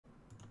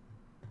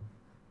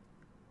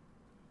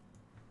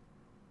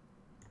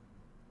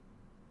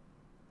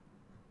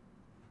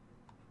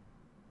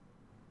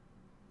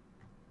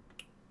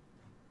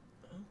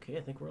Okay,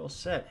 I think we're all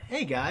set.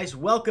 Hey guys,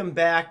 welcome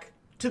back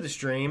to the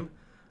stream.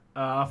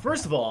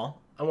 First of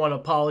all, I want to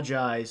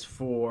apologize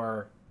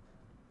for...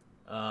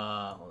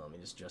 hold on, let me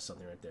just adjust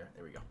something right there.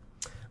 There we go.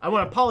 I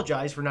want to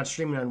apologize for not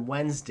streaming on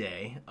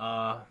Wednesday.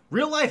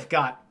 Real life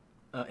got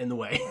in the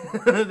way.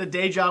 The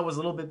day job was a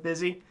little bit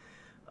busy.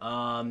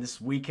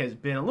 This week has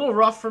been a little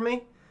rough for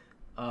me.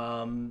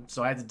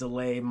 So I had to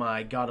delay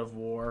my God of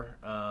War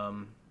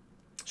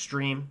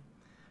stream.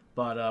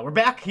 But we're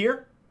back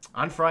here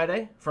on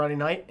Friday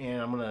night,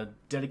 and I'm going to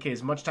dedicate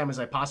as much time as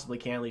I possibly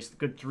can, at least a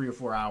good 3 or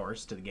 4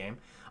 hours to the game.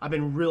 I've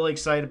been really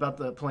excited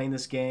about playing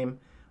this game.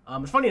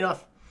 Funny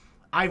enough,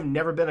 I've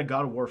never been a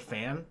God of War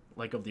fan,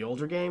 like, of the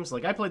older games.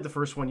 Like, I played the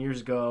first one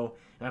years ago,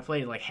 and I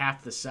played, like,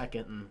 half the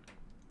second, and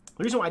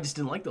the reason why I just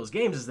didn't like those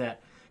games is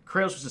that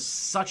Kratos was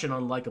just such an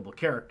unlikable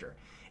character.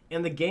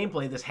 And the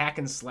gameplay, this hack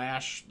and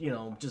slash, you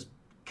know, just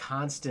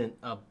constant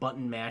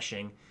button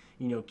mashing,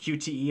 you know,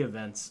 QTE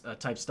events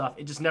type stuff,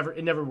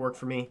 it never worked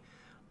for me.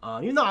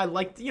 Even though I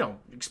liked, you know,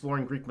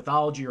 exploring Greek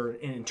mythology or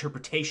an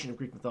interpretation of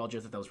Greek mythology,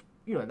 I thought that was,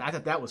 you know, I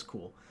thought that was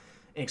cool.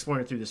 And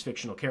exploring it through this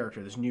fictional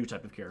character, this new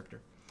type of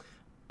character.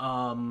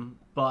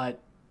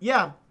 But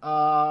yeah,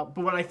 but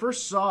when I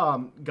first saw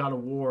God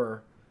of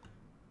War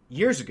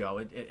years ago,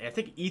 I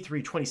think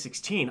E3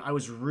 2016, I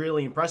was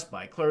really impressed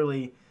by it.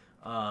 Clearly,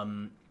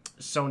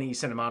 Sony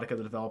Santa Monica,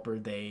 the developer,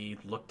 they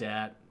looked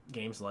at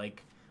games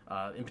like,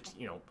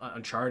 you know,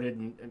 Uncharted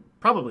and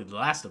probably The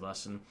Last of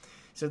Us, and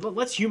said,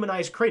 let's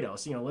humanize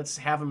Kratos. You know, let's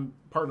have him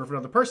partner with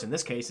another person. In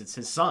this case, it's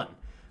his son.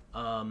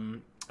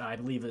 I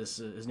believe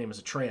his name is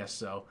Atreus.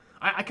 So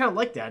I kind of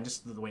like that,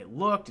 just the way it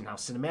looked and how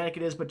cinematic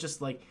it is. But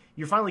just like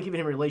you're finally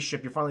giving him a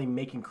relationship, you're finally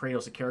making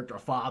Kratos a character, a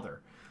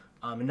father,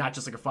 and not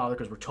just like a father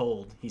because we're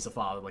told he's a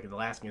father, like in the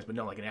last games, but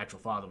no, like an actual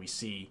father. We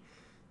see,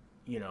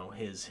 you know,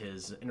 his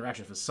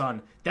interactions with his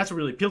son. That's what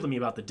really appealed to me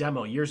about the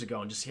demo years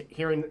ago, and just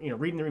hearing, you know,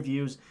 reading the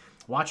reviews,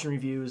 watching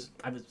reviews.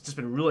 I've just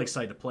been really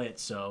excited to play it.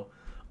 So.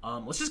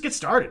 Let's just get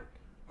started.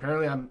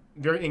 Apparently, I'm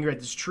very angry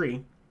at this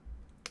tree.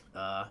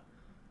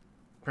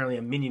 Apparently,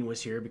 a minion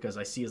was here because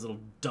I see his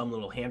dumb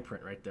little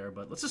handprint right there.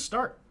 But let's just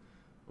start.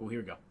 Oh,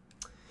 here we go.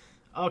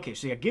 Okay,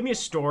 so yeah, give me a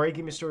story.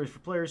 Give me a story for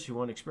players who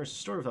want to experience a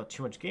story without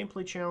too much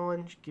gameplay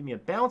challenge. Give me a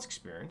balanced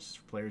experience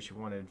for players who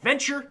want an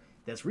adventure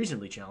that's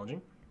reasonably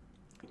challenging.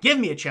 Give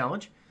me a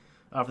challenge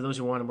for those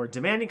who want a more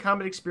demanding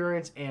combat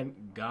experience. And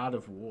God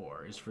of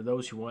War is for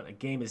those who want a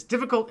game as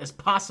difficult as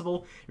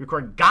possible,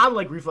 requiring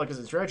godlike reflexes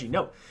and strategy.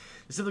 No,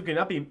 this difficulty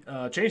cannot be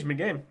changed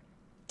mid-game.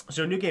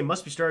 So a new game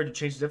must be started to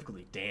change the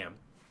difficulty. Damn.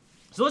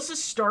 So let's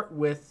just start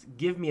with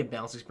give me a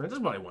balanced experience. This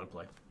is what I want to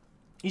play.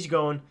 Easy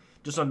going,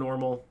 just on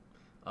normal.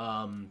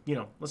 You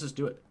know, let's just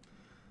do it.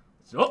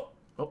 So,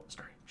 oh,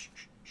 sorry. Shh,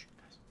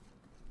 guys.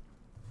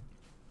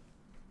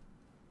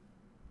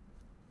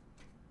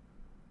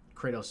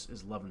 Kratos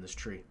is loving this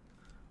tree.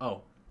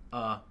 Oh,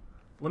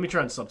 let me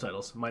try on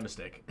subtitles. My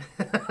mistake.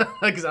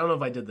 Because I don't know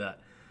if I did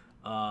that.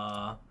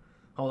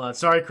 Hold on.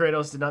 Sorry,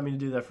 Kratos. Did not mean to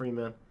do that for you,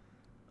 man.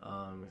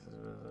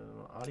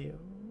 Audio.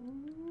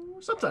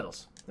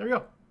 Subtitles. There we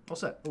go. All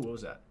set. Oh, what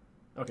was that?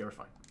 Okay, we're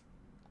fine.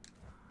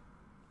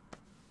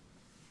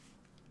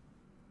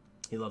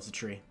 He loves the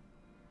tree.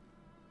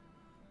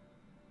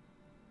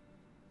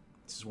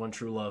 This is one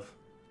true love.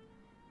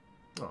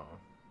 Aw.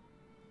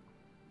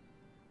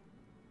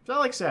 So I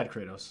like sad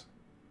Kratos.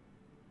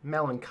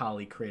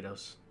 Melancholy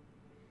Kratos.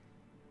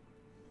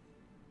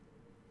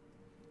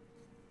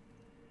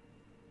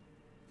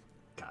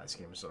 God, this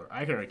game is so...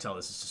 I can already tell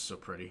this is just so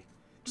pretty.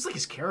 Just like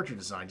his character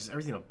design, just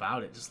everything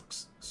about it just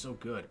looks so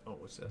good. Oh,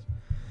 what's this?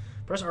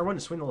 Press R1 to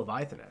swing the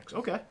Leviathan axe.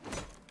 Okay.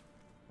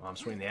 Well, I'm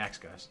swinging the axe,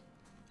 guys.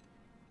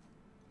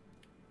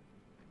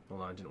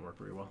 Hold on, it didn't work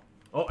very well.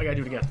 Oh, I gotta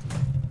do it again.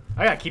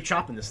 I gotta keep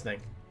chopping this thing.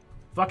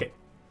 Fuck it.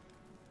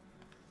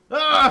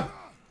 Ah!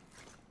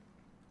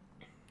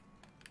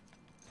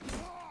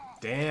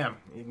 Damn.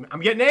 I'm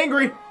getting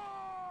angry.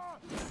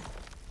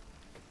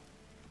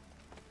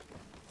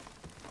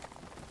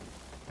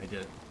 I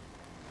did it.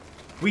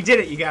 We did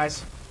it, you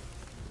guys.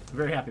 I'm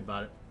very happy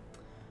about it.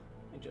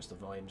 Adjust the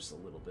volume just a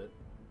little bit.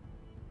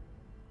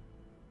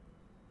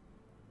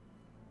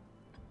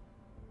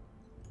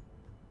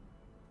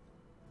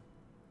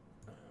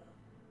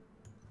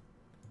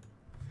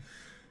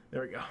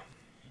 There we go.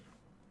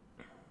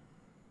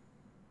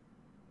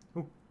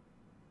 Ooh.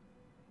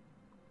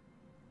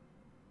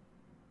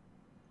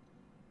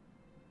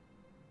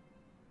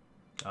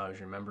 I was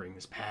remembering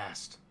his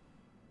past.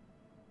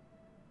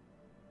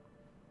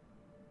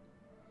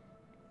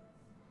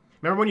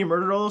 Remember when you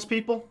murdered all those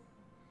people?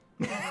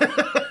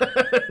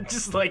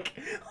 Just like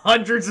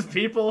hundreds of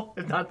people,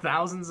 if not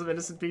thousands of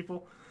innocent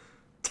people.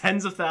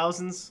 Tens of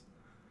thousands.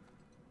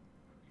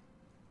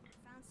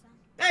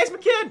 Hey, it's my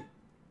kid!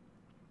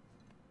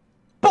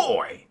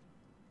 Boy!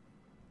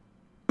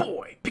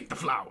 Boy, pick the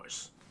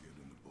flowers.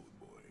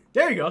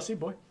 There you go, see,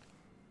 boy.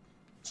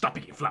 Stop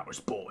picking flowers,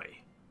 boy.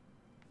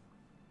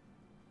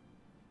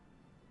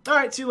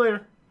 Alright, see you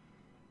later.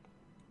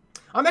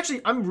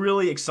 I'm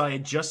really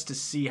excited just to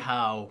see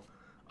how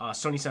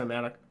Sony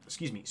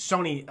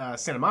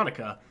Santa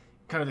Monica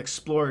kind of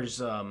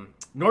explores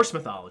Norse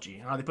mythology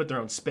and how they put their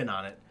own spin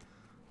on it.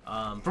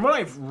 From what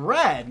I've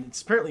read,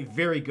 it's apparently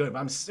very good. But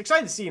I'm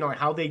excited to see,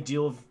 how they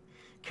deal with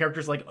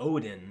characters like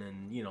Odin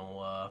and,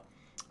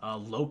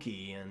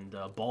 Loki and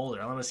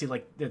Balder. I want to see,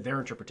 like, their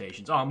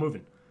interpretations. Oh, I'm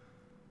moving.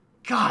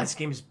 God, this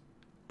game is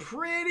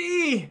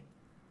pretty.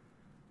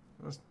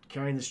 I was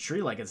carrying this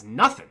tree like it's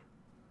nothing.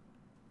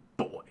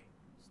 Boy.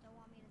 Still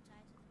want me to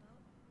tie to the boat?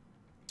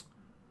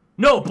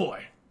 No,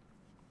 boy.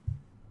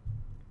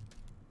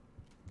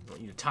 I don't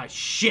want you to tie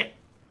shit.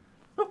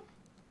 Oh. All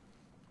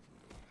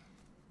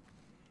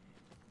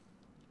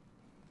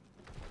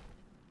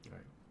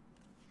right.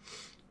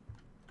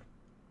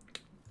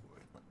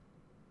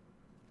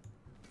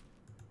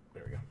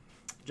 There we go.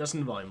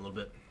 Adjusting the volume a little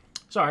bit.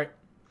 Sorry.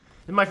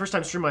 This is my first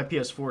time streaming my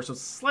PS4, so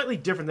it's slightly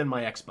different than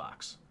my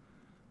Xbox.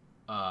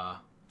 Had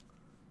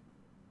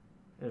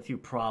a few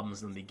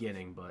problems in the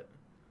beginning, but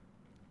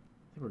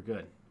I think we're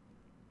good.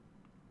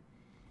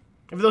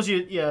 And for those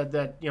of you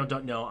that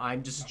don't know,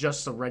 I'm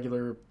just a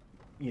regular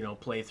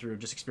playthrough,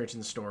 just experiencing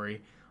the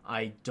story.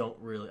 I'm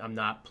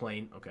not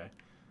playing. Okay.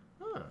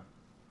 Huh.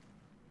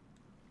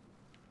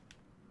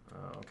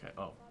 Okay.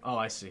 Oh,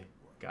 I see.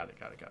 Got it.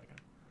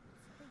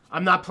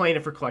 I'm not playing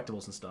it for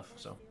collectibles and stuff,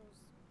 so.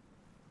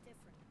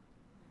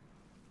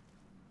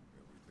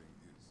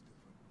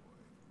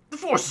 The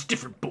Force is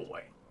different,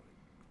 boy.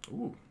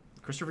 Ooh,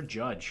 Christopher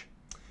Judge,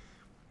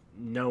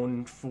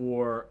 known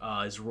for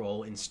his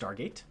role in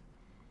Stargate.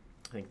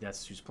 I think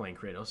that's who's playing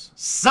Kratos.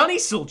 Sonny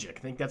Suljic. I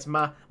think that's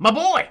my boy.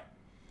 All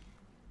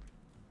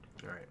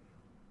right.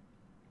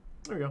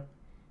 There we go.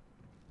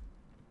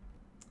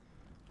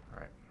 All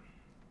right.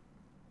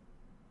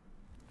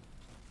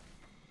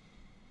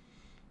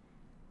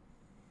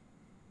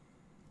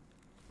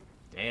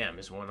 Damn,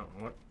 there's one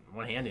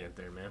hand in it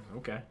there, man.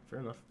 Okay, fair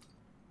enough.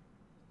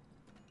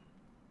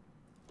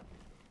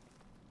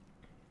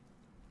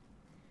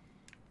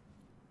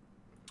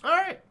 All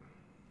right.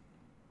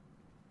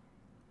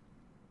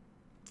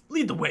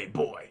 Lead the way,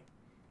 boy.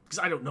 Because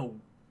I don't know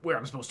where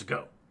I'm supposed to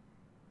go.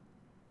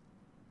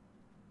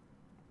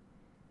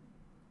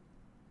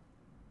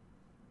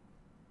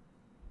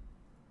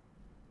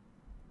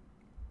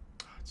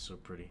 Oh, it's so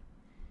pretty.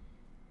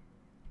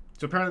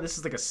 So apparently this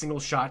is like a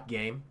single shot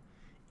game.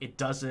 It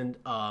doesn't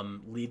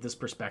leave this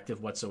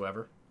perspective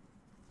whatsoever.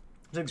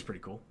 I think it's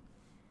pretty cool.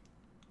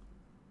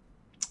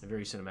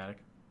 Very cinematic.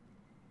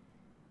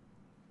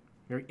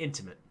 Very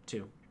intimate,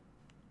 too.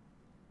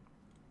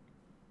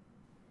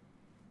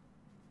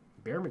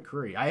 Bear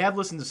McCreary. I have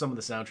listened to some of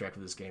the soundtrack for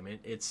this game.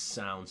 It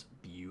sounds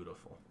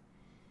beautiful.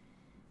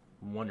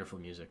 Wonderful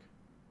music.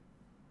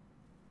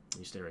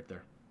 You stay right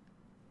there.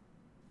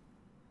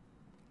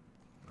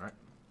 Alright.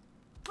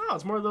 Oh,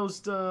 it's more of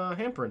those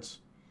handprints.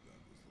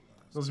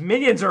 Those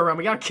minions are around.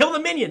 We gotta kill the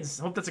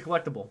minions. I hope that's a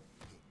collectible.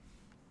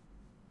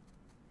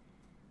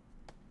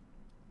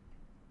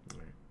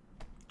 Right.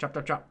 Chop,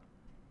 chop, chop.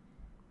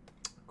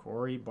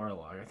 Corey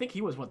Barlog. I think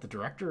he was, the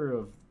director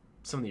of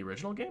some of the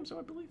original games,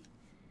 I believe?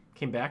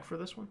 Came back for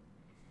this one.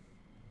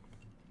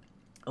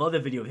 I love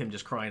that video of him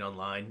just crying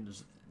online,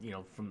 just,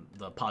 from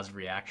the positive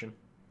reaction.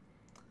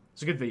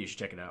 It's a good video. You should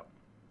check it out.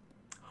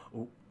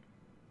 Oh.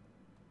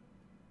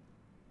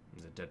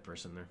 There's a dead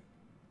person there.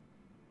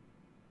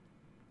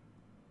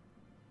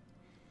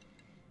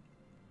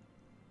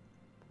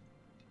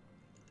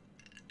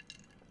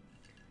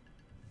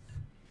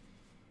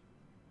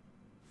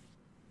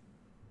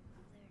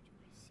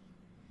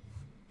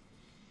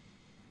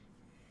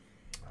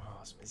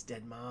 His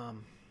dead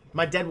mom.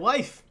 My dead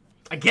wife.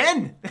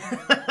 Again!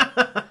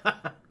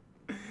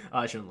 Oh,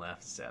 I shouldn't laugh.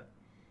 It's sad.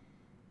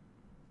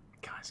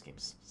 God, this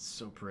game's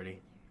so pretty.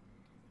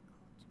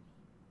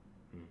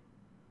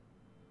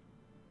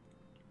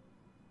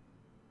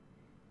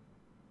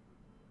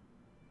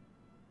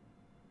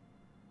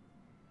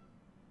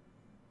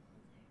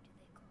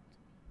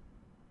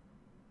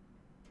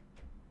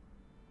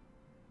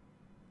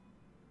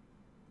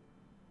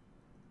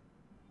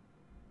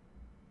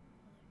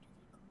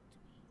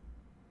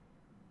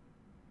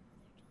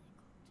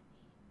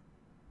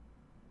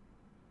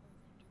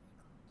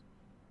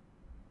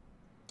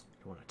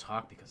 I don't want to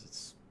talk because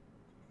it's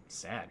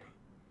sad.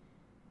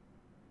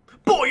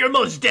 Boy, your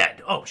mother's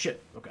dead! Oh,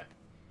 shit. Okay.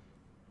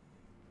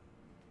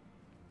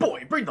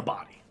 Boy, bring the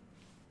body.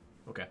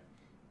 Okay.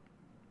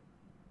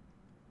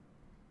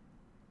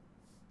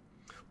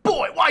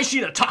 Boy, why is she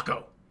in a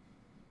taco?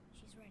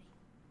 She's ready.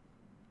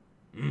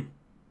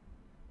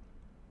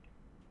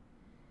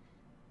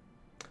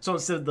 So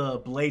instead of the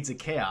Blades of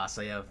Chaos,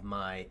 I have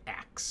my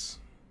axe.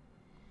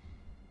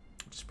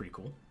 Which is pretty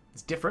cool.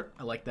 It's different.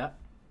 I like that.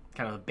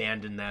 Kind of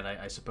abandoned that,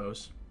 I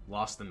suppose.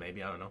 Lost them,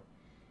 maybe. I don't know.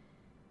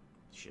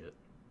 Shit.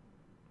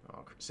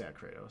 Oh, sad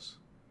Kratos.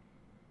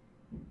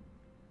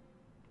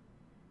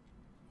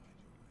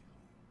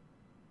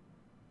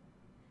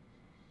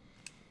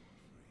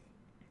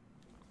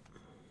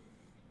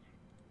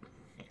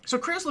 So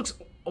Kratos looks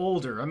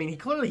older. I mean,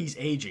 he's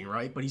aging,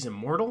 right? But he's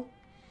immortal?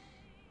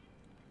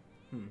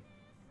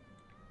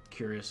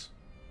 Curious.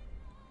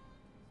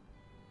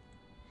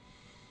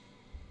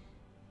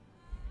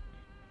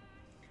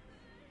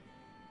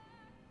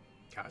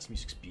 God, this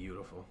music's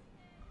beautiful.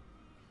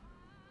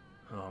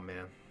 Oh,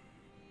 man.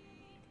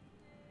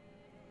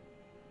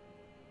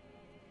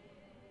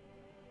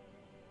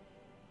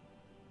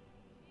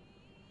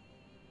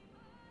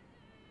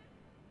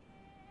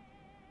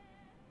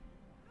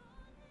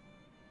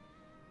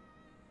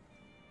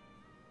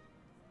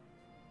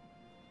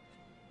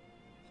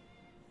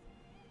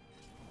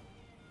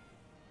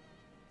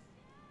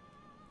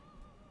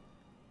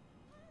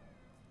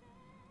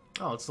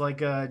 Oh, it's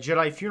like a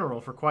Jedi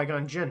funeral for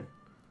Qui-Gon Jinn.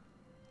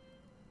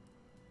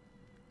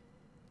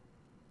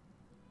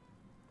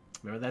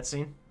 Remember that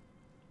scene?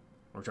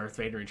 Or Darth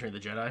Vader Return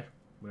of the Jedi?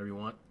 Whatever you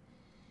want.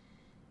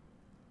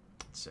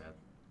 It's sad.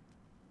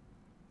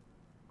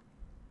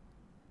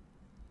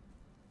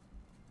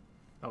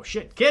 Oh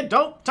shit, kid,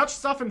 don't touch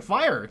stuff in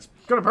fire. It's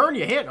gonna burn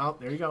your hand. Oh,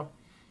 there you go.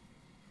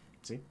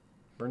 See?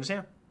 Burned his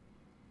hand.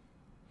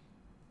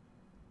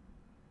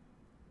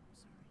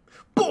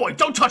 Boy,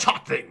 don't touch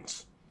hot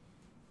things!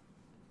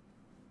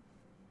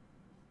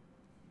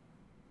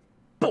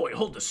 Boy,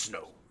 hold the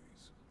snow.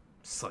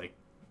 It's like,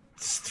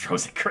 just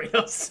throws at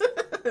Kratos.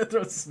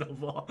 Throws a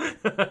snowball.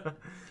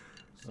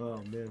 Oh,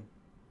 man.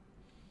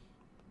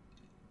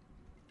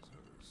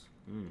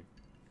 Mm.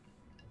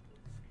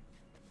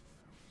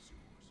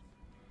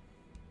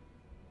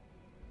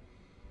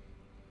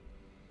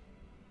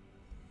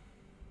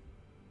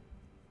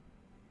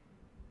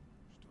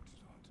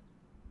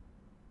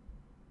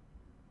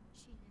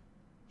 She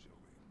knew.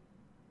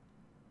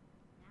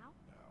 Now?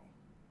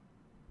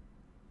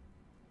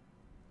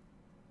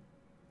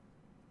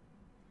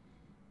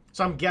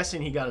 So I'm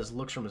guessing he got his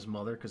looks from his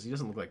mother, because he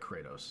doesn't look like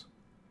Kratos.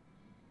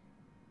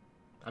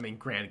 I mean,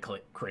 granted,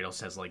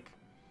 Kratos has, like...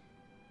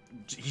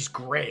 He's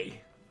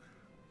gray.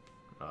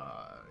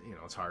 You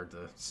know, it's hard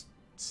to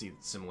see the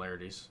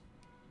similarities.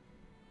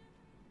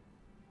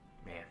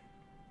 Man.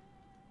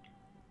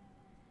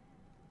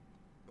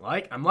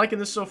 I'm liking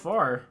this so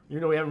far.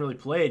 Even though we haven't really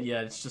played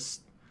yet, it's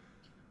just...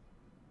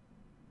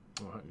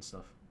 Oh, hunting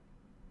stuff.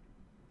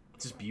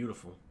 It's just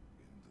beautiful.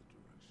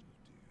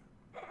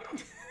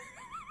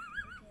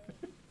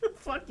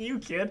 Fuck you,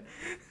 kid.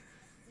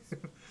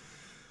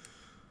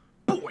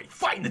 Boy,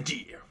 find the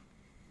deer.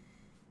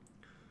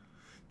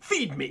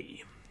 Feed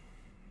me.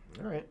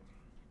 Alright.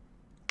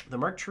 The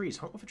marked trees.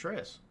 Hunt with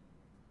Atreus.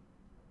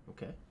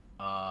 Okay.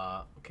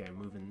 Okay,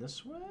 moving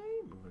this way.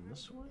 Moving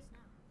this way.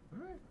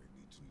 Alright. I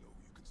need to know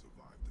you can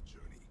survive the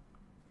journey.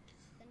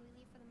 Then we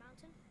leave for the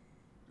mountain?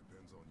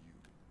 Depends on you.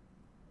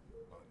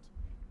 Hunt.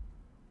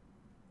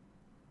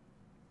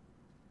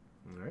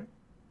 Alright.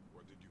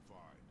 What did you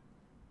find?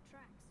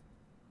 Tracks.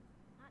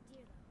 Not deer,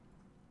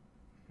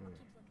 though. I'll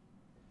keep looking.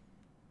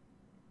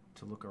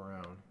 To look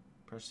around.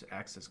 Press to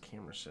access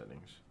camera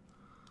settings.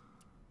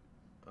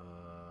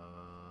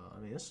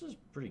 I mean, this is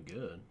pretty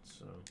good,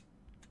 so,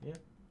 yeah.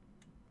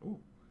 Ooh.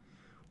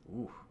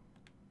 Ooh.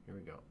 Here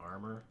we go.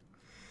 Armor.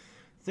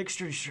 Thick,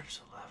 sturdy strips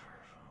of leather.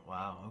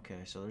 Wow, okay,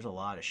 so there's a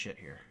lot of shit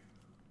here.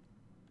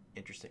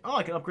 Interesting. Oh,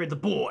 I can upgrade the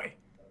boy!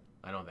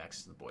 I don't have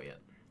access to the boy yet.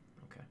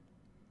 Okay.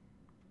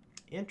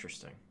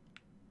 Interesting.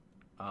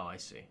 Oh, I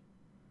see.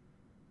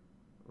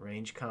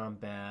 Range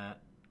combat.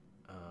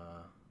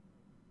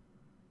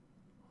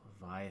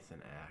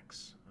 Leviathan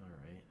axe.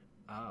 Alright.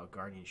 Oh,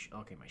 guardian.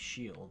 Okay, my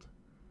shield.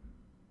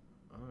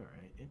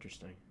 Alright,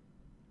 interesting.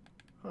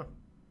 Huh.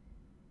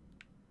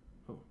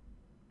 Oh.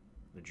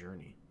 The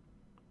journey.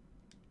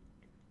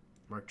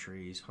 Mark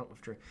trees. Hunt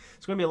with trees.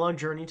 It's going to be a long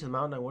journey to the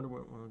mountain. I wonder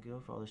where we'll go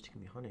if all this can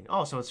be hunting.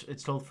 Oh, so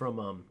it's told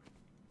from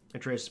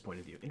Atreus' point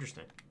of view.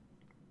 Interesting.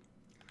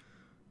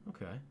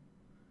 Okay.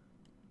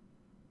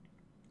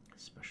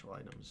 Special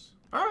items.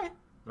 Alright.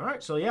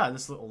 Alright, so yeah,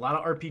 this a lot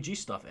of RPG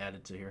stuff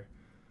added to here.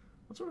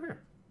 What's over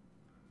here?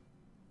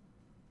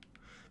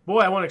 Boy,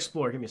 I want to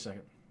explore. Give me a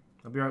second.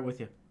 I'll be right with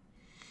you.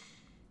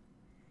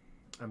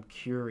 I'm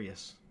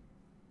curious.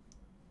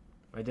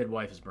 My dead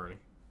wife is burning.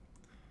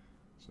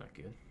 It's not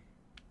good.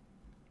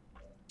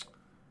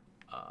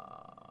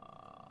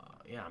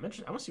 Yeah, I'm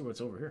interested. I want to see what's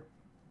over here.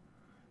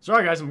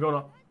 Sorry, guys. I'm going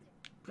up.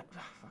 Fuck.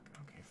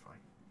 Okay, fine.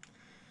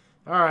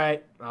 All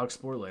right. I'll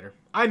explore later.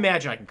 I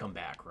imagine I can come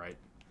back, right?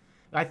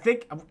 I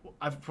think,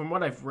 from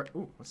what I've read...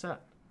 Ooh, what's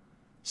that?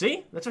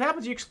 See? That's what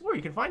happens. You explore.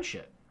 You can find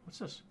shit. What's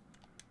this?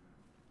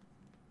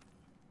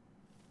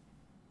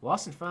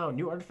 Lost and found.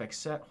 New artifact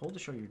set. Hold to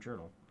show your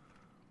journal.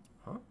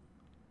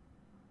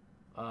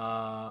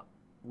 Huh?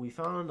 We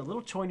found a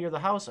little toy near the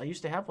house. I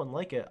used to have one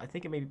like it. I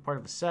think it may be part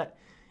of a set.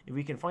 If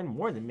we can find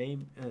more, then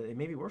it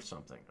may be worth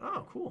something.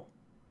 Oh, cool.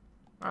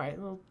 All right.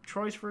 Little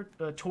toys for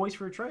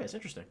Atreus.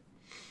 Interesting.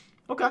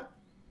 Okay.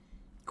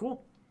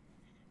 Cool.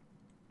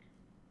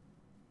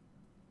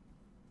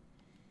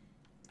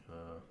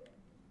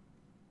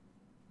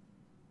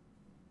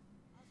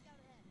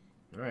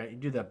 All right, you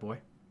do that, boy.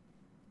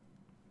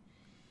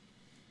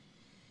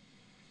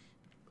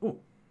 Ooh,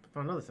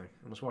 found another thing.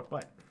 I almost walked by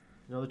it.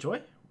 Another toy?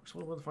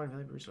 Explore where to find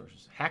valuable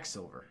resources. Hack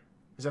silver.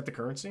 Is that the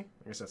currency?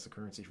 I guess that's the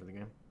currency for the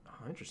game.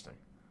 Oh, interesting.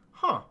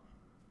 Huh.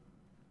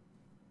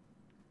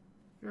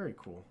 Very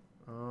cool.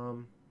 What are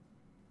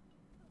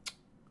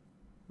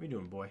you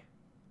doing, boy?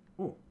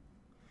 Ooh.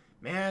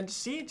 Man,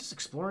 see? Just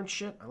exploring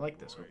shit. I like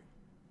this. Boy,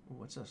 Ooh,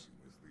 what's this?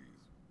 miss these.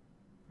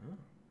 Oh.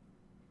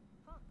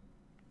 Huh.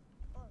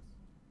 Close.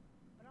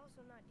 But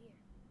also not deer.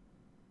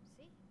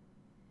 See?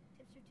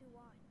 Tips are too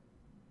wide.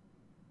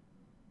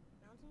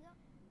 Mountains up?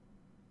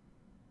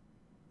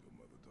 Your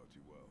mother taught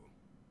you well.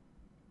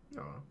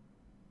 No.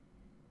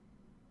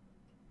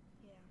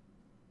 Yeah.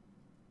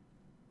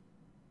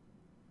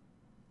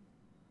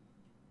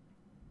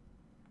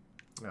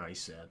 Oh,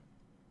 he's sad. I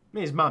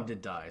mean, his mom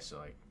did die, so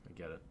I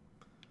get it.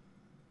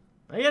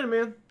 I get it,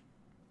 man.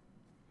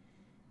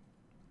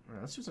 All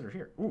right, let's see what's under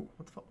here. Ooh,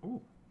 what the fuck?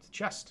 Ooh, it's a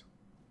chest.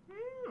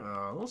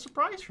 A little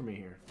surprise for me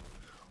here.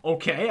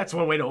 Okay, that's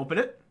one way to open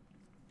it.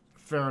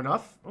 Fair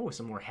enough. Oh,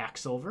 some more hack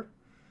silver.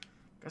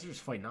 Guys are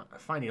just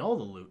finding all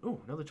the loot. Ooh,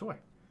 another toy.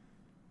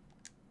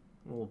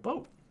 A little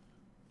boat.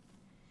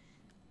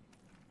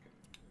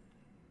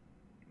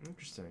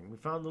 Interesting. We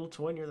found a little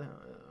toy near the...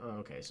 oh,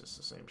 okay, it's just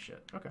the same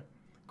shit. Okay.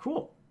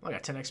 Cool. I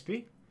got 10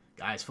 XP.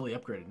 Guy's fully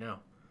upgraded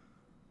now.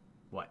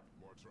 What?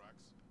 More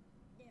tracks?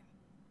 Yeah.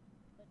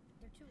 But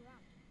they're too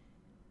round.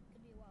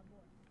 Could be a wild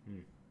boar.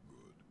 Good.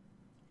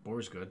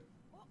 Boar's good.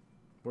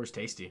 Boar's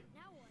tasty.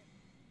 Now what?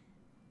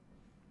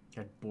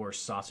 Got boar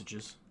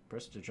sausages.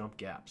 Press to jump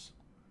gaps.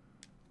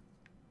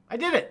 I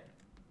did it!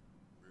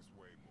 This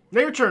way, boy.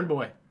 Now your turn,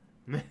 boy.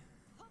 Wait,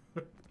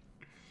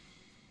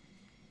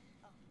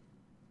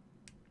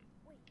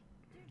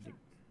 deer tracks.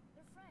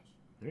 They're fresh.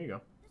 There you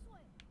go. This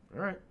way.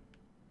 All right.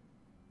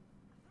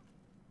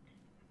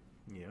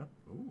 Yeah.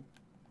 Ooh.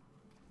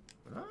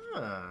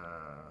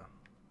 Ah.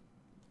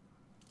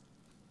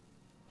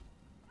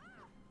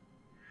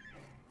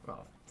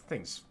 Well,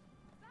 things.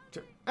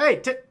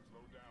 Hey, Slow down,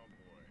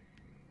 boy.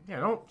 yeah,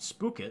 don't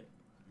spook it.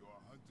 You are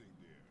hunting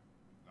deer,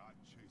 not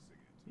chasing it.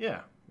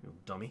 Yeah, you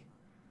little dummy.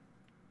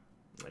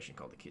 I shouldn't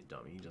call the kid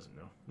dummy. He doesn't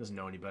know. Doesn't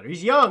know any better.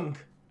 He's young.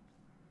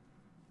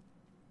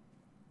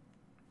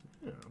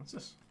 Yeah, what's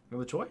this?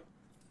 Another toy?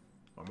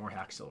 Oh, more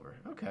hack silver.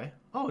 Okay.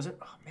 Oh, is it?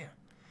 Oh, man.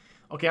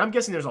 Okay, I'm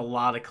guessing there's a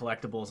lot of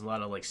collectibles and a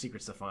lot of, like,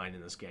 secrets to find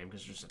in this game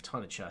because there's a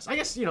ton of chests. I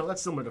guess, you know,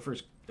 that's similar to the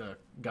first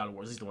God of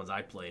War, at least the ones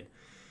I played.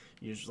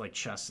 You just, like,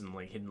 chests in,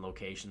 like, hidden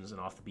locations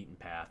and off the beaten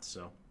path,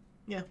 so,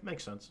 yeah,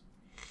 makes sense.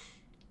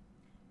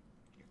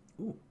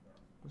 Ooh,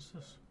 what's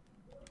this?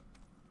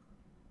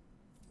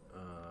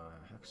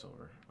 Hack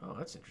silver. Oh,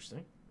 that's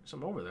interesting.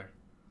 Something over there.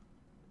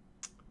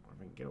 I wonder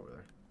if I can get over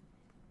there.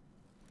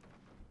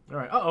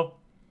 Alright, uh-oh.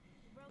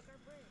 We broke our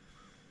bridge.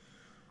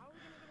 How are we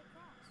gonna get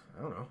across?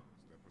 I don't know.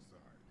 Step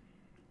aside.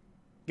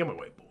 Get my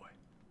way, boy.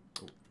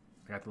 Ooh,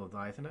 I got the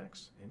Leviathan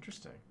X.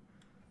 Interesting.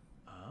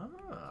 Ah.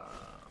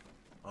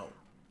 Oh.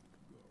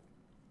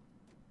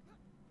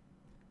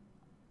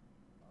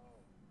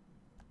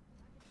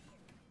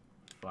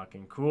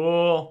 Fucking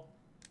cool.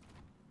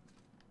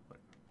 There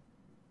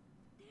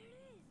it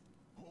is.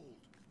 Hold.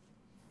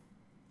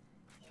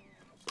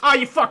 Oh,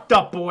 you fucked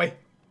up, boy.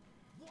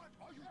 What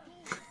are you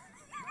doing?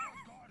 Now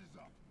guard is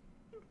up.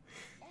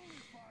 Only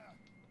fire.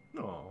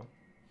 Oh.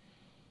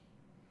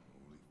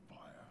 Only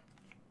fire.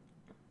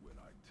 When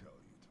I tell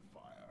you to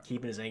fire.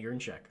 Keeping his anger in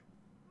check.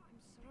 I'm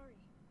sorry.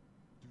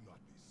 Do not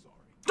be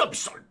sorry. Don't be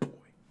sorry, boy.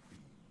 Be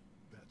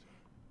better.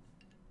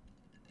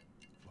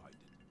 Find it. Find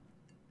it.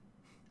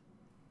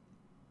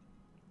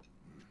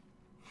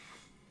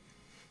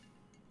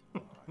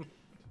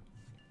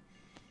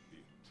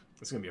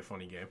 This is gonna be a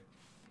funny game.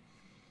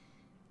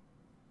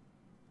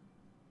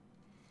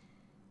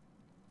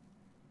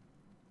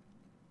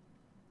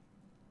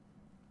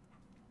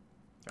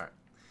 All right.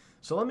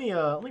 So let me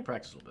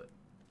practice a little bit.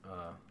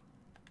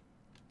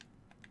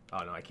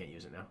 Oh no, I can't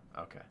use it now.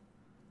 Okay.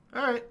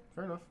 All right.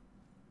 Fair enough.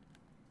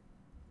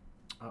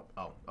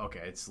 Oh,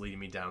 okay. It's leading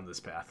me down this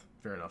path.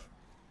 Fair enough.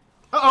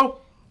 Uh-oh!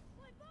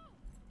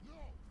 No! You are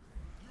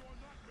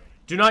not ready.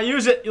 Do not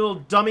use it, you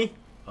little dummy!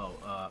 Oh,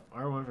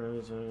 R1 for...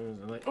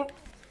 like, oh!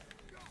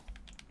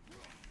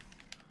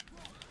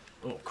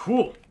 Oh,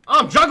 cool.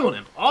 Oh, I'm juggling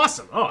him!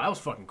 Awesome! Oh, that was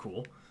fucking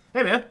cool.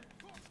 Hey, man.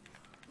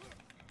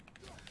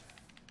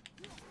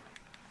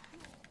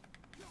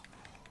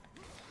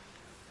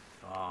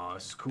 Oh,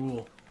 this is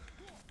cool.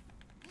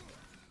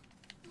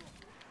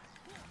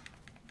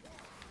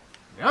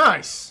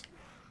 Nice!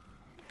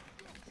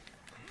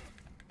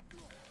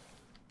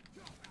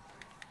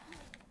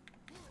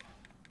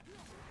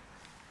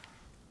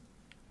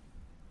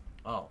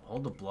 Oh,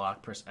 hold the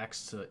block, press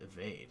X to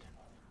evade.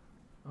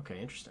 Okay,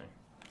 interesting.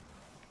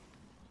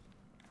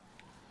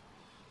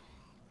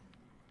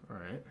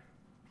 Alright.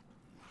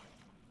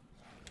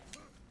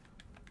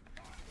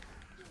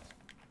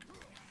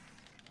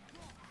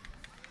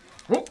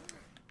 Oh!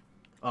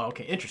 Oh,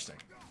 okay, interesting.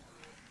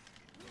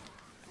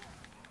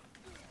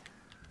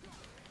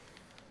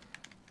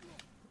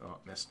 Oh,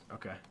 missed.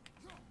 Okay.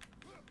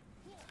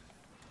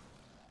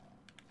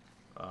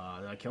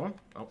 Did I kill him?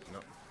 Oh, no.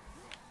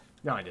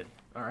 No, I did.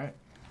 Alright.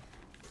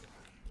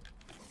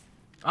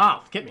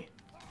 Ah, get me.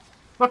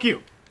 Fuck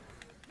you.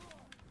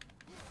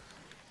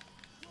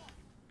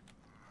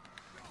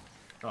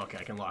 Okay,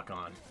 I can lock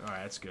on.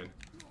 Alright, that's good.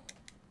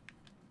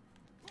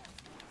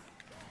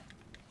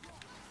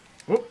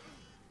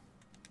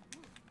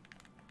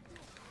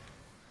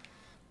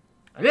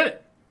 I did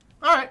it.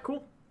 All right,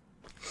 cool.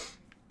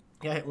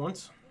 Yeah, I hit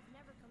once. We've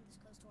never come this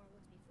close to our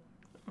woods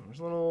before. Oh, there's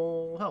a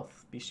little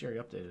health. Bestiary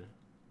updated.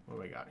 What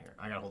do I got here?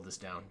 I gotta hold this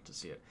down to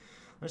see it.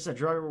 There's the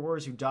Draugr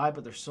warriors who died,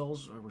 but their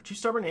souls were too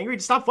stubborn and angry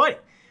to stop fighting.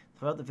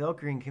 Throughout the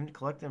Valkyrie came to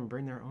collect them and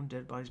bring their own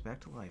dead bodies back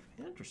to life.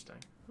 Interesting.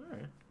 All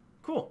right.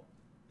 Cool.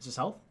 Is this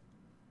health?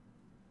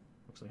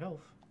 Looks like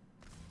health.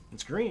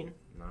 It's green.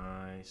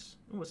 Nice.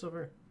 Ooh, what's over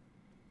here?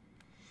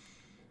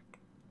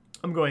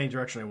 I'm going any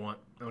direction I want.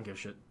 I don't give a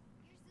shit.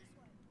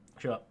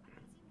 Shut up.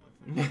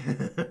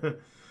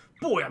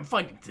 Boy, I'm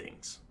finding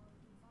things.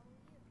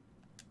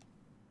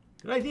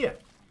 Good idea.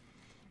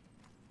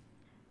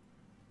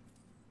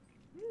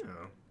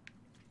 Yeah.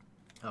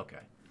 Okay.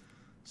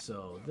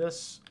 So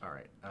this, all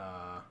right.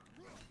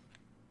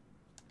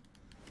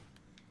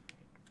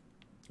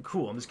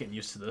 Cool. I'm just getting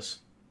used to this.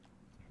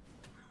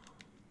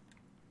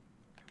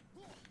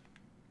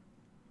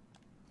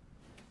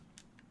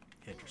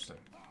 Interesting.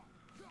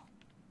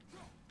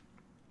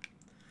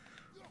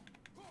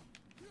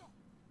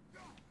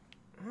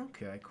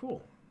 Okay,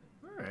 cool.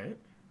 All right.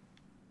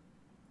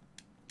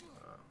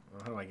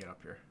 Well, how do I get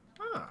up here?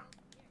 Ah.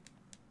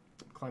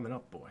 I'm climbing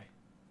up, boy.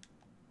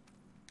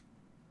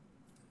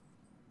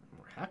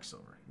 More hack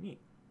silver. Neat.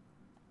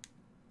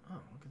 Oh,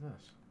 look at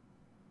this.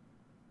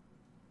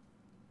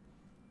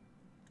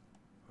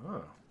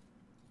 Oh.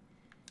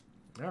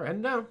 All right,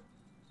 heading down.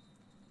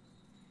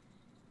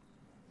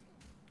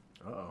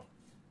 Uh-oh. Are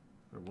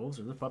there wolves?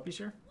 Are there puppies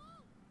here?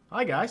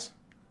 Hi, guys.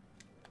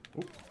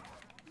 Oop.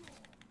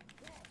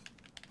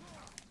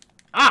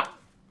 Ow!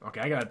 Okay,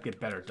 I gotta get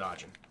better at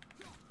dodging.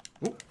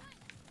 Oop.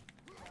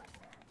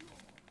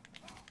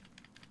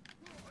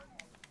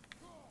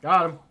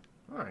 Got him.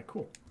 Alright,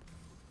 cool.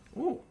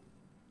 Ooh.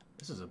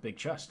 This is a big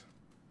chest.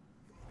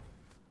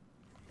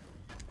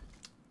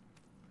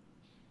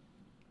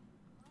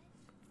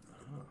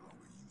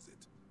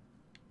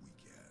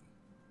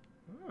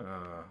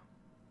 Ah.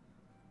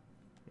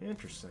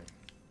 Interesting.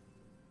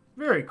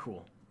 Very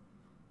cool.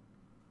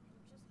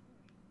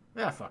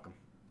 Yeah, fuck them.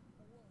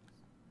 The wolves,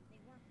 they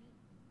weren't meat.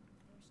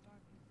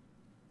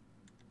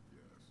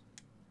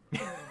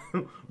 They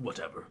were starving.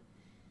 Whatever.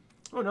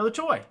 Oh, another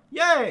toy.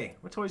 Yay!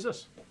 What toy is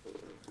this?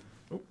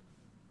 Oh.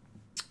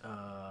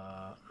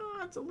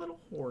 It's a little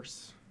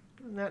horse.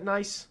 Isn't that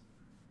nice?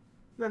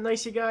 Isn't that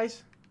nice, you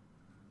guys?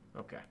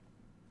 Okay.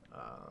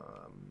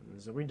 Are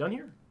we done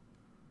here?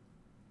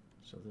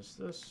 So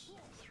this,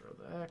 throw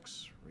the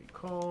X,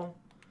 recall,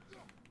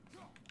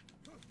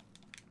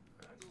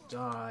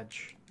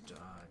 dodge,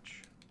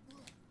 dodge,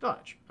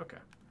 dodge. Okay.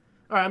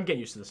 All right, I'm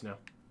getting used to this now.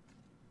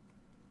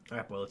 All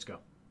right, boy, let's go.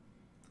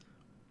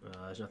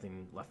 There's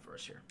nothing left for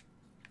us here.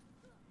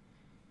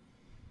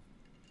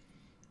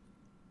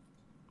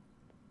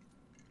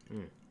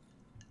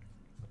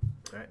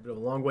 All right, bit of a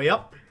long way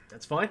up.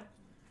 That's fine.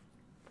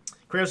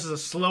 Kratos is a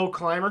slow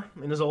climber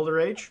in his older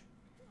age.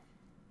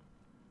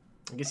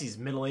 I guess he's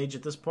middle-aged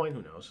at this point.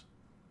 Who knows?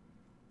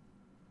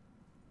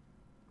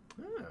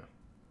 Ah.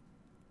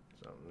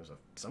 So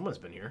someone's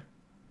been here.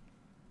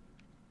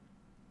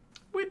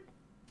 Wait.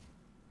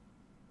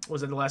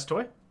 Was that the last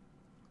toy?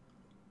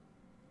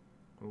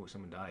 Oh,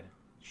 someone died.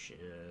 Shit.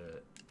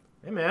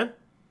 Hey, man.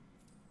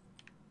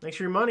 Thanks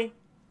for your money.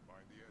 Find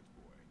the edge,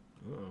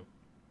 boy. Uh-oh.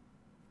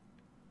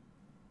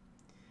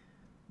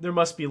 There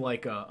must be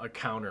like a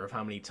counter of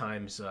how many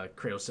times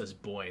Kratos says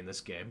boy in this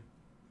game.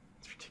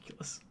 It's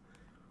ridiculous.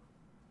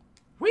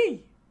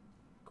 Whee!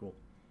 Cool.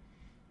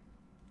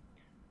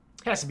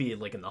 Has to be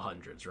like in the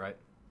hundreds, right?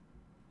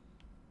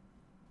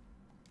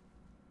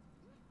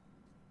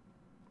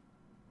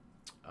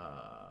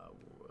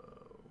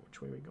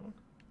 Which way are we going?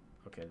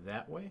 Okay,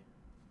 that way.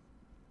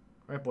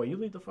 Alright, boy, you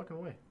lead the fucking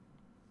way.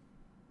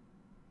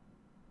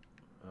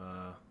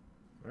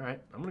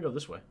 Alright, I'm gonna go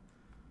this way.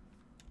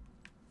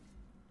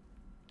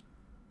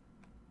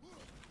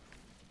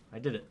 I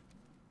did it.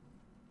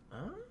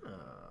 Ah.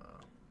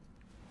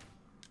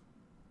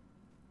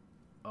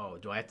 Oh,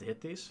 do I have to hit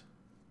these?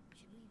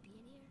 Should we be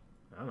in here?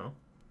 I don't know.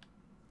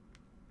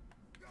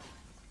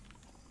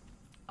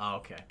 Oh,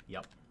 okay.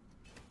 Yep.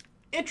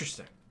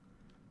 Interesting.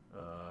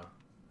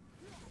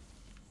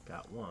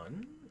 Got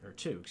one. Or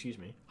two, excuse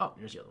me. Oh,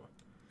 here's the other one.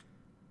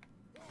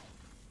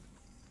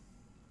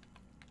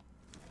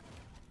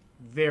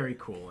 Very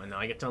cool. And now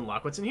I get to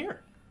unlock what's in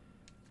here.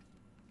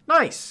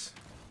 Nice!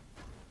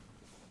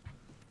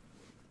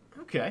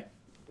 Okay.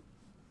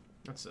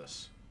 What's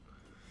this?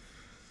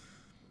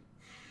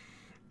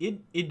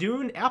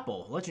 Idun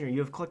apple. Legendary. You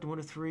have collected 1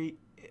 of 3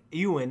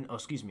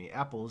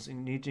 apples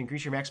and need to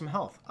increase your maximum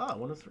health. Ah,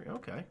 1 of 3.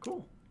 Okay,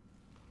 cool.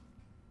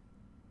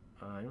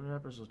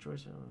 Apples will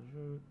choice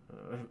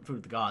food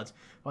of the gods.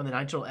 Find the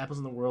 9 total apples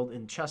in the world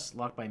in chests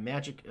locked by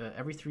magic.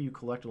 Every 3 you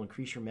collect will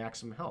increase your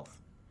maximum health.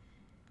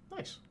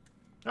 Nice.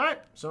 All right,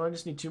 so I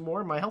just need 2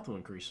 more. My health will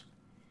increase.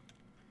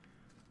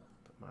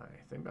 Put my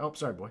thing. Oh,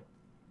 sorry, boy.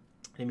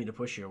 I didn't mean to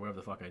push you or whatever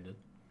the fuck I did.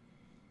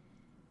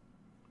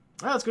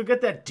 Ah, let's go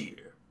get that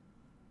deer.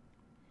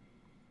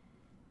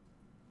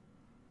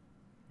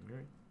 All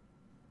right.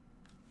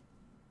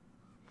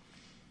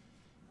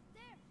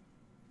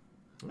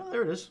 Well,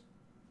 there it is.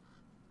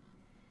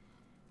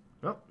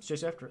 Oh, let's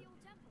chase after it. The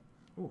old temple.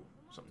 Ooh,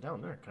 something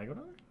down there. Can I go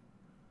down there?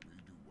 We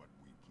do what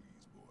we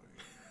please, boy.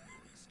 No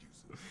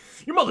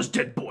excuses. Your mother's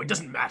dead, boy.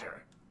 Doesn't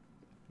matter.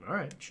 All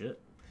right,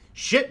 shit.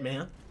 Shit,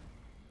 man.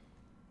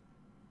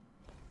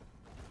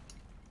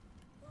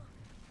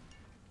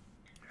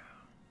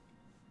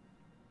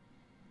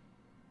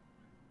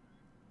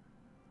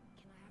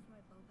 Can I have my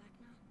bow back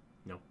now?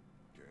 No.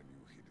 Can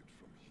you hit it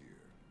from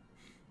here?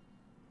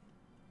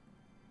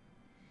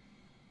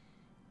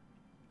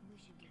 We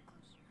should get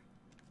closer.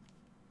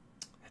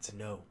 That's a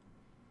no.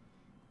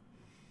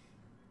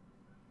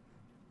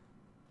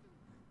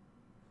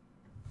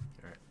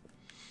 All right.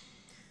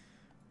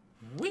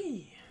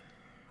 Wee.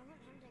 I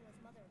went hunting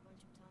with Mother a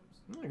bunch of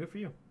times. Oh, good for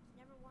you.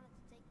 Never wanted to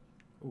take me.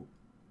 Ooh.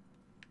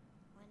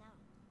 Why now?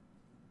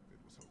 It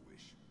was her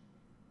wish.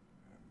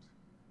 And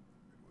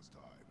it was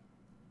time.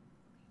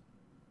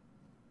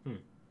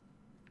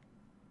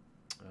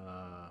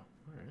 All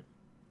right.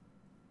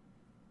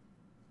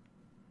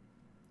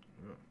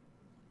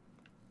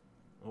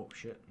 Oh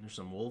shit! There's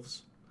some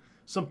wolves.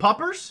 Some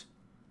puppers.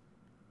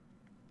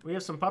 We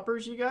have some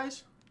puppers, you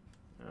guys.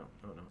 Oh,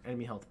 oh no.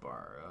 Enemy health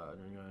bar.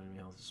 Enemy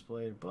health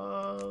displayed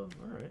above.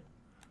 All right.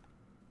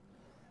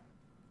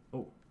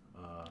 Oh.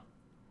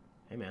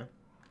 Hey man.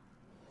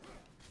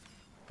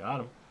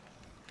 Got him.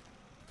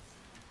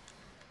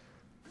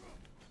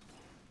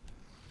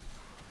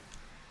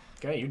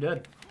 Okay, you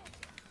dead.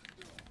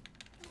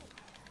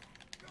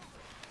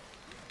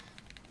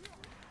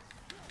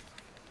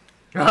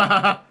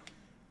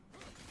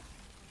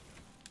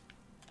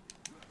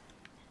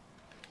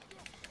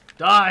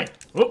 Die!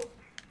 Whoop!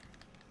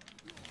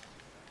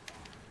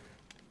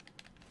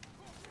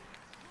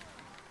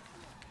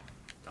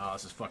 Oh,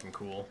 this is fucking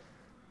cool.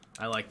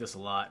 I like this a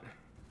lot.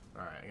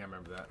 Alright, I gotta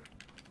remember that.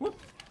 Whoop!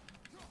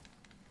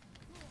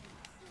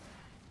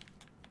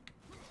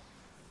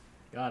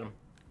 Got him.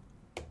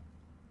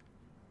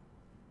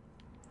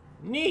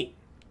 Neat!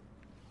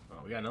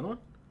 Oh, we got another one?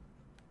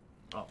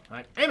 Oh,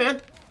 hi. Hey,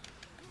 man!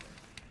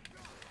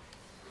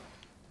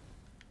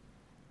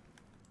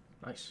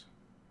 Nice.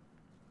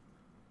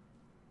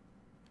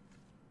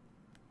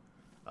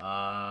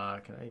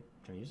 Can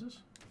I use this?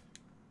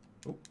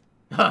 Oh.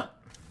 Ha!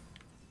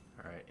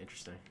 Alright,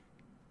 interesting.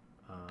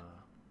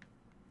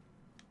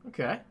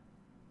 Okay.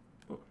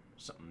 Ooh,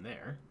 something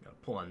there. Gotta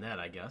pull on that,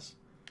 I guess.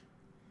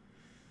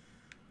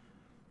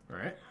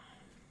 Alright.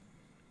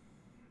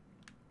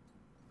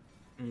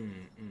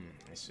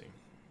 I see.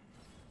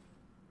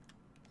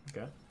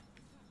 Okay.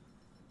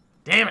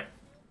 Damn it!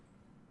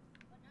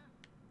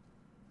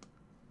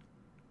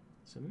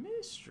 It's a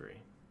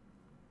mystery.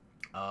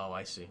 Oh,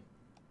 I see.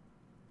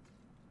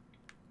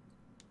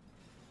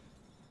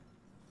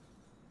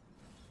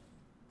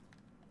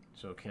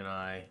 So can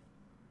I...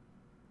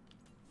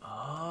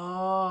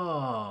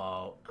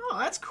 Oh,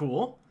 that's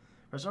cool.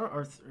 Okay.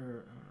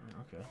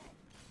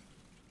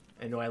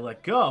 And when I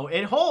let go,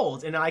 it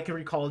holds, and I can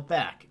recall it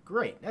back.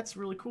 Great. That's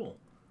really cool.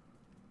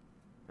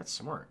 That's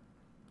smart.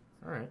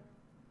 All right.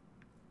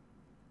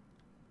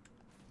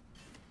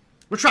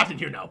 We're trapped in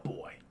here now,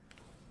 boy.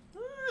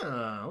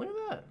 Ah, look at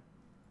that.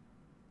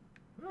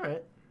 All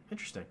right.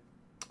 Interesting.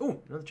 Ooh,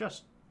 another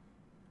chest.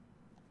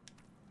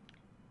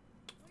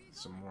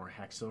 Some more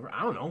hack silver.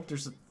 I don't know.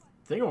 There's a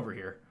thing over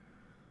here.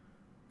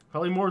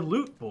 Probably more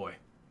loot, boy.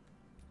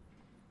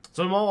 That's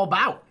what I'm all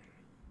about.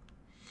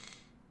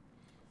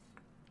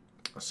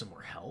 Some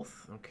more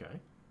health. Okay.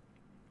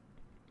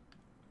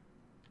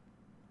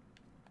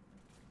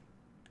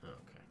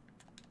 Okay.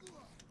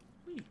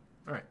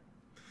 All right.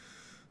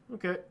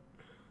 Okay.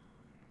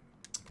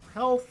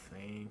 Health.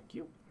 Thank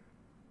you.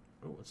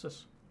 Oh, what's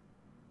this?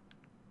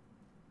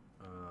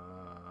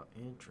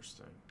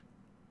 Interesting.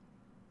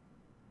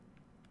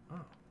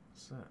 Oh,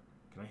 what's that?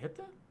 Can I hit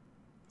that?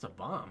 It's a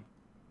bomb.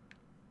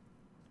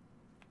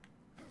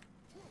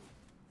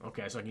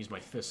 Okay, so I can use my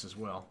fists as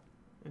well.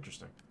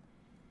 Interesting.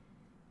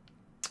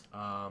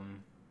 Whoa.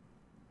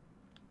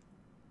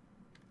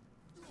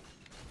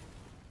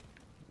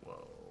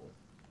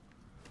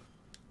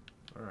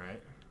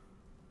 Alright.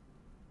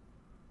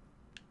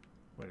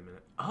 Wait a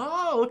minute.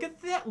 Oh, look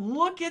at that!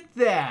 Look at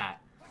that!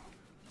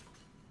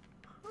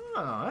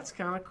 Oh, that's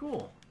kind of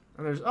cool.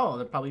 And there's... Oh,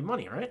 there's probably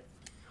money, right?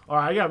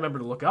 Alright, I gotta remember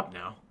to look up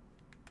now.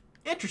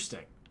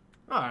 Interesting.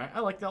 Alright, I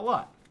like that a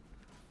lot.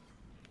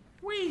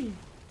 Whee!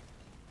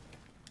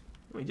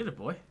 We did it,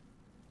 boy.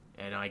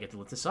 And now I get to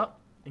lift this up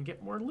and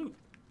get more loot.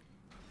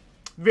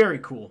 Very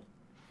cool.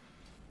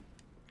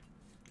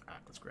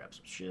 Alright, let's grab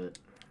some shit.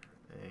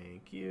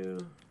 Thank you.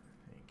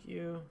 Thank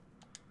you.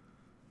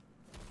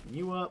 Open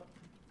you up.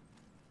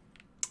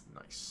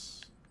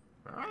 Nice.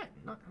 Alright,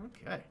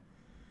 okay.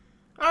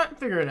 Alright, I'm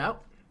figuring it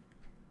out.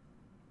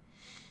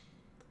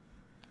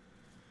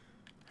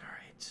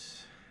 Alright.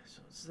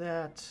 So it's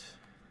that.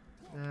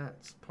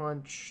 That's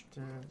punch.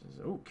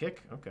 Oh,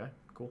 kick. Okay,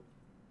 cool.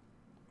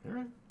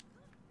 Alright.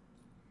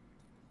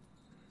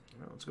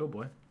 Alright, let's go,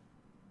 boy.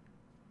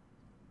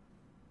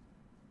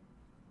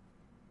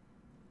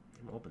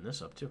 I'm gonna open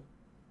this up, too.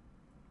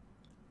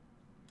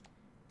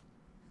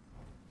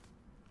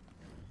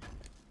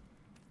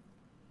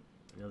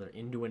 Another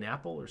into an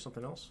apple or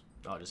something else?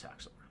 Oh, just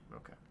hack somewhere.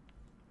 Okay.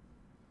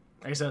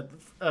 Like I said,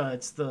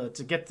 it's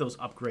to get those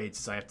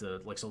upgrades. I have to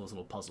like solve those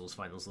little puzzles,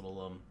 find those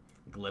little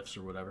glyphs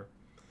or whatever.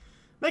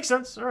 Makes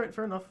sense. All right,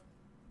 fair enough.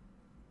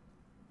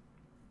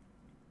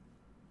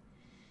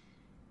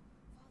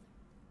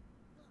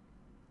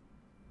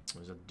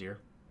 Was that a deer?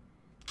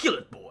 Kill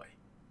it, boy.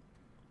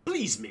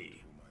 Please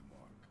me. To my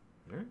mark.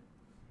 All right.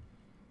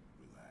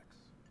 Relax.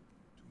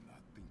 Do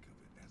not think of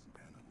it as an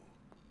animal.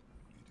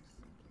 It is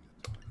simply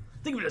a target.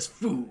 Think of it as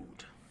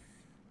food.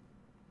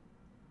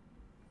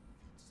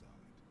 Feet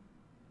solid.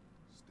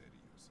 Steady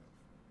yourself.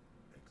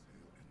 Exhale and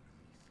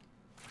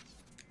release.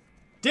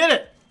 Did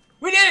it!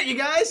 We did it, you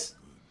guys!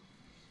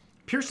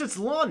 Pierced its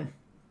lung.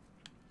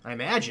 I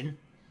imagine.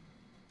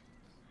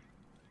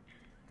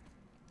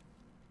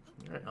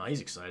 Alright, oh,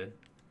 he's excited.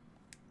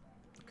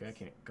 Okay, I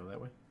can't go that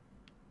way.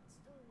 It's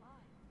still alive.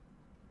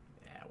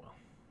 Yeah, well,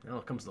 now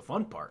comes the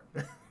fun part.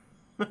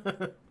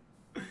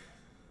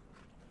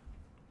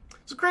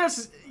 So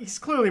Kratos, he's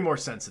clearly more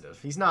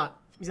sensitive. He's not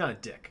a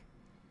dick.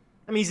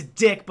 I mean, he's a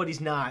dick, but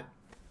he's not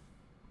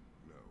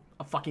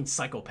a fucking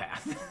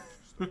psychopath.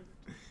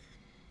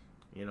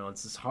 You know,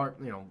 it's this hard,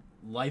 you know,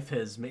 life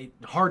has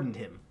hardened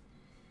him.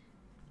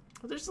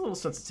 But there's a little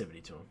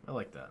sensitivity to him. I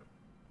like that.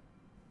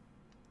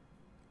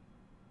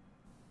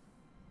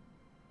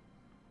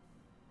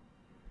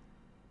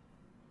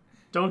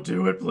 Don't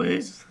do it,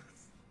 please.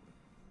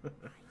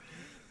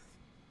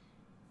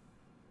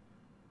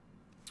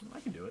 I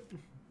can do it.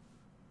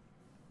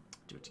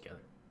 Do it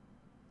together.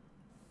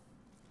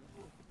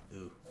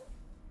 Ooh.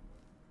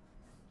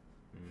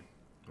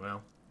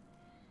 Well.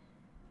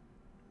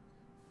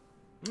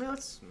 No,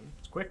 it's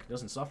quick.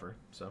 Doesn't suffer.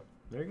 So,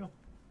 there you go.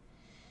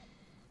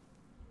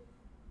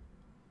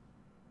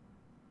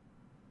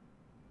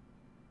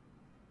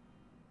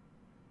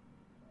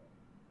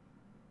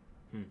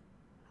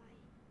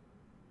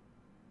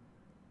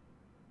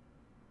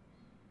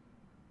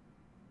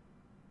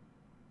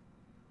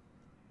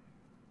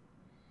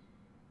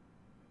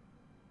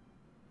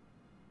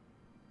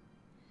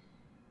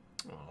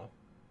 Oh.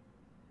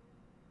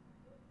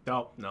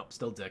 Oh, no,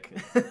 still dick.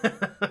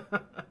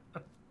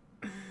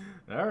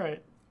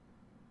 Alright.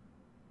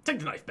 Take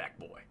the knife back,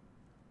 boy.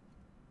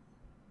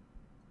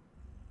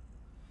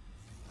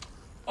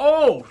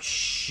 Oh,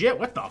 shit,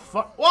 what the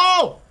fuck?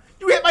 Whoa!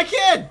 You hit my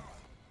kid!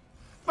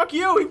 Fuck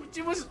you!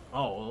 He was...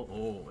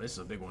 Oh, this is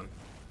a big one.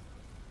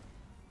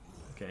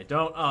 Okay,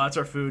 don't... Oh, that's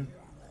our food.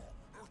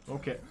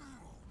 Okay.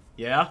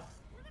 Yeah?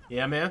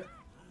 Yeah, man?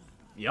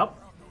 Yep.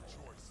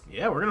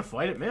 Yeah, we're gonna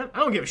fight it, man. I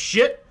don't give a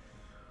shit!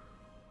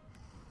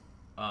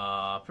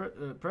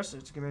 Press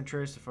it to command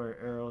trace to fire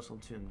arrows,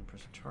 hold 2 and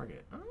press the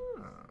target. Ah,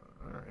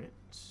 alright.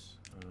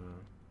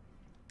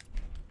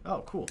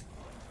 Oh, cool.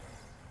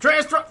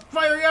 Trace,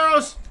 fire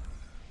arrows!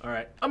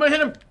 Alright, I'm gonna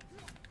hit him!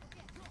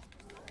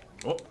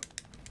 Oh.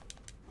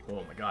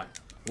 Oh my god.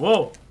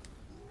 Whoa!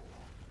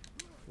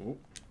 Ooh.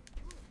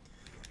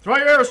 Throw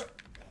your arrows!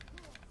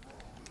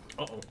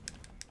 Uh-oh.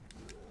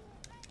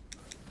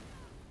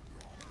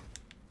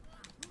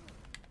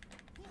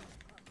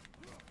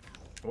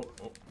 Oh,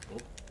 oh, oh.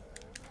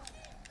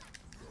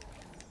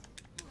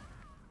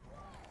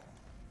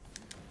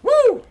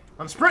 Woo!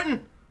 I'm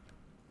sprinting!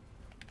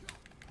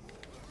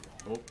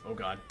 Oh, oh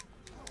god.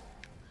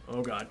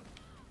 Oh god.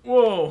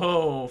 Whoa,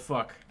 oh,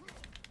 fuck.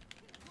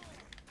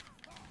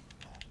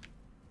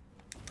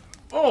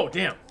 Oh,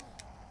 damn.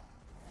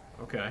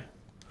 Okay.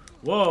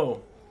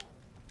 Whoa.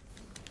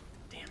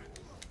 Damn it.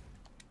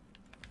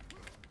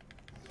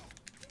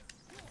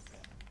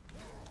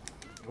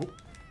 Oh.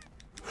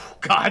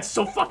 God, it's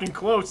so fucking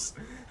close.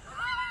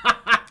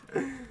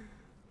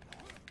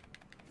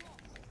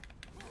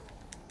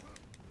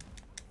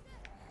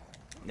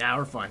 Now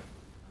we're fine.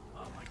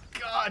 Oh my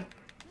god.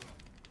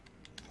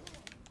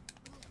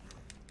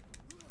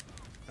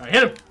 Alright,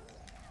 hit him.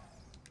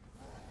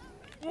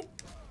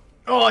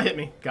 Oh, it hit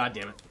me. God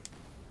damn it.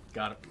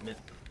 Got it.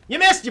 You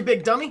missed, you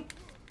big dummy.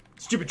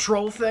 Stupid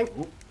troll thing.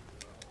 Ooh.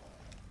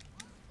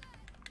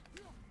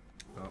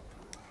 Oh.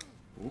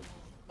 Ooh.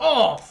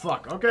 Oh,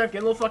 fuck. Okay,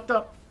 getting a little fucked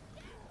up.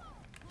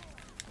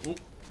 Ooh.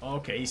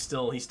 Okay, he's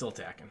still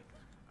attacking.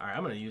 Alright,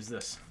 I'm gonna use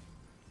this.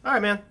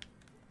 Alright, man.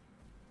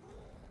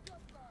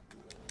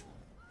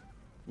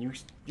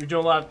 You're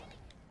doing a lot.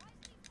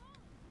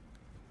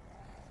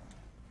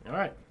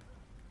 Alright.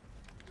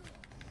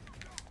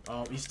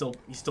 Oh, he's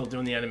still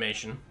doing the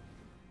animation.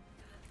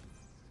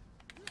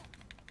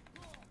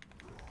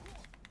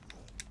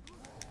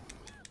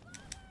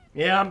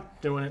 Yeah, I'm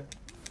doing it.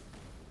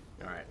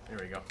 Alright, there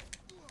we go.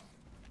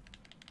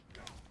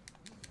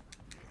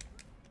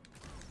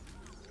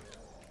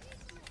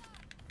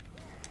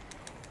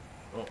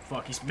 Oh,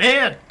 fuck, he's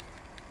mad!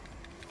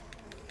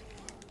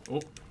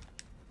 Oh.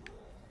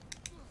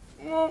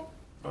 Oh,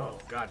 oh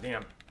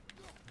goddamn.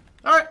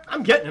 Alright,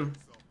 I'm getting him.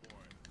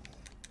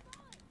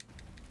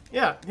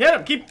 Yeah, hit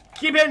him! Keep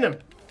hitting him!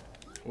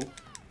 Oh,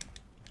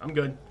 I'm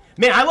good.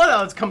 Man, I love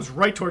how it comes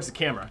right towards the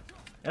camera.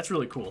 That's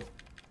really cool.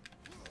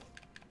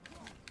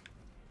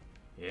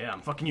 Yeah,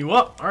 I'm fucking you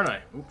up, aren't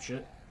I? Oop,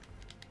 shit.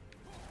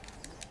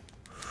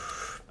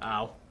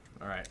 Ow.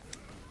 Alright.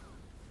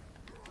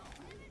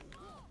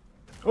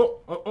 Oh,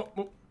 oh, oh,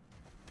 oh.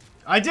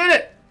 I did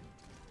it!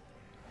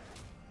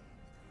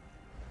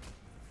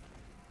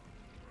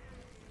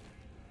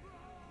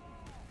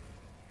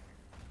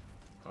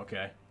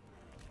 Okay.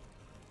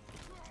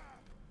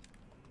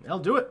 I'll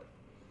do it.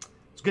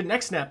 It's a good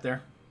neck snap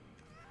there.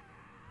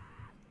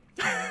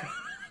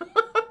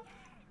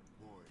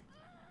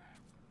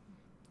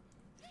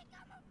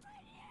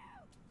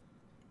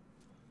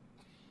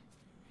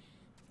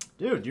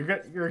 Dude,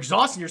 you're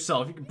exhausting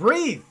yourself. You can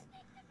breathe.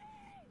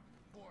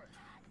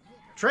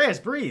 Atreus,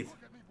 breathe.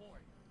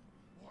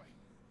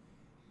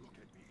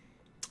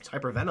 It's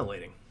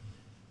hyperventilating.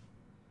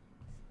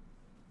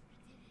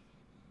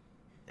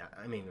 Yeah,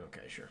 I mean,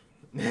 okay, sure.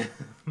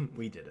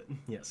 We did it.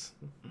 Yes.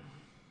 You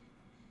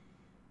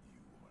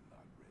are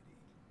not ready.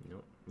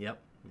 Nope. Yep.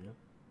 Yep.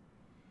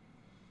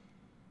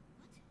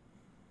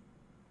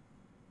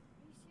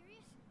 Are you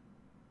serious?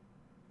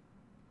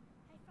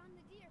 I found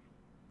the deer.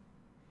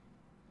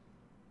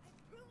 I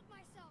proved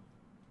myself.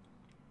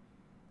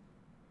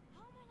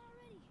 How am I not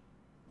ready?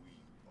 We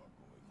are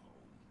going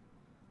home.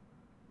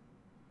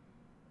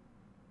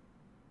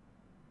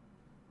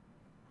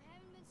 I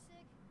haven't been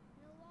sick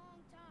in a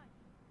long time.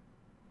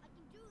 I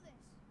can do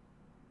this.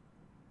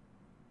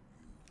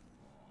 You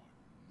are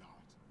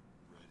not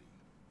ready.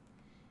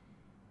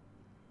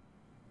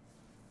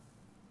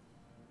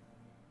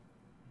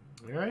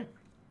 All right.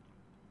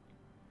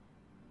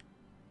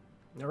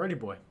 Now ready,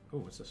 boy. Oh,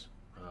 what's this?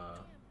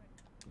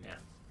 Nah.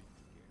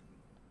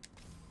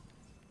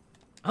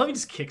 Oh, he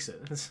just kicks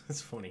it.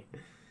 That's funny.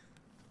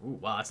 Ooh,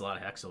 wow, that's a lot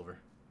of hex over.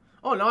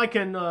 Oh, now I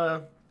can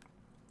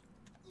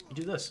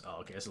do this. Oh,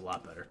 okay, that's a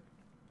lot better.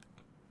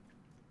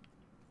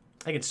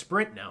 I can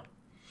sprint now.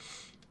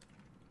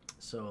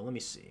 So let me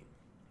see.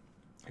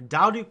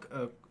 Daudu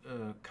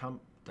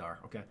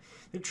Kamdar. Okay.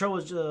 The trouble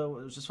was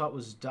just thought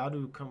was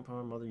Daudu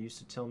Kamdar. Mother used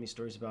to tell me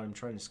stories about him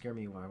trying to scare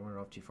me when I wandered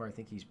off too far. I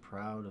think he's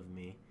proud of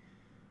me.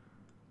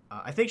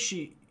 I think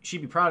she'd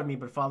be proud of me,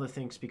 but father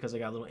thinks because I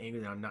got a little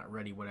angry that I'm not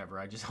ready, whatever.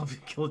 I just helped him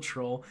kill a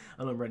troll.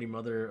 I know I'm ready.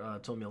 Mother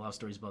told me a lot of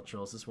stories about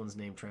trolls. This one's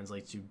name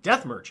translates to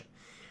Death Merchant.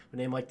 A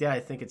name like that, I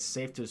think it's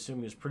safe to assume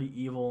he was pretty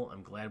evil.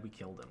 I'm glad we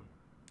killed him.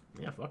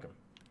 Yeah, fuck him.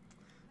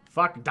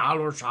 Fuck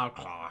Dollar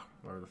Shawclaw.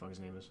 Whatever the fuck his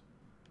name is.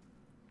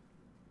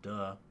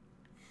 Duh.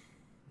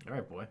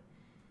 Alright, boy.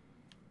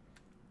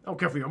 I don't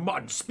care for your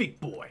mutton. Speak,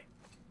 boy.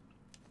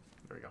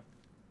 There we go.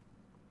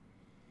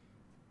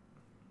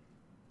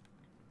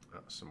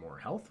 Some more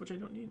health, which I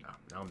don't need. Oh,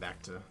 now I'm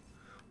back to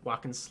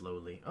walking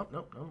slowly. Oh,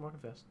 no, I'm walking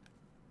fast.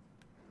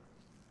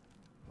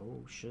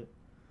 Oh, shit.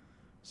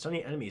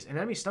 Stunning enemies. An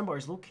enemy stun bar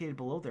is located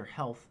below their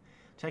health.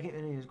 Attacking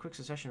enemies in quick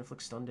succession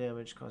inflicts stun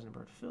damage, causing a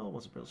bar to fill.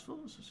 Once the barrel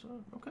is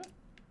filled, okay.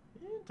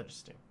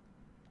 Interesting.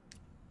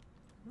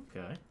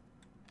 Okay.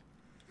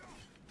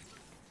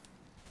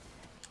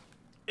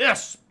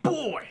 Yes,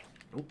 boy!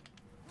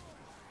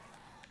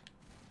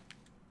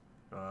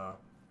 Oh.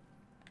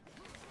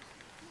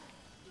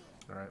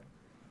 Alright.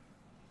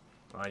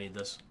 Oh, I need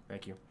this.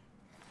 Thank you.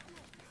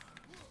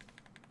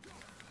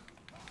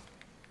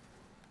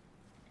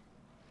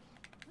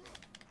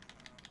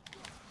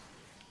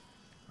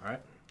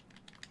 Alright.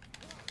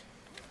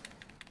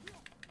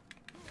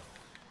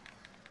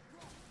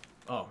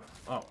 Oh.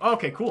 Oh.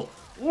 Okay, cool.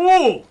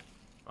 Ooh!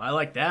 I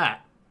like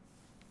that.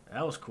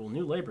 That was cool.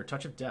 New labor.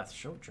 Touch of death.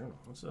 Show journal.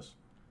 What's this?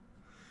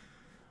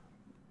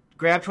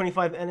 Grab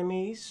 25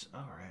 enemies.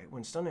 Alright.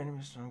 When stunned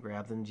enemies,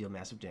 grab them, deal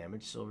massive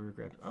damage. Silver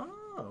grab.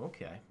 Oh,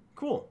 okay.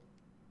 Cool.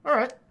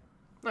 Alright.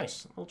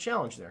 Nice. Little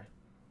challenge there.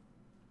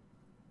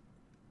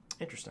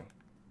 Interesting.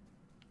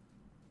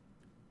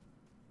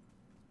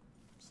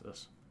 What's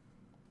this?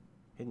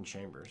 Hidden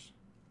chambers.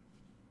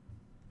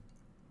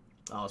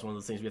 Oh, it's one of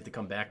those things we have to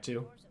come back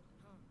to.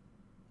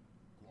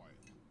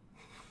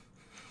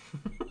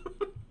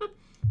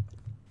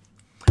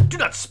 Do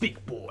not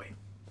speak, boy.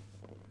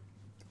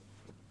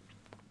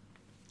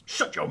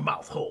 Shut your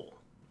mouth hole.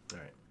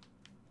 Alright.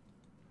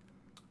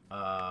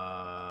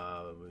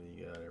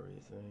 We got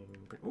everything.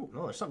 Ooh,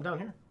 no, there's something down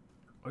here.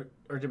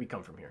 Or did we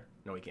come from here?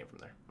 No, we came from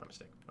there. My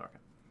mistake. Okay.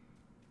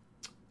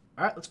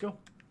 Alright, let's go.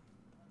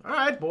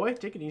 Alright, boy.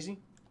 Take it easy.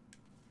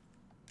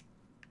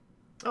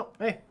 Oh,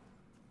 hey.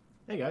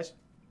 Hey, guys.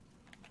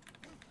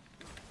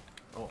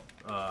 Oh,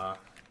 oh.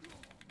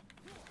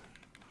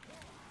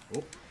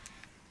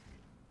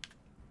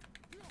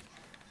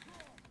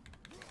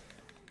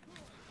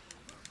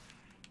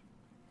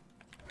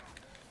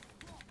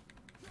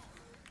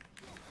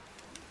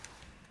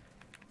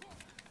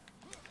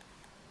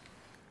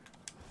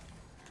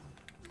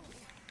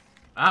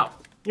 Ow!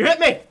 You hit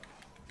me!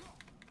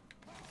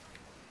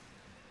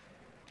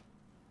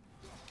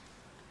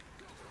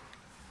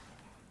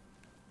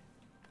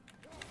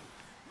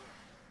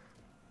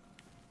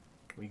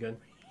 We good?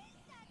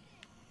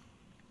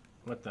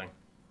 What thing? What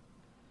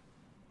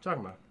you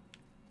talking about?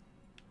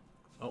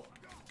 Oh.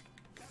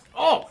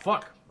 Oh,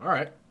 fuck!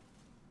 Alright.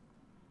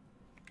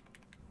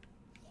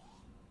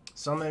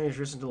 Some enemies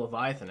risen to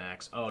Leviathan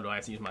axe. Oh, do I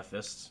have to use my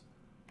fists?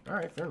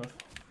 Alright, fair enough.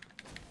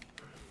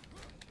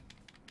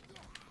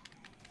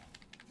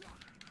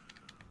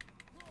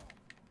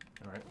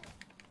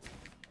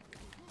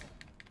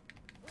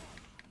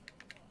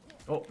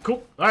 Oh,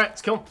 cool. All right,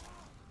 let's kill him.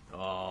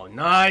 Oh,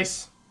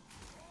 nice.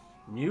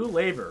 New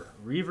labor.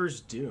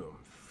 Reaver's Doom.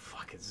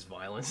 Fuck, this is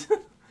violence.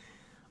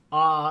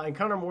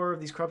 Encounter more of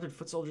these corrupted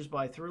foot soldiers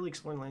by thoroughly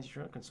exploring lands you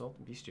try to consult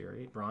and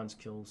bestiary. Bronze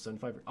kills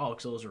 75. Oh,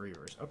 so those are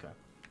Reavers. Okay.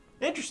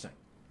 Interesting.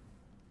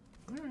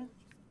 Alright.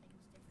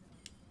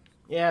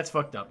 Yeah, it's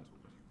fucked up.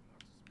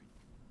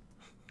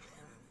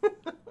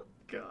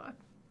 God.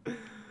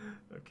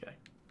 Okay.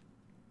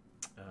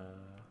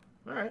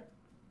 Alright.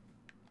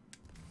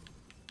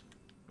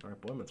 Alright,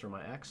 boy, I'm gonna throw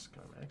my axe.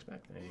 Got my axe back.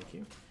 Thank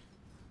you.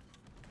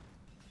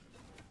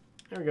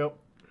 There we go.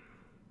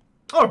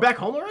 Oh, we're back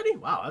home already?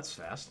 Wow, that's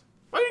fast.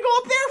 Why didn't you go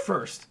up there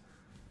first?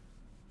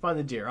 Find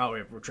the deer. Oh,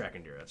 wait, we're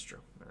tracking deer. That's true.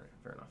 Alright,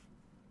 fair enough.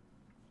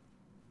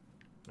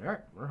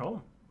 Alright, we're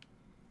home.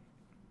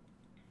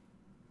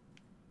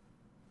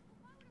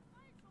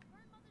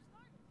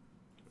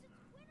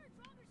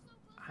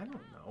 I don't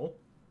know.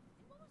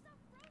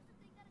 I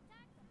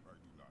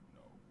do not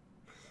know.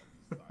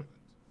 Now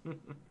be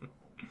silent.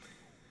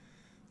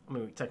 I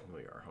mean, we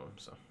technically are home,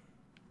 so.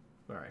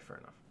 Alright, fair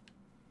enough.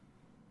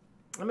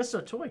 I missed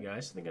a toy,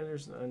 guys. I think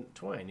there's a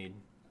toy I need.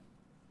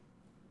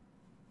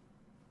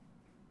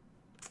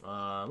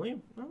 Let me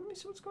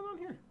see what's going on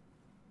here.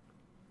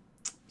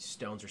 These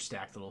stones are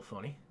stacked a little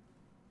funny.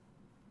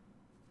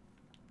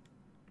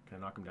 Can I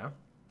knock them down?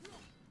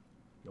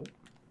 Nope.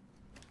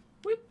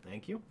 Whip.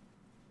 Thank you.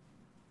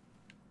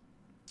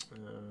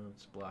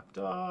 It's blocked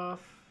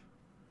off.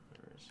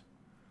 There's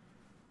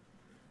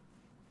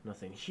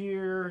nothing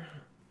here.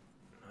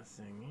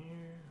 Nothing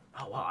here.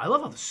 Oh, wow. I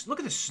love how this... Look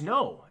at the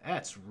snow.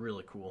 That's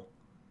really cool.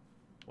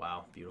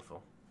 Wow.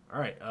 Beautiful. All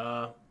right.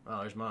 Oh,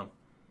 there's Mom.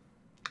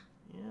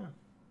 Yeah.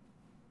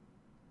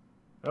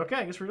 Okay,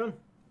 I guess we're done.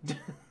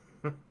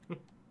 All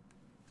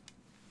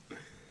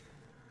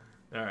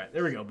right.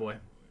 There we go, boy.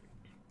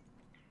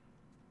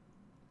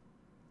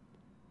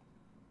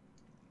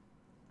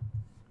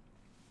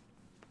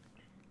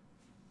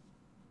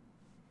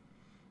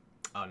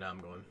 Oh, now I'm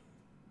going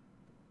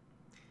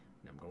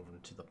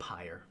to the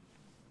pyre.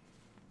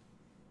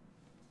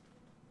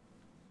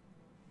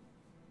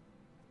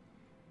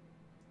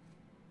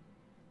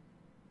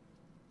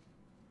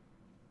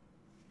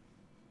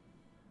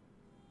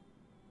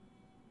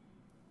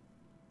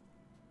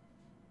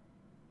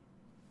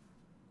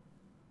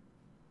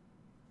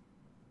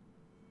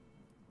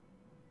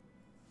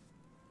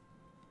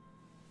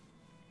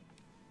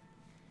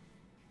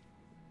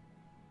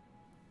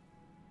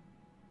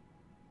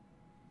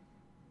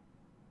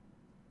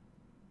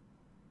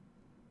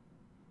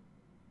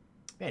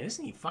 Man,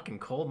 isn't he fucking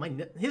cold?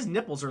 His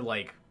nipples are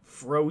like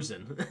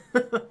frozen.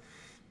 All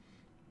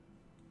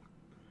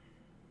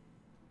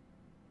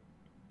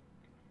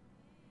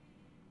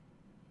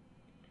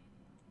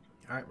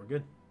right, we're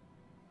good.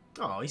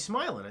 Oh, he's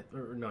smiling.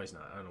 Or, no, he's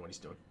not. I don't know what he's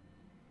doing.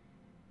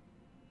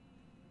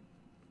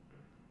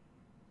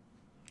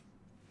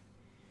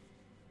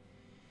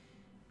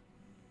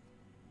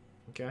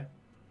 Okay.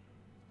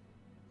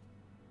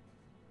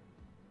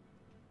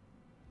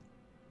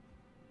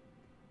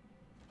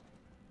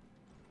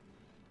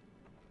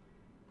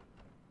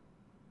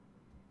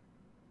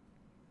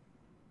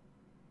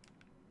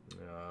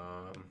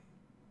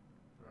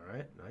 All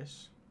right,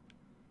 nice.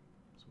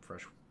 Some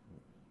fresh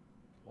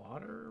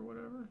water or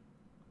whatever.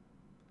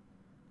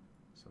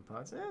 Some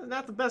pots.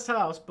 Not the best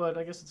house, but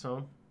I guess it's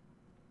home.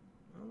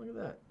 Oh, look at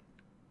that.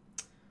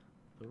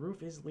 The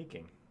roof is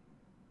leaking.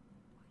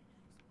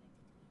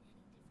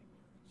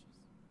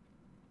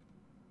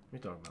 What are you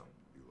talking about?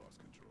 You lost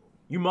control.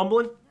 You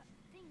mumbling? That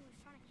thing was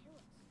trying to kill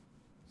us.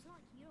 It's not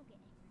like you don't get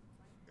angry in a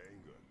fight.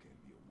 Anger can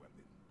be a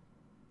weapon.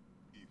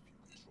 If you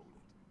control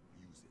it,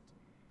 use it.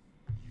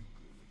 You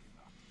clearly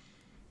cannot.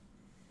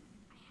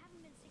 I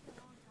haven't been sick in a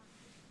long time.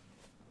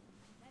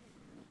 I'm better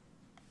now.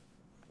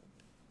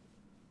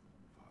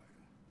 Fine.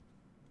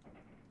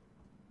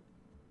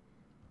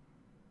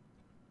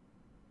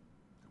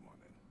 Come on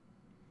then.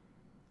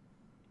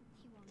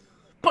 He won't know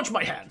that. Punch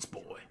my hands,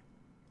 boy.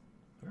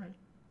 All right.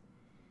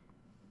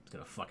 It's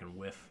gonna fucking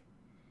whiff.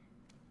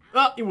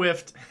 Oh, he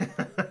whiffed. Try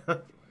again.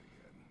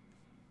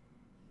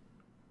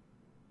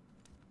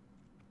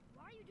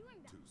 Why are you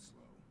doing that? Too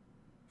slow.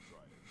 Try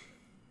it again.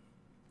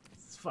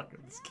 It's fucking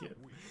this kid.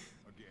 Weak.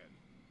 Again.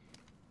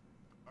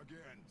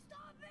 Again.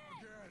 Stop it!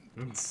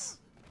 Again.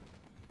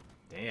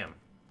 Damn.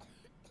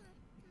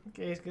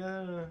 Okay, he's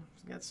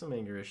got some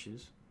anger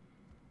issues.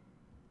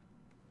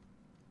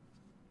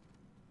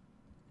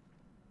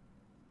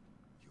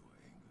 Your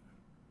anger.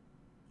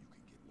 You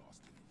can get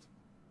lost in it.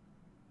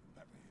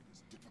 That ahead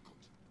is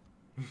difficult.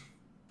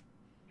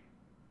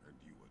 And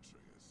you,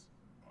 Atreus,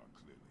 are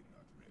clearly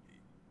not ready.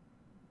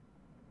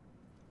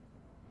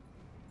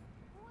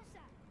 What was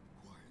that?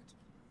 Quiet.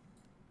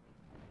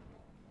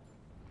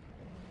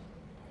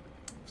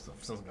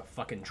 Sounds like a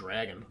fucking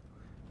dragon.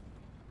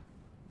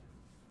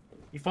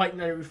 You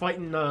fighting? Are we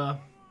fighting? Oh,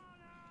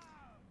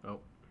 No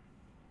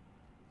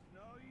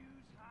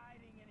use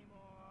hiding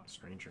anymore.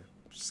 stranger.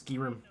 Skyrim.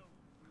 Who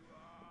you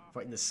are.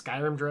 Fighting the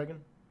Skyrim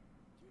dragon.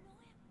 Do you know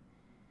him?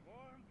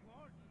 More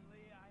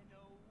importantly, I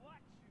know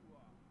what you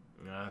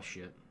Ah,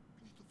 shit.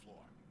 Finish the floor.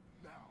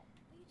 Now.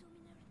 But you told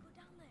me never to go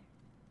down there.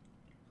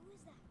 Who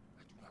is that?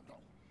 I do not know.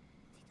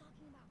 What's he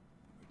talking about?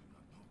 I do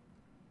not know.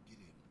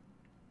 Get in.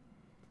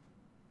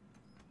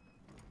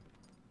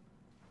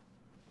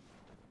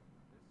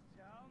 Just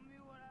tell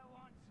me what I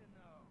want to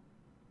know.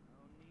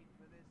 No need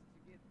for this to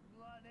get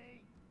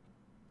bloody.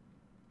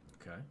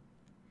 Okay.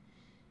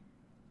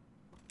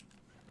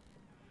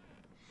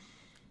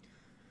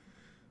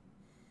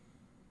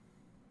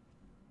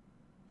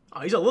 Oh,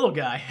 he's a little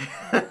guy.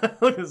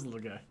 Look at this little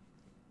guy. I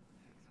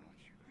thought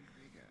you'd be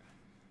bigger.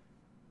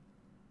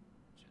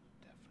 But you're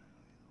definitely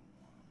the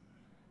one.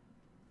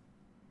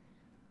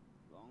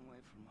 Long way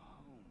from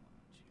home,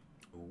 aren't you?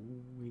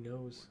 Ooh, he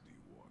knows. What do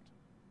you want?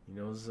 He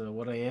knows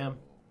what I am.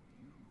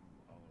 You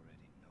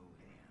already know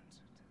the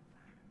answer to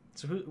that.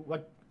 So who?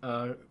 What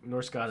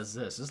Norse god is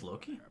this? Is this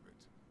Loki? Have it.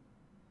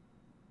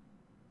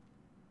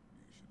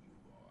 You should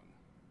move on.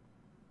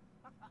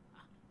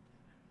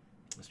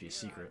 Must be a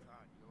secret. I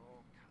thought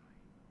your kind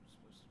was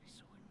supposed to be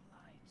so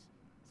enlightened,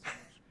 so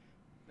much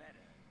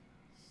better,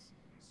 so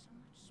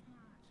much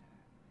smarter.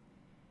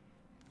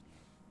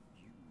 And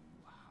yet you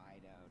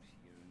hide out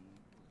here in the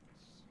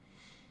woods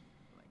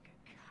like a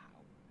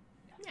coward.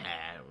 Nah,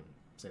 I don't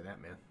say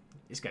that, man.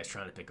 This guy's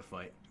trying to pick a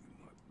fight. Do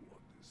not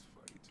want this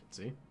fight.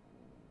 See? I'm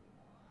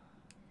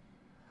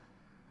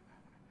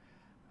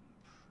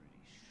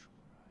pretty sure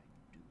I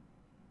do.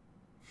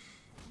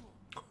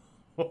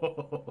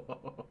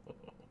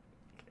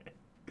 Okay.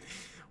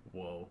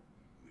 Whoa.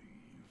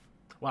 Leave.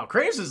 Wow,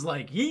 Kratos is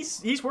like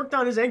he's worked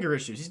on his anger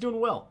issues. He's doing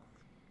well.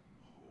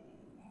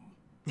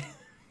 Home.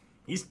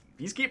 He's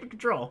keeping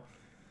control.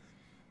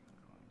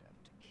 Going to have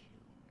to kill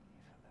me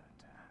for that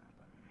to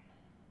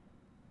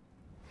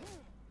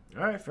happen.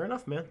 All right, fair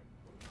enough, man.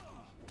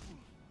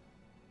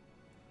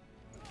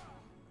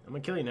 I'm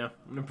gonna kill you now.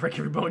 I'm gonna break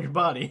every bone in your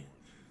body.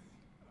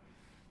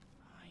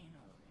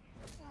 Finally.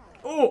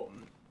 Oh!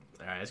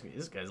 All right,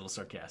 this guy's a little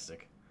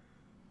sarcastic.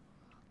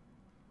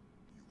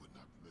 You would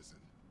not listen.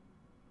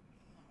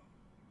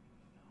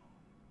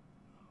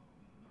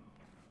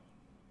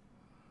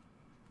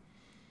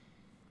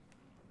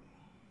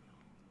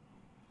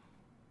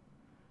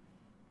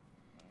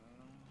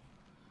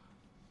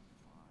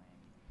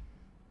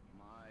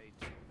 My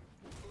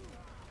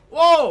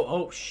Whoa!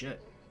 Oh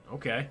shit.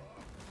 Okay.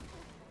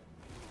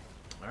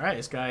 All right,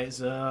 this guy is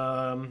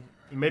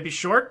he may be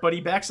short, but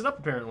he backs it up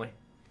apparently.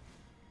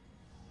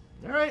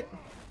 All right.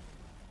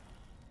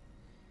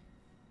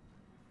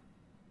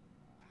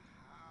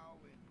 How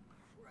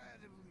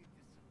incredibly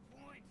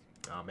disappointing.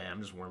 Oh man,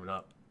 I'm just warming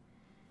up.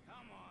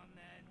 Come on,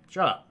 then.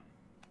 Shut up.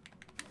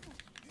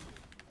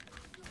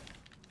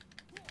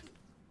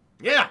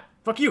 Yeah,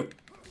 fuck you.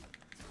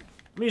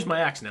 Let me use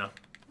my axe now.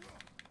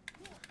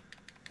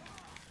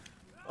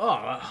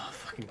 Oh,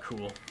 fucking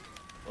cool.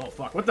 Oh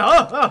fuck, what the?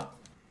 Oh!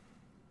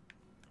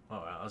 Oh,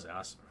 wow, that was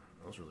awesome.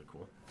 That was really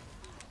cool.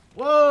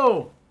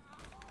 Whoa!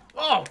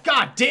 Oh,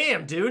 god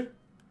damn, dude.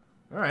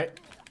 All right.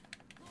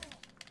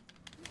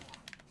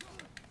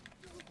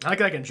 I like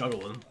I can juggle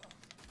with him.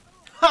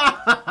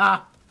 Ha ha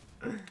ha!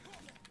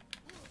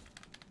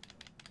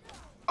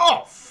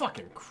 Oh,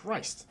 fucking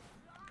Christ.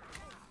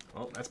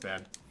 Oh, that's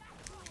bad.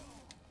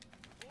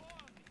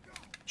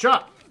 Shut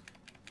up!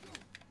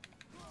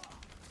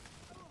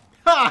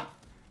 Ha!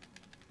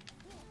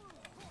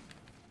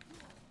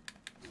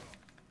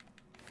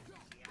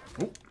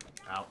 Ooh.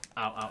 Ow,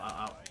 ow, ow,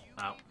 ow, ow,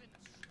 ow.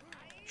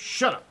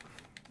 Shut up!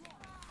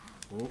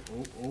 Oh,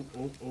 oh, oh,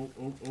 oh, oh,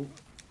 oh, oh.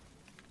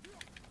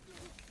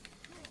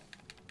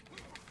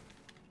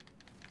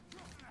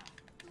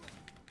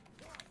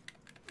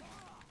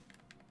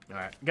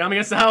 Alright, got him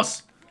against the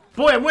house.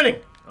 Boy, I'm winning!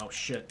 Oh,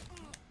 shit.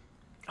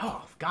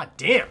 Oh, god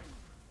damn.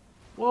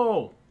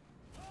 Whoa.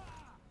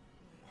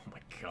 Oh my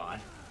god.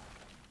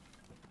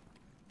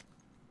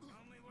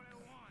 Tell me what I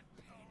want.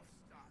 Pain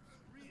stops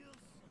real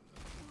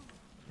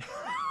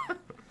soon.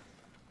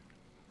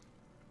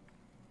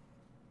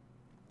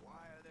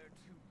 Why are there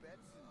two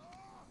beds in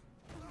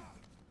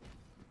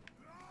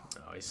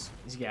Oh, he's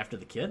after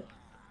the kid?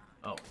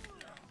 Oh.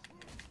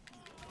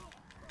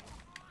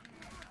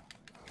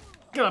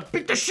 Gonna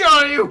beat the shit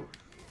out of you!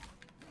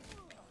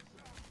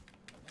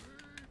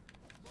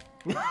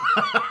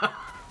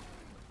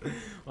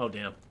 Oh,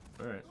 damn.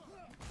 Alright.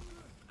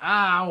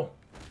 Ow!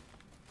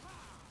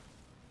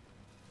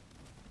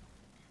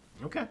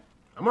 Okay.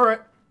 I'm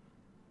alright.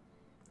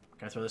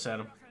 Can I throw this at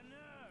him?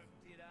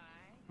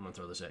 I'm gonna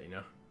throw this at you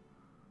now.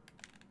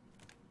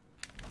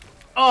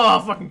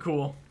 Oh, fucking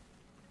cool.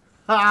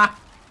 Ha!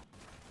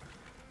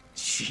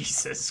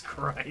 Jesus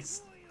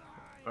Christ.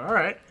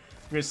 Alright.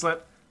 I'm gonna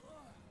slip.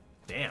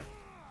 Damn.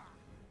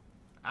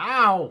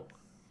 Ow!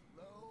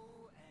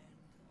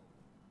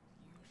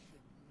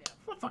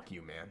 Well, fuck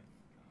you, man.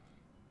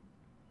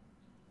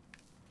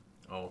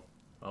 Oh.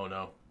 Oh,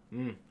 no.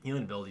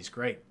 Healing ability's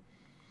great.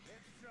 Let's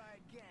try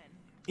again.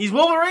 He's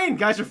Wolverine!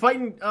 Guys are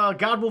fighting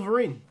God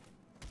Wolverine.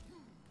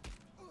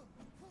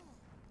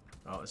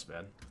 Oh, that's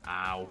bad.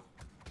 Ow.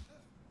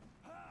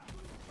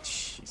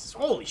 Jesus.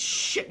 Holy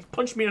shit! He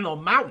punched me into a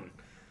mountain.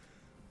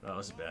 Oh,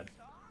 this is bad.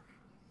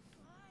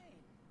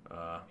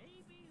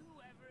 Maybe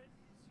whoever it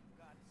is you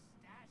got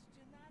stashed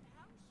in that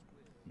house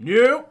will.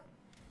 Nope.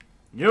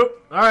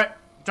 Nope. Alright.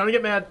 Time to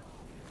get mad.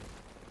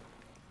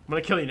 I'm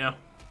gonna kill you now.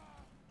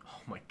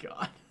 Oh my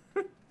god.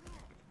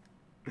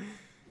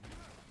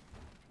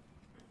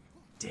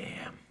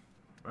 Damn.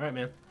 Alright,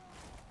 man.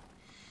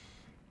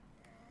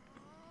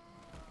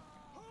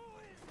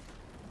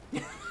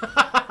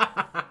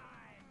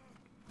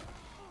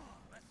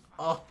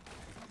 Oh.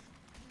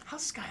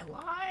 How's this guy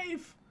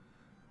alive?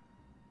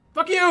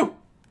 Fuck you! I'm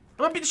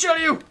gonna beat the shit out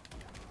of you!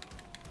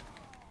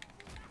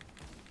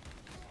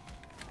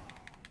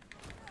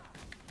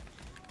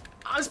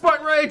 I'm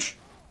Spartan Rage!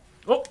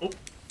 Oh, oh.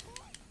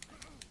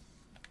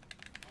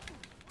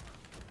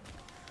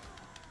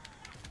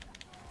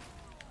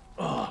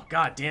 Oh,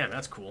 god damn,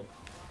 that's cool.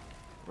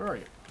 Where are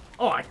you?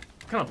 Oh, I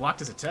kind of blocked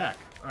his attack.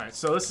 Alright,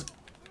 so this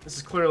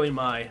is clearly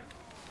my...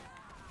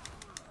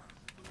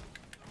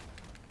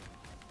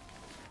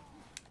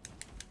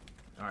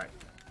 Alright.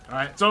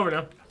 Alright, it's over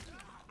now.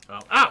 Oh,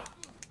 ow!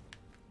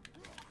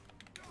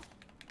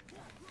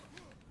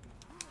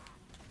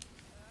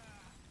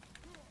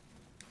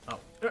 Oh,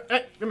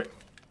 hey, come here.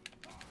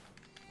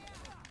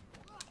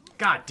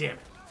 God damn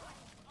it.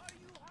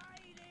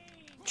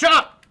 Shut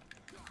up!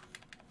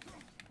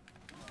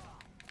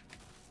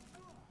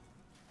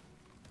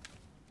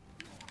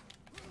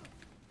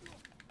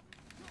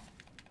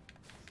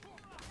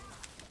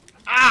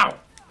 Ow!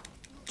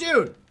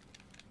 Dude!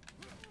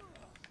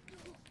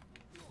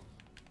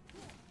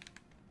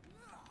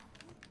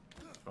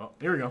 Oh,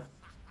 here we go.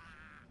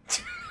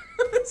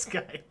 This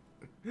guy.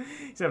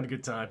 He's having a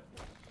good time.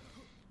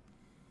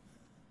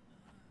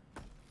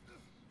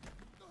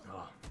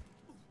 Oh.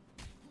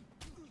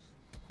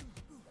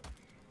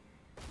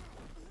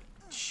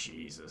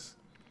 Jesus.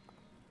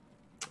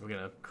 We're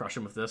gonna crush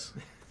him with this.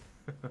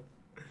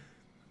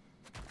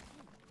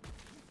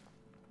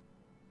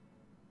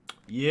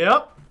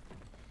 Yep.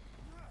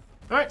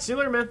 Alright, see you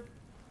later, man.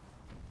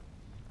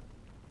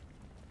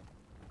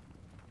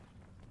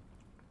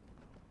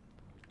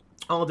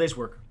 All a day's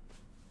work.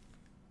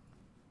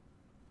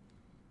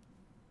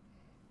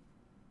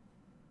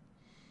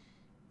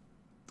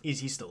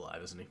 He's still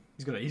alive, isn't he?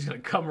 He's gonna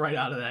come right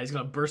out of that. He's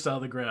gonna burst out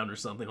of the ground or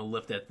something. He'll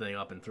lift that thing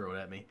up and throw it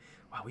at me.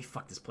 Wow, we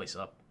fucked this place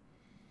up.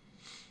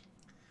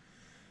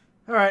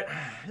 Alright,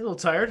 a little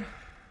tired.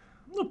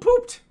 A little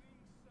pooped.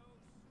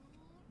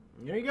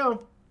 There you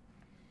go.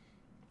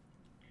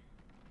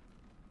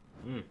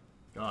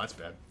 Oh, that's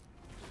bad.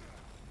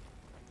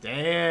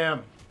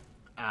 Damn.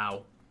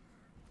 Ow.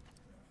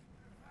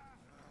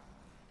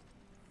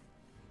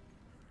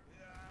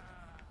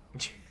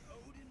 Odin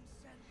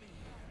sent me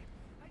here.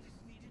 I just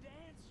needed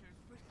answers,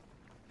 but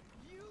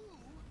you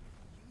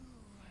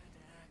had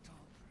to act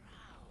all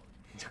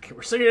proud. Okay,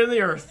 we're singing in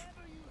the earth.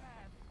 Whatever you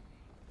have for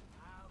me,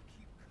 I'll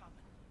keep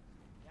coming.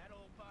 That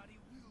old body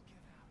will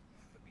give out.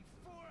 But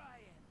before I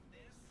end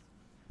this,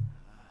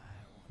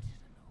 I want you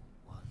to know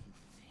one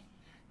thing.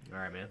 All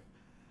right, man.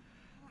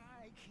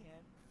 I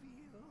can't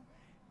feel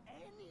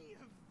any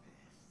of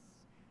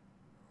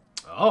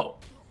this. Oh.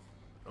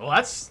 Well,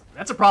 that's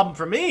a problem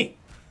for me.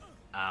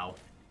 Ow.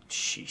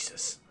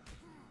 Jesus.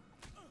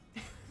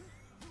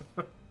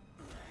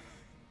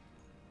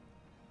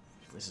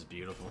 This is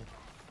beautiful.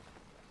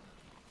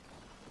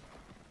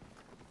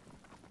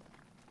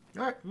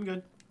 All right, I'm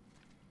good.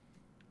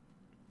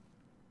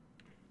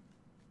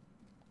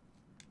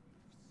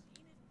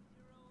 Seen it with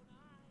your own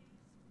eyes.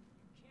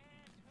 You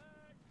can't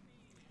hurt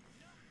me.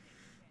 Nothing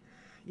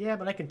can. Yeah,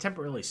 but I can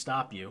temporarily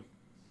stop you. Your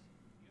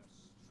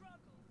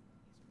struggle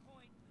is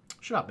pointless.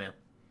 Shut up, man.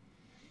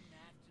 You didn't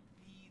have to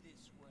be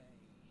this way.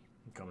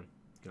 I'm coming.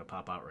 He's gonna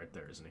pop out right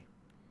there, isn't he?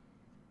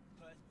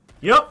 But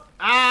Yup.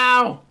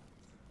 Ow!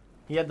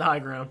 He had the high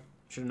ground.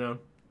 Should have known.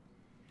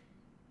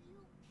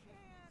 you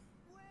can't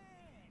win.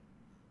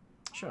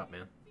 Shut up,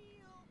 man. Feel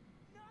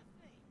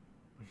nothing.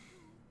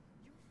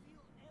 You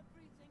feel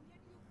everything,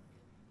 yet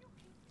you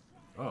keep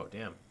trying. Oh,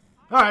 damn.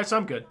 All right, so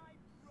I'm good.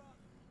 Rough.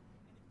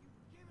 And if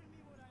you'd given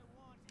me what I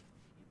wanted,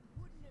 it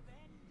wouldn't have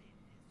ended this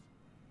way.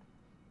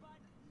 But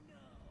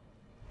no.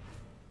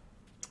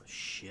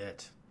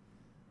 Shit.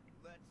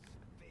 Let's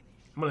finish.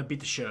 I'm gonna beat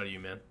the shit out of you,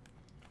 man.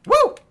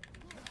 Woo!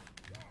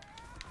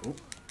 Oop.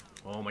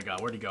 Oh my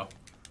god, where'd he go?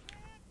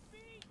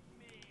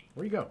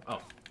 Where'd he go?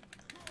 Oh.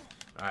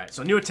 Alright,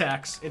 so new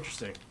attacks.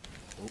 Interesting.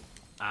 Oop.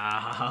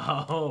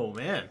 Oh,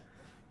 man.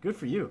 Good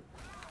for you.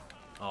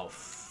 Oh,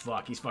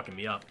 fuck. He's fucking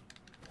me up.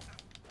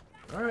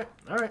 Alright,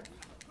 alright.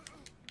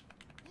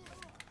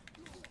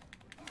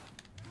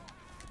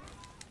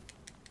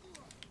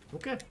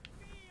 Okay.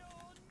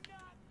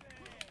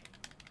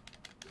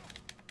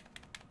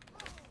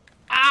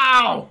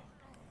 Ow!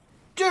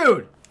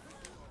 Dude!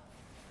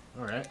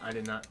 Alright, I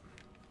did not.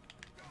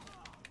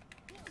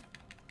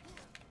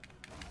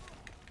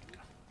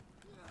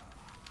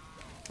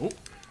 Oh.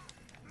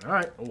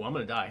 Alright. Oh, I'm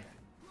gonna die.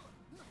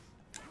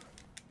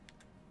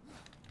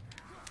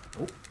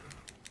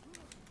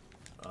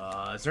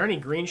 Oh. Is there any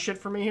green shit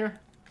for me here?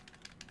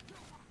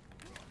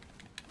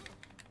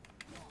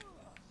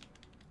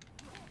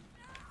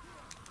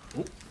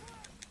 Oh.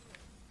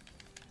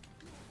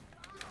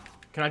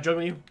 Can I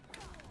juggle you?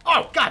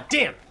 Oh, god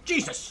damn!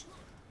 Jesus!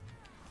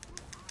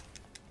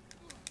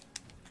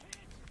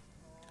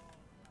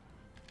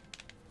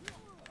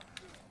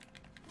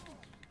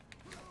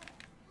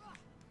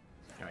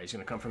 Alright, he's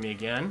gonna come for me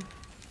again.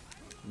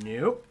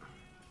 Nope.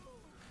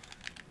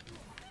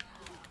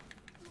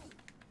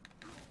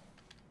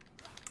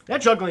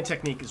 That juggling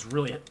technique is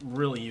really,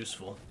 really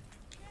useful.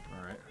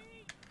 Alright.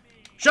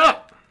 Shut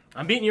up!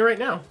 I'm beating you right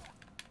now.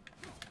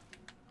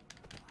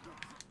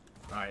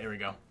 Alright, here we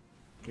go.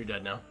 You're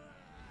dead now.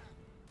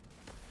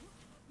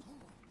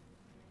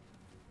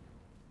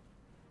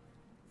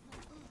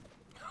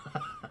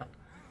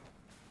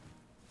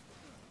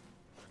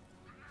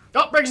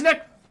 Oh, break his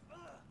neck!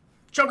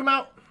 Choke him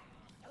out!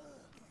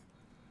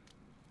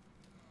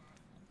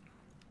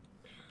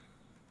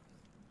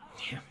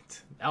 Damn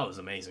it. That was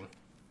amazing.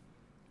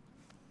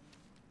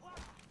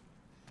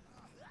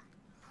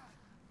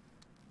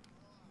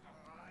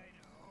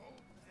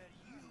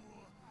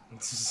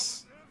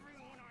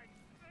 Everyone I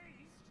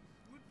faced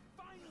would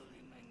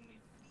finally make me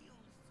feel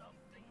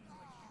something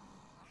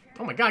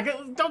which Oh my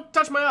god, don't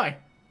touch my eye!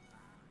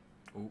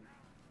 Ooh.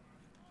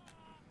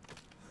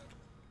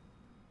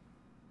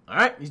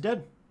 Alright, he's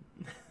dead.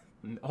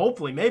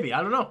 Hopefully, maybe.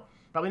 I don't know.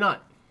 Probably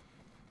not.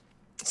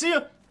 See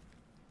ya!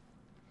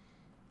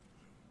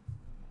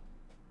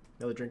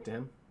 Another drink to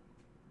him.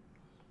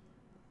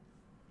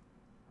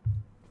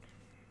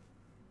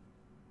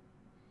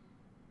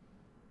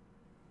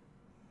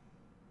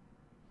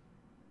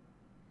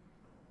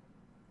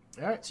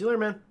 Alright, see you later,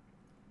 man.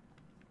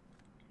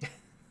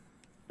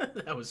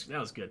 that was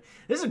good.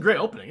 This is a great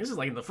opening. This is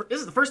like this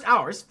is the first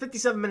hour. It's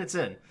 57 minutes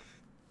in.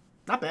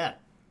 Not bad.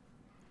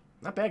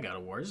 Not bad, God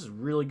of War. This is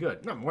really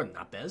good. Not more than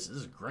not bad. This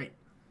is great.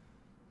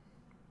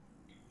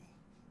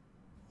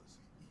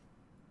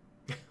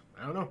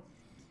 I don't know.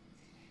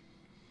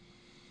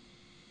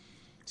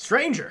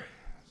 Stranger.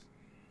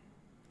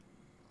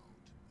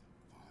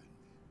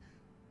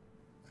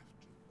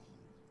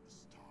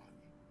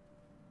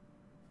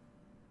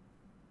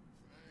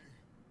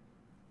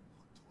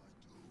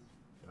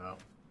 Oh,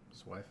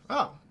 his wife.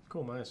 Oh,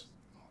 cool, nice.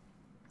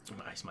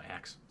 Nice, my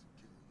axe.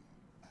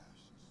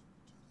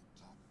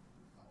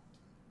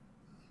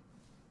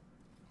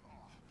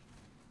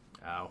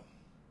 Ow.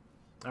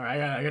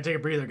 Alright, I gotta take a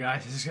breather,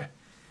 guys.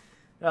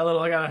 I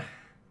gotta...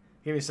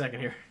 Give me a second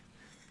here.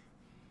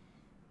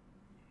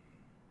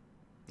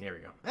 There we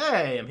go.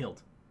 Hey, I'm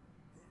healed.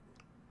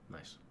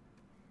 Nice.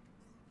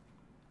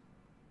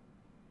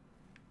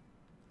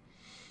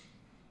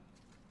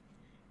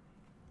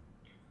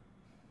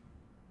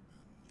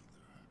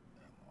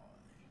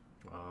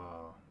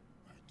 Oh.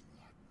 I do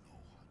not know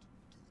how to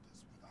do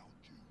this without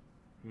you.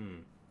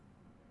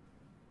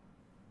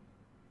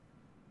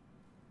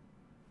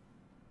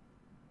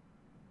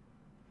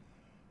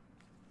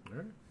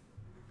 Alright.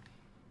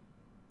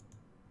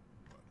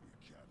 But we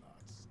cannot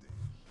stay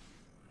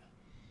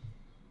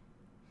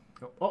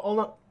here. Oh, hold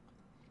on.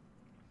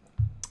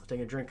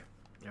 Taking a drink.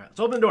 Alright, let's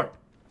open the door.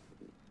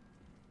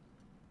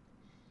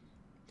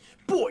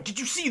 Boy, did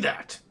you see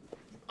that?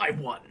 I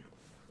won.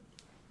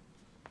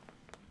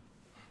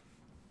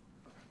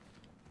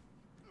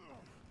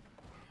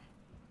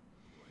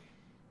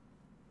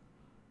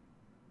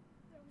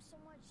 There was so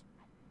much.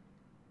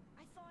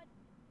 I thought.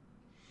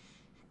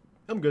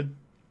 I'm good.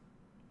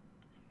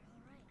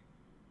 All right.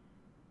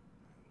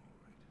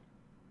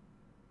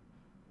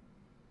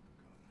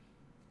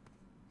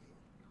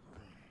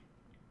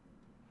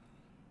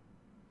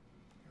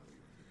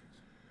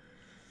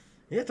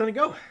 Yeah, time to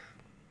go. Thought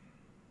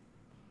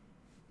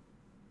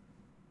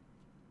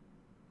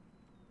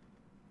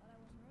I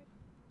wasn't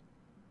ready.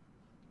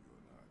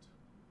 You're not.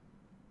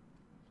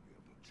 We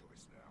have no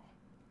choice now.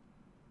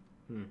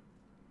 Hmm.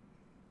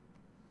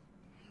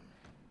 We've made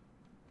our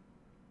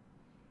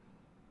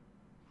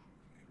own.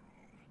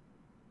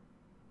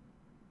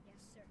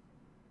 Yes, sir.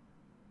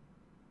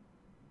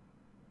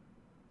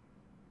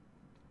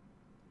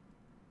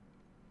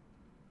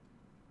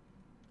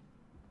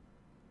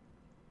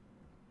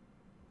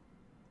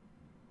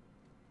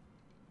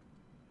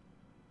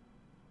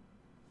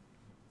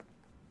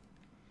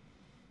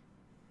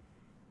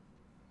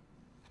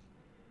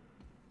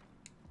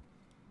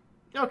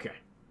 Okay.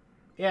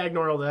 Yeah,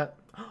 ignore all that.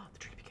 Oh, the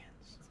tree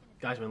begins.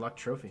 Guys, we unlocked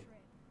a trophy.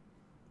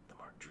 The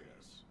marked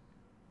trees.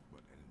 But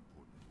an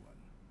important one.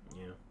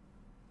 Yeah.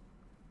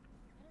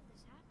 How did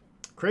this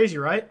happen? Crazy,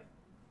 right?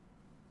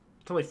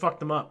 Totally fucked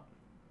them up.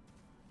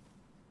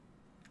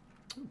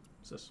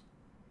 What's this?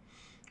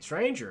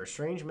 Stranger. A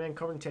strange man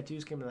covered in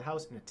tattoos came to the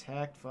house and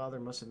attacked. Father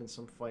must have been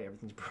some fight.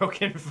 Everything's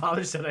broken.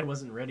 Father said I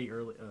wasn't ready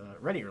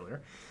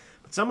earlier.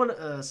 But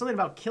something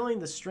about killing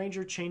the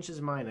stranger changed his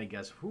mind, I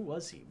guess. Who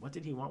was he? What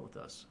did he want with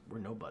us? We're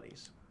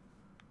nobodies.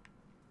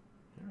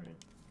 Alright.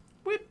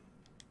 Whip.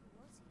 Who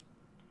was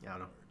he? I don't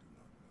know.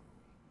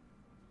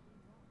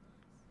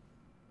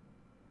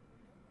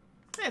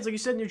 Hey, it's like you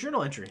said in your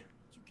journal entry. Did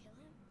you kill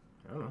him?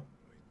 I don't know.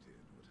 I did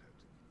what had to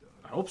be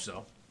done. I hope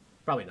so.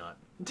 Probably not.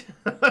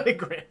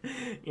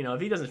 You know, if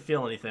he doesn't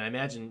feel anything, I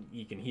imagine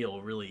he can heal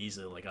really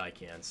easily like I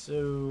can.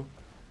 So,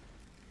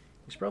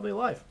 He's probably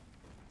alive.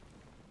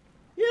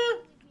 Yeah.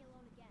 Leave me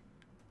alone again.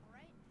 All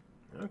right?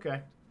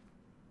 Okay.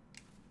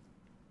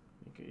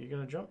 You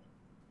gonna jump?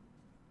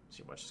 Let's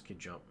see, watch this kid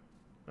jump.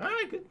 All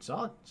right, good,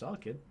 solid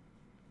kid.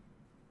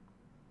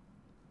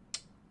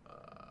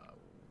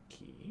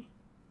 Key.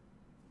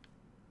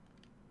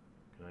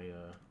 Can I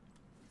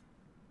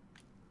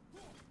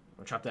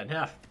I'll chop that in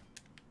half.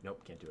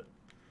 Nope, can't do it.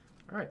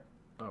 All right.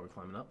 Oh, we're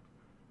climbing up.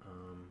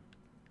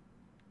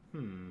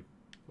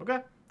 Okay,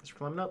 guess we're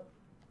climbing up.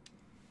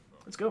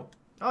 Let's go.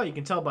 Oh, you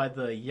can tell by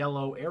the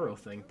yellow arrow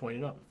thing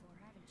pointing up. Before,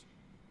 haven't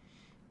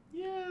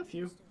you? Yeah, a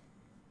few. We do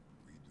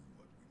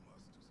what we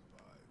must to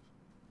survive.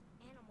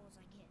 Animals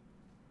I get.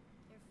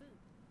 They're food.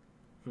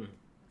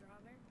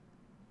 Draugr,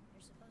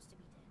 they're supposed to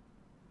be dead.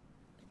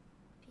 But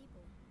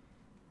people,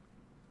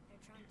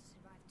 they're trying to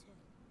survive too.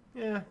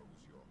 Yeah.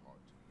 Close your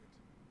heart to it.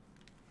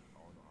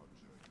 On our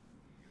journey, we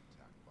will be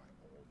attacked by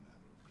all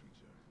manner of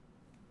creature.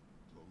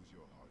 Close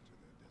your heart to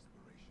their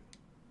desperation.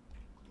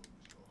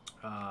 Close your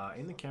heart.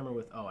 In the camera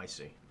with... Oh, I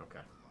see. Okay.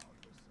 Allow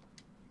yourself to feel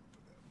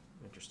for them.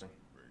 Interesting.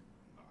 They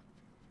will not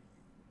feel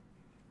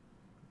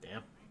for you.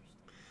 Damn.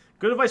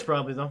 Good advice,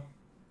 probably, though.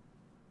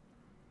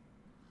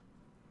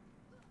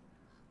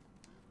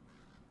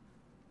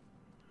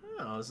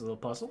 Oh, this is a little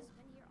puzzle.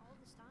 Been here all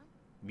this time?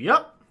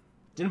 Yep.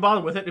 Didn't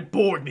bother with it. It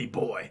bored me,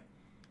 boy.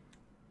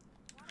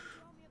 Why don't you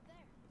help me up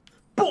there?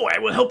 Boy, I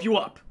will help you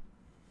up.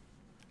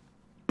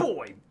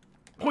 Boy,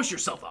 hoist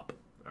yourself up.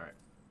 All right.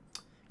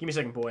 Give me a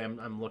second, boy.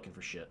 I'm looking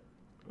for shit.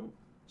 Ooh,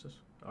 what's this?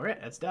 All right,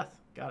 that's death.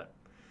 Got it.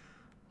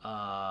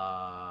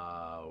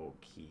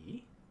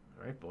 Okay.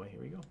 All right, boy.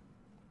 Here we go.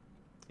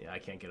 Yeah, I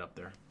can't get up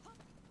there.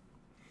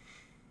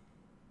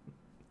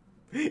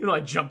 You know,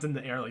 I jumped in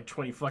the air like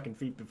 20 fucking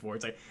feet before.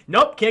 It's like,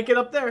 nope, can't get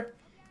up there.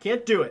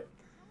 Can't do it.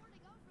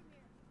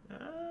 I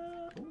want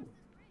to go from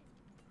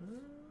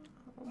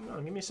here. Hold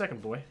on, give me a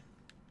second, boy.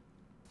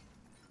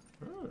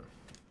 Oh,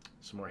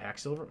 some more hack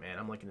silver. Man,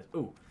 I'm liking this.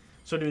 Ooh,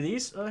 so do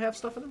these have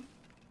stuff in them?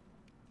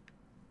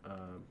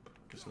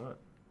 Guess not.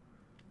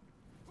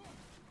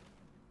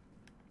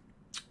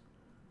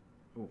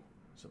 Ooh,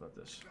 what's about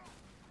this?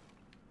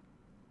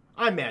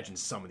 I imagine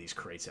some of these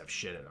crates have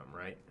shit in them,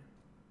 right?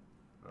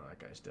 Oh, that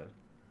guy's dead.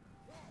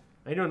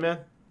 How you doing, man?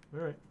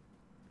 All right.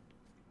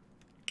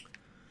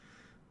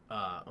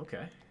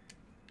 Okay.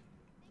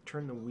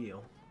 Turn the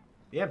wheel.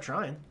 Yeah, I'm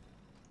trying.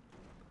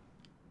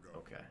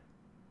 Okay.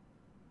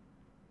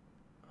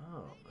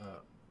 Oh,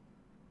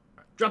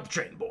 drop the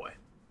train, boy.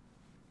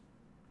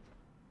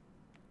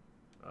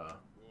 Boy,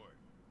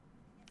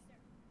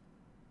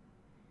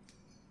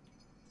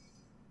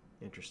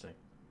 Interesting.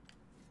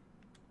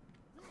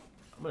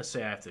 I'm gonna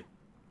say I have to...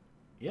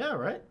 Yeah,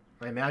 right?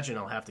 I imagine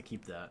I'll have to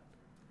keep that.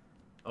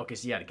 Okay,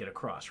 so yeah, to get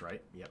across,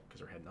 right? Yep,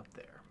 because we're heading up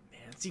there.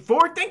 Man, see,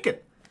 forward thinking!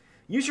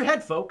 Use your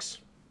head, folks.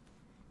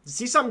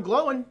 See something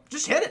glowing,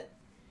 just hit it.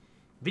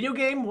 Video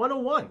game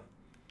 101.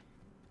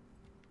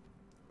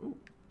 Ooh.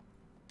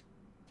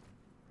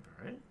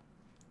 Alright.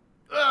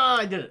 Ah,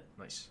 I did it.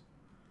 Nice.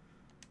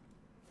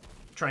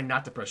 Trying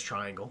not to press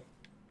triangle.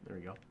 There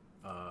we go.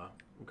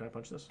 Can I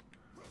punch this?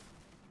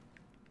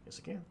 Yes,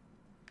 I can.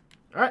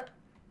 Alright.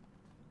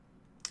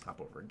 Hop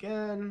over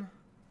again.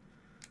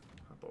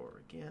 Hop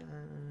over again.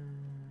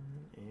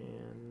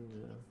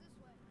 And...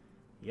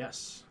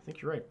 yes. I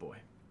think you're right, boy.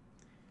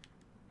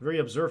 Very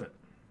observant.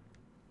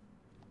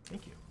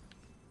 Thank you.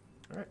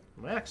 Alright,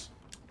 my axe.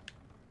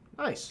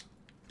 Nice.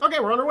 Okay,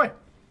 we're on our way.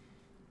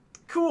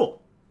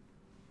 Cool.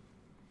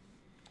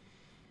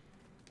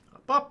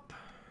 Up, up.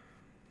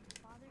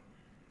 Father,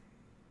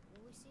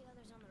 will we see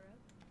others on the road?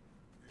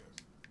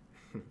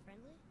 yes,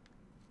 Friendly?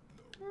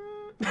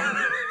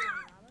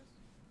 Rob us?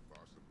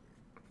 possibly.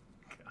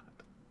 God.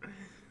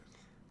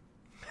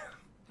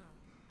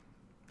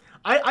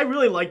 I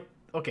really like...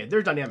 Okay,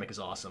 their dynamic is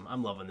awesome.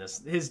 I'm loving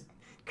this. His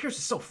character's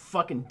so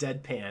fucking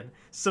deadpan.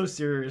 So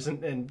serious.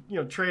 And you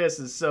know, Atreus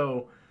is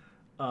so...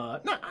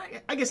 not,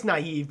 I guess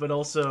naive, but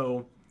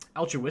also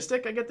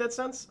altruistic, I get that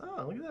sense.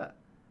 Oh, look at that.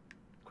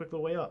 Quick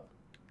little way up.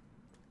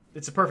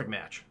 It's a perfect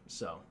match.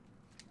 So,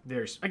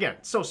 there's... Again,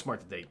 so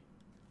smart that they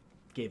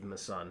gave him a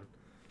son.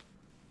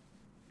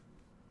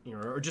 You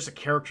know, or just a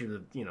character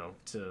to, you know,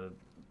 to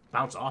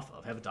bounce off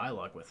of, have a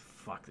dialogue with.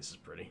 Fuck, this is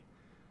pretty.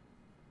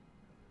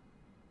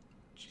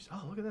 Jeez,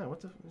 oh, look at that.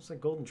 What the... It's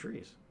like golden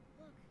trees.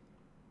 Look.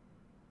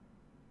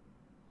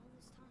 All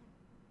this time,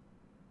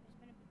 there's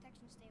been a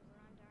protection stave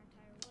around our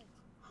entire woods.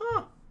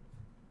 Huh.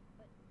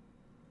 But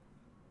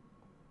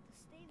the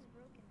stave's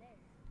broken there.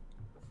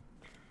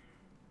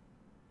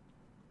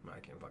 I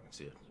can't fucking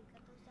see it. Did you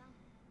cut those down?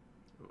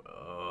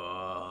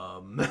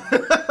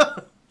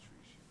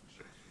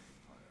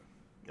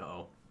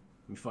 Uh-oh.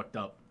 We fucked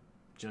up.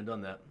 Shouldn't have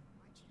done that.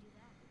 Why'd you do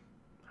that?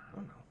 I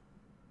don't know.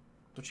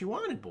 That's what she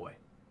wanted, boy.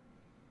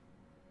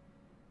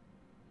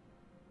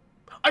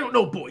 I don't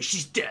know, boy.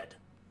 She's dead.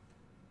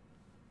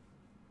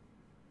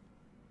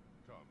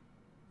 Come.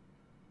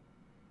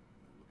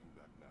 No looking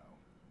back now.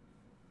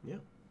 Yeah.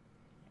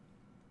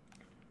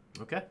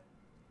 Okay.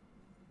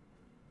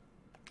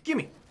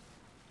 Gimme.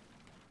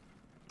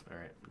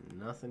 Alright.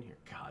 Nothing here.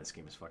 God, this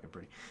game is fucking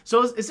pretty.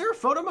 So is there a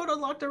photo mode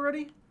unlocked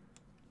already?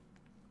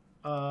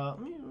 Can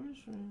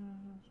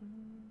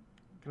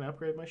I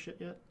upgrade my shit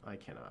yet? I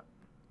cannot.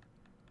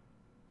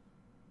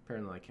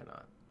 Apparently I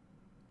cannot.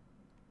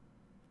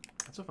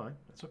 That's fine.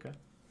 That's okay.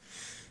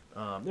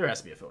 There has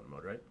to be a photo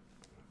mode, right?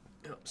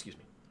 Oh, excuse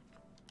me.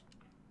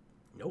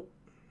 Nope.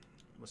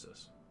 What's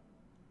this?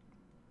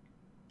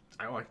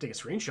 I want to take a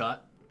screenshot.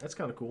 That's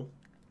kind of cool.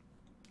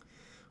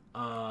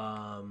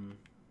 I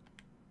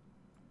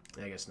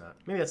guess not.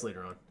 Maybe that's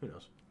later on. Who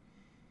knows?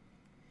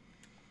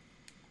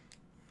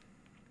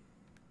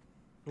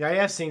 Yeah, I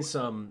have seen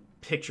some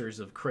pictures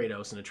of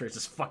Kratos in a trailer.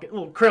 This fucking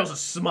little Kratos is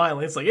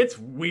smiling. It's like, it's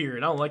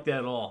weird. I don't like that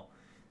at all.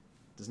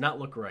 Does not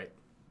look right.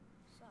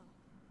 So,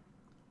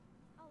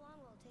 how long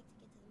will it take to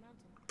get to the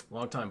mountain?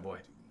 Long time, boy.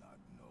 Do not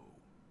know.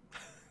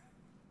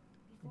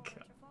 Before God.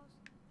 Winter falls?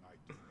 I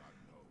do not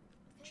know.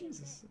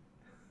 Jesus.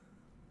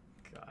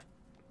 God.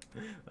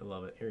 I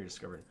love it. Here you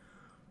discovered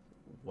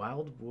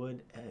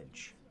Wildwood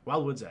Edge.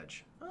 Wildwood's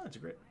Edge. Oh, that's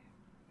great.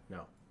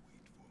 No.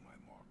 Wait for my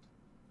mark.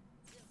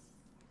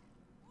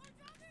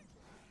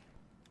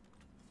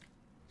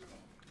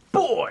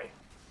 Boy!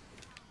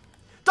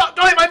 Don't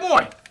hit my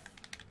boy!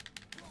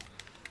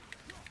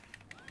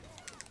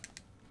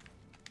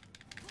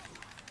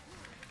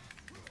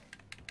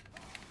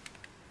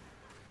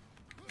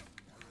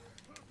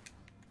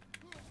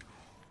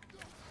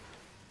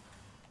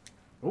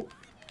 Oh.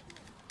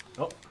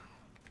 Oh.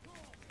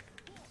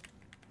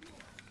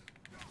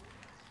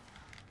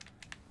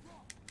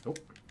 Oh.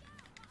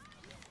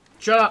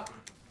 Shut up.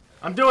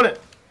 I'm doing it.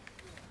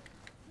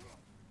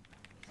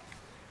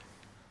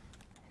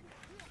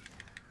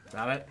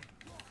 Got it.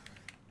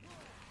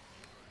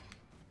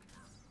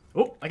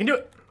 Oh, I can do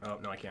it. Oh,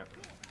 no, I can't.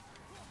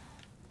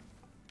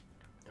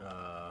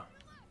 What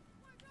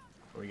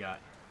we got?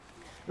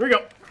 Here we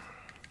go.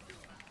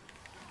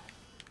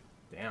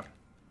 Damn.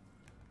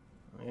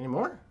 Any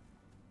more?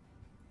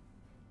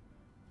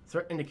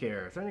 Threat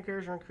indicator. Threat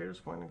indicators are on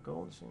Kratos' point of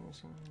gold.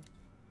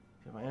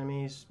 Kill my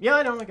enemies. Yeah,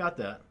 I know. I got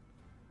that.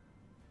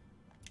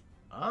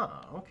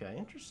 Ah, okay.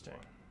 Interesting.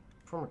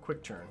 Perform a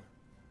quick turn.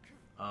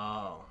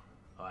 Oh.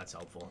 Oh, that's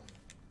helpful.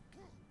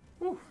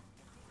 Whew.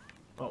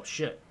 Oh,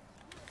 shit.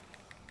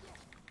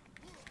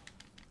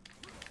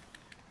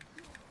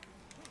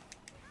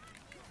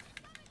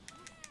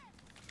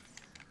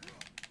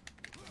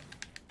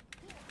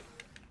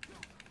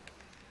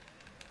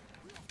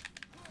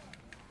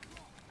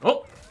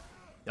 Oh!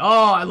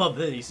 Oh, I love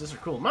these. These are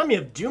cool. Remind me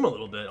of Doom a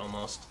little bit,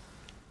 almost.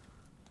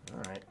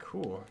 Alright,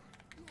 cool.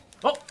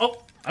 Oh,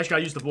 oh! I just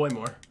gotta use the boy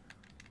more.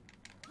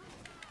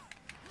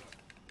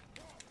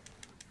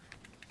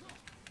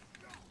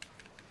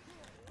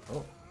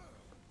 Oh.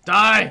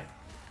 Die!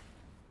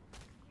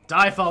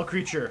 Die, foul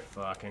creature.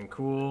 Fucking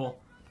cool.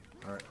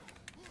 Alright.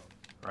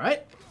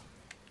 Alright.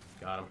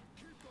 Got him.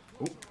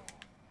 Ooh.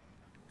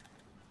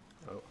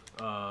 Oh.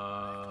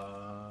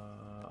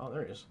 Oh,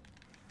 there he is.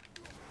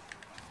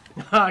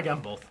 I got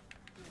them both.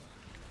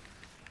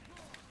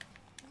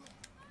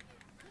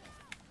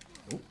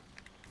 Ooh.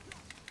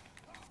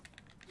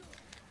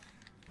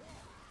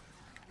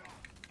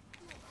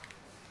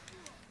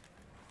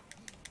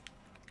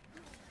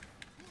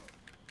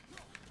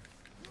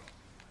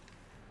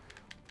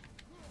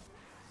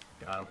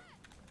 Got him.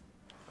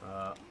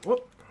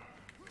 Whoop.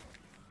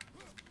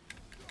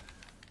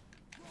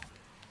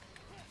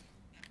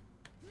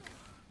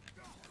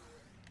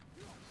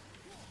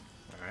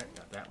 Alright,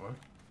 got that one.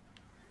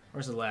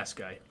 Where's the last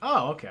guy?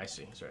 Oh, okay, I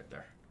see. He's right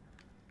there.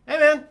 Hey,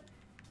 man!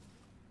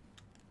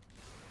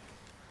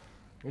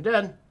 You're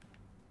dead.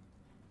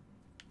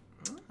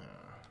 Ah.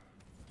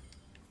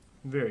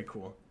 Very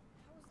cool.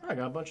 I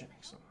got a bunch of...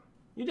 Excellent.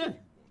 You did.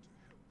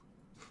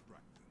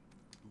 Distract them.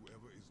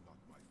 Whoever is not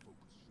my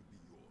focus should be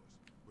yours,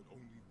 but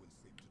only when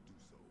safe to do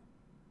so.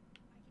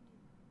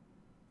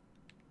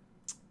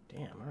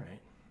 Damn,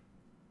 alright.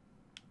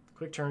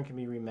 Quick turn can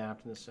be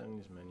remapped in the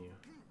settings menu.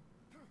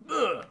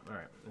 Ugh!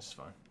 Alright, this is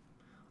fine.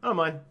 I don't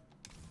mind.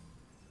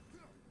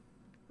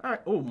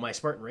 Alright. Oh, my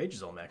Spartan Rage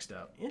is all maxed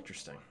out.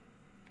 Interesting.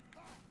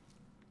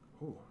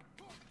 Ooh.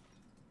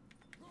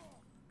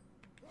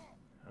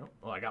 Oh,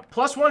 well, I got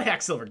 +1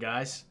 hack silver,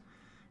 guys.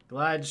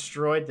 Glad I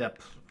destroyed that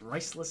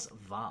priceless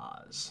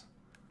vase.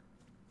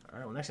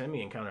 Alright, well, next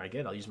enemy encounter I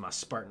get, I'll use my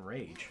Spartan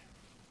Rage.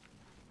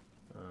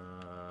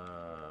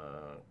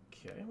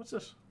 Okay, what's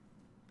this?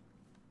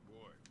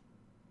 Boy,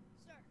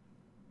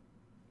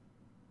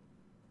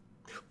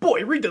 Sir,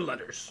 Boy, read the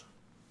letters.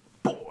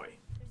 Boy.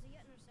 there's a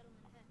Yetner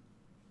settlement ahead.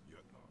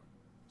 Yetnar,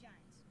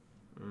 Giants.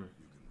 you can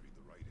read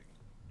the writing.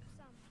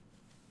 Some.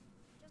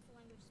 Just the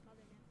language is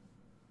mother now.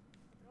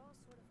 But they're all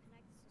sort of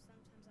connected, so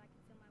sometimes I can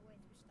feel my way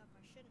through stuff I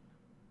shouldn't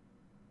know.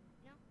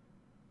 You know?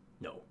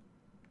 No.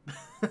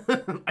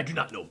 I do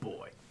not know,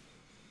 boy.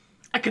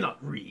 I cannot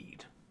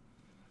read.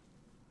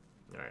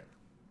 Alright.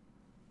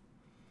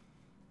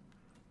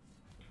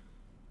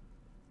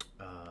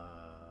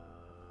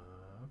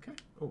 Okay.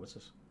 Oh, what's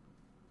this?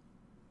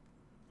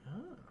 Ah.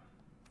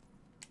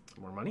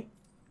 More money?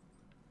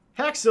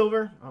 Hack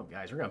silver. Oh,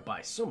 guys, we're going to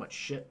buy so much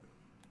shit.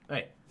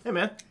 Hey. Hey,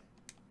 man.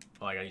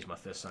 Oh, I gotta use my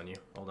fists on you.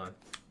 Hold on.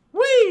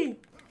 Whee!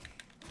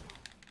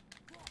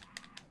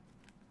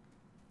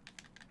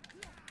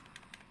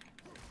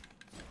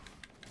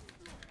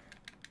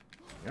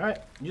 Alright.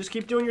 You just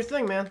keep doing your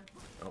thing, man.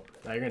 Oh,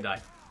 now you're gonna die.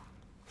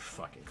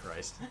 Fucking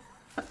Christ.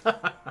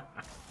 God,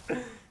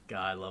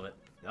 I love it.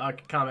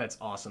 Combat's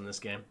awesome this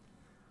game.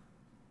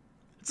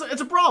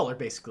 It's a brawler,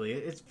 basically.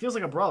 It feels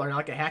like a brawler, not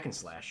like a hack and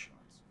slash.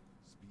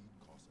 Speed,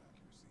 cost,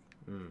 accuracy.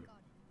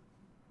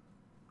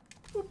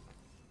 Boop.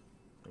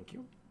 Thank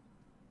you.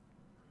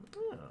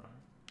 Oh.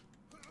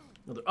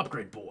 Another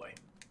upgrade boy.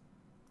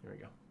 There we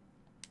go.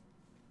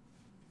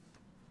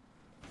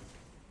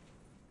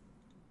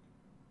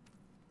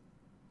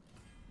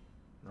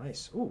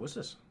 Nice. Ooh, what's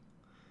this?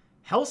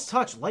 Hell's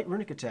Touch, light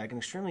runic attack, an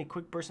extremely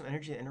quick burst of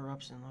energy that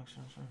interrupts and locks.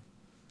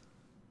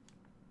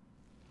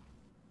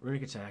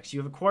 Runic attacks.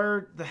 You have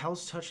acquired the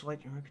Hell's Touch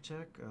light runic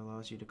attack.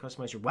 Allows you to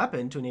customize your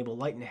weapon to enable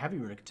light and heavy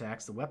runic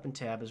attacks. The weapon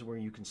tab is where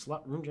you can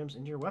slot rune gems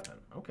into your weapon.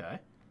 Okay.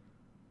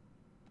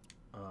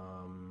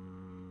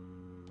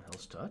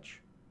 Hell's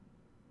Touch.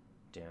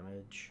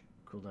 Damage.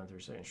 Cooldown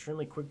 30 seconds.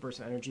 Extremely quick burst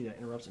of energy that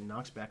interrupts and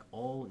knocks back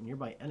all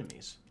nearby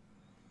enemies.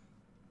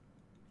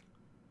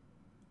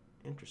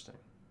 Interesting.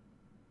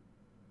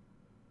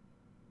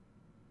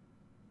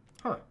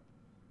 Huh.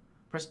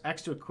 Press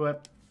X to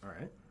equip.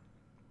 Alright.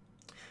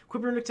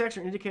 Equip runic attacks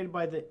are indicated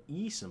by the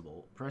E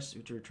symbol. Press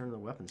to return to the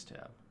weapons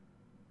tab.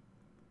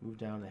 Move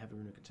down to heavy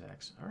runic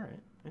attacks. Alright.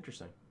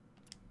 Interesting.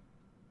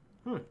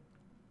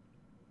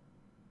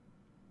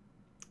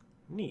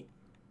 Neat.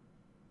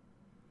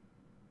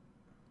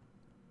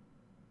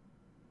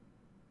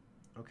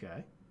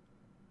 Okay.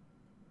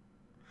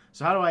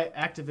 So how do I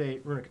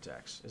activate runic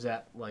attacks? Is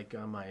that like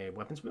on my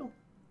weapons wheel?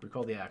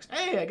 Recall the axe.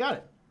 Hey, I got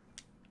it.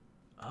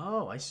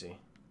 Oh, I see.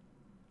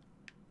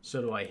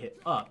 So do I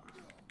hit up?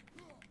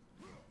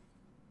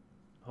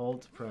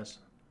 Hold, press,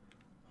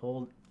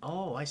 hold.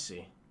 Oh, I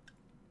see.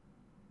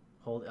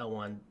 Hold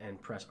L1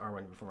 and press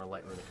R1 to perform a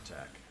light runic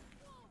attack.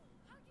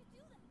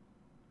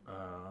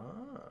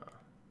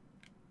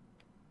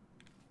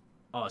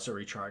 Oh, so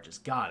it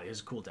recharges. Got it.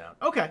 It's a cooldown.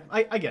 Okay,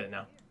 I get it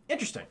now.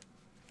 Interesting.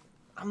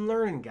 I'm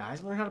learning,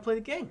 guys. Learning how to play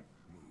the game.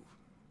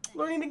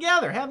 Learning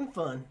together, having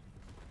fun.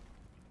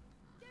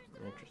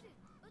 Interesting.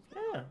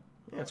 Yeah,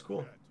 it's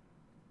cool.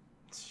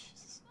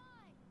 Jesus.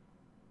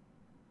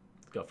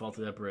 Go fall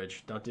through that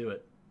bridge. Don't do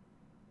it.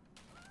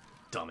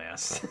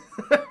 Dumbass.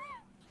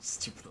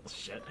 Stupid little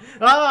shit.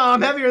 Oh,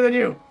 I'm heavier than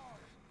you.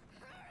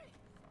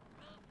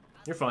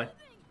 You're fine.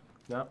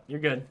 No, you're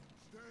good.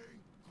 Stay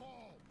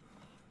calm.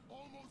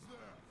 Almost there.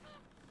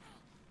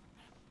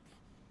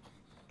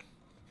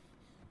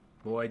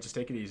 Boy, just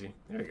take it easy.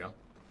 There you go.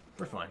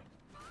 We're fine.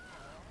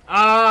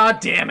 Ah,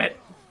 damn it.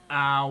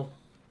 Ow.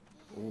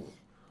 Ooh.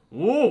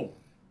 Ooh.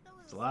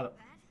 It's a lot of...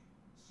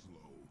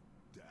 Slow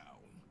down.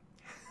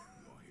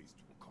 Your haste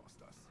will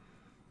cost us.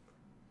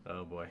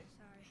 Oh, boy.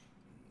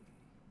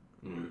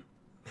 Sorry.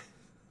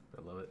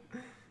 I love it.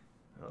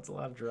 Oh, it's a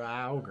lot of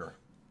Draugr.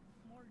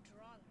 More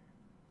Draugr.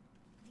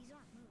 These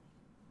aren't moving.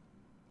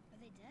 Are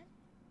they dead?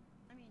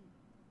 I mean,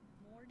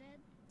 more dead?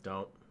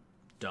 Don't.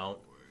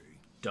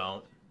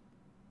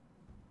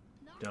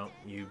 Not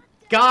You.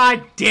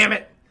 God damn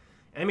it!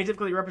 Enemy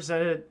difficulty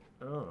represented.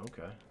 Oh,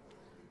 okay.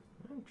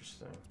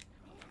 Interesting.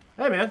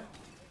 Hey, man.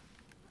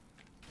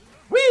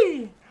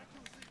 Whee!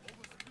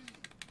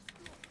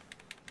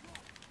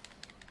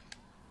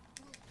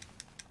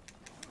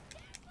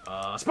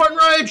 Spartan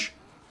Rage!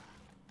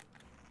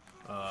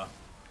 I'm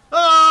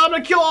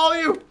gonna kill all of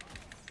you!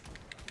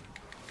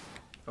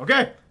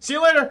 Okay, see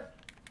you later!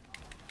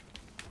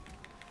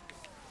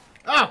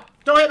 Ah!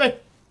 Don't hit me!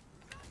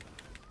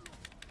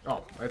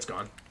 Oh, it's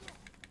gone.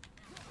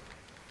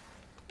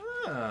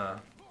 Ah.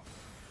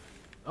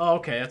 Oh,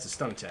 okay, that's a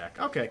stun attack.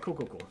 Okay,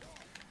 cool.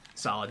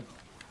 Solid.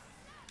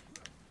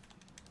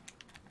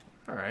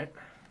 Alright.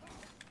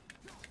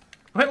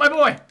 Oh, hit my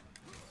boy!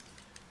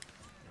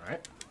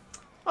 Alright.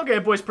 Okay,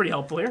 boy's pretty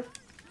helpful here.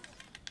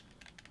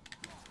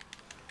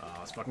 Oh,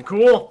 it's fucking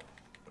cool.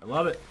 I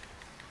love it.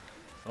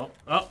 Oh,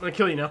 I'm gonna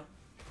kill you now.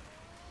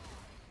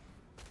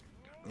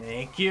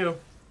 Thank you.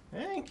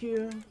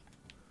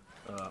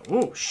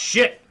 Ooh,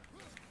 shit!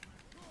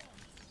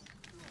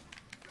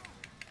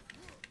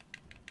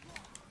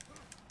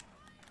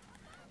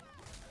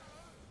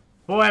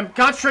 Boy, I'm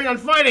concentrating on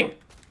fighting!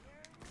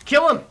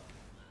 Kill him!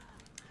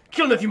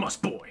 Kill him if you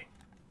must, boy!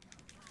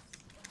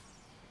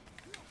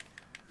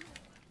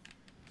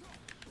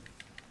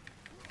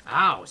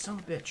 Ow, son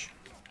of a bitch.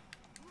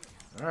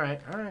 Alright.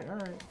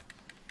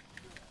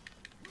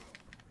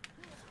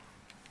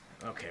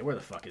 Okay, where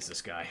the fuck is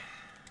this guy?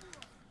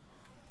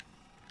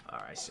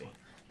 Alright, I see.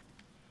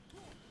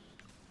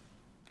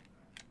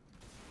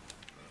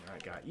 I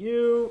got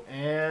you,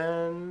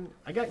 and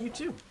I got you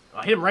too. Oh,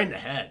 I hit him right in the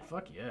head.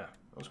 Fuck yeah.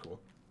 That was cool.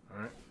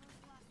 Alright.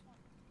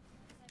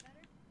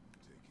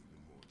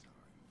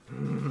 Take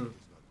even more time. It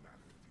does not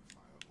matter if you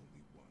fire only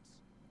once.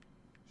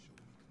 Show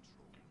me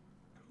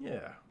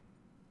control. Yeah.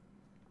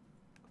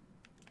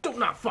 Don't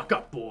not fuck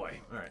up, boy.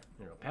 Alright,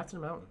 here we go. Path to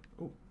the mountain.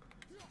 Ooh.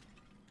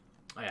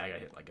 I got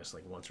hit, I guess,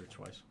 like once or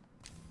twice.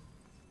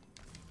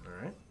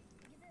 Alright.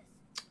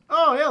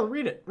 Oh, yeah,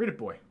 read it. Read it,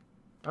 boy.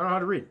 I don't know how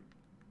to read.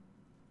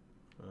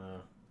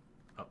 Oh,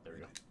 there we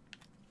go.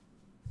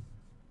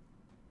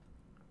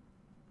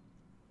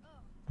 Oh,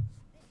 this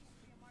used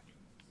to be a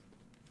marketplace.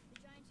 The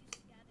giants used to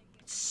gather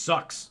here.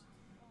 Sucks. For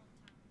a long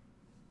time.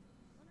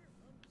 Wonder if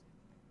Rome was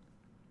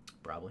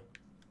there. Probably.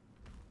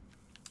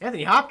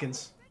 Anthony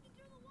Hopkins. Breaking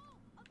through the wall.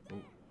 Up there.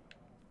 Ooh.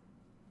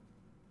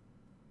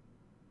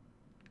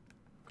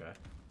 Okay.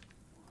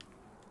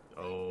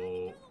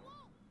 Oh.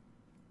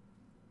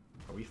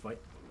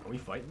 Are we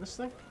fighting this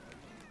thing?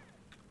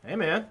 Hey,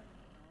 man.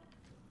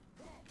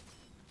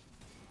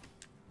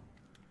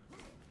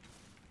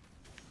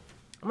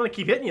 I'm gonna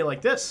keep hitting you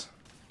like this.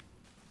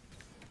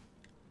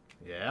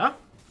 Yeah?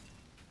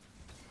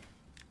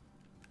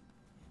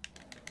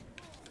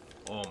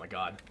 Oh my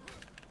god.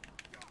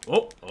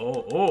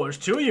 Oh, there's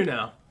two of you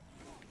now.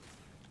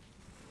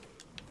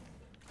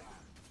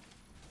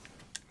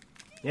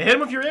 Yeah, hit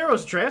him with your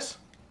arrows, Trace.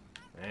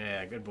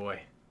 Yeah, good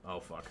boy. Oh,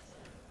 fuck.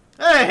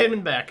 Hey, hit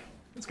him back.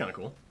 That's kind of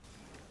cool.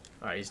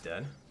 Alright, he's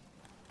dead.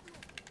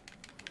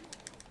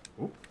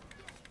 Ooh.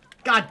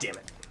 God damn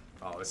it.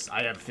 Oh,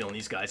 I have a feeling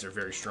these guys are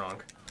very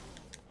strong.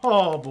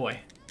 Oh, boy.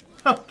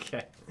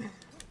 Okay.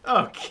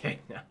 Okay,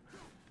 now.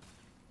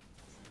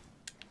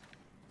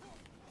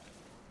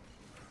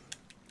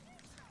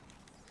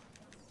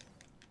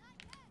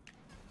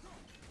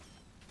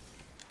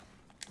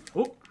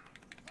 Oh.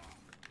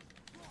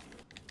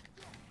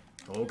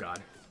 Oh,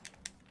 God.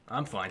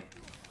 I'm fine.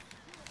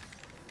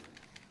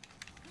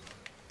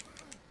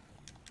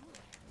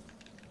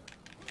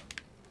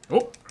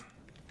 Oh.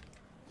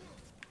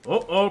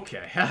 Oh,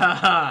 okay. Ha ha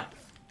ha.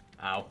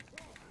 Ow.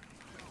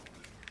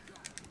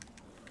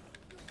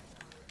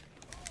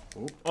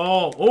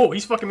 Oh,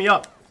 he's fucking me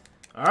up.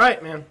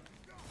 Alright, man.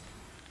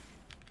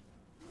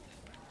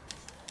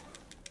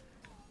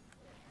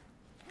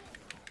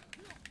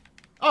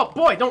 Oh,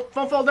 boy, don't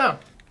fall down.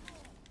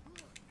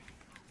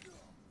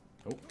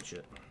 Oh,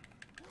 shit.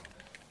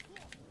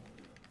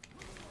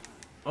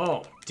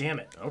 Oh, damn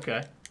it.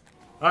 Okay.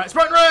 Alright,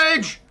 Spartan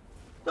Rage!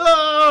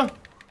 Ah!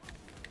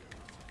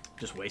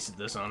 Just wasted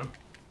this on him.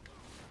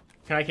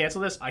 Can I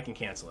cancel this? I can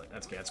cancel it.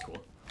 That's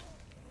cool.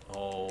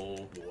 Oh,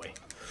 boy.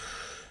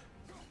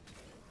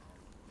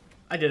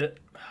 I did it.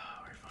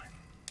 Alright, fine.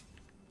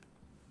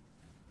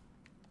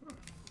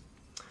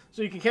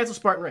 So you can cancel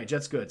Spartan Rage.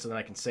 That's good. So then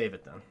I can save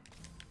it then.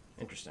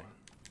 Interesting.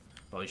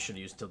 Probably should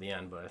have used it till the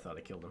end, but I thought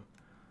I killed him.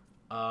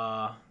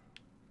 Alright,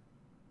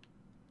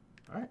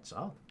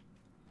 solid.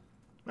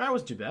 That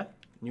wasn't too bad.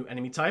 New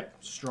enemy type.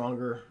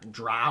 Stronger,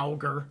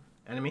 Draugr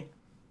enemy. Do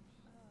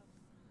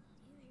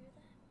you hear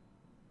that?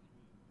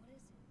 What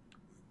is it?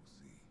 We'll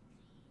see.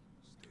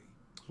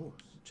 Stay. Ooh,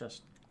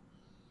 chest.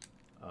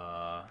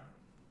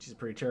 She's a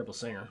pretty terrible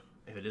singer.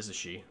 If it is a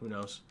she, who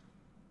knows?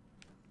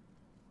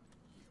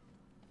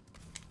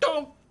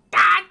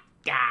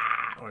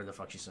 What the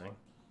fuck she's saying?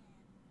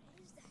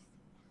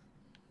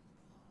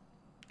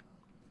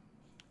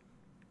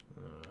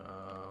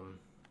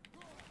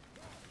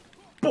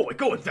 Boy,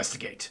 go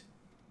investigate!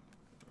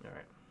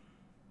 Alright.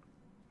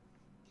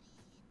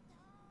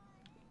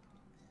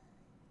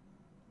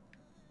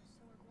 So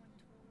we're going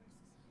towards the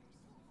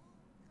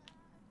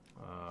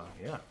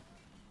Yeah.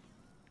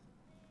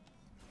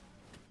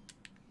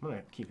 I'm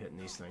gonna keep hitting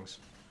these things.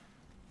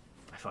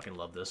 I fucking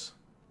love this.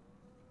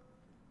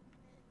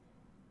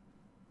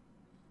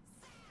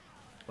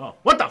 Oh,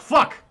 what the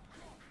fuck?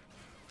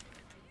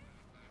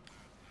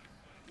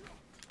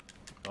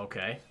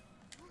 Okay.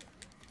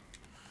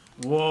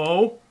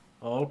 Whoa.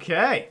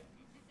 Okay.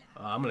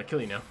 I'm gonna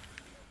kill you now.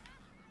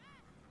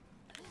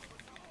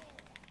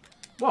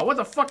 Whoa, what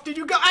the fuck did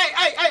you go?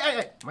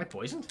 Am I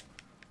poisoned?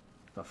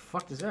 The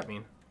fuck does that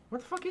mean? Where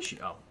the fuck is she?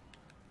 Oh.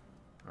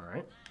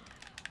 Alright.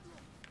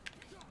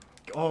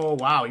 Oh,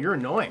 wow, you're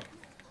annoying.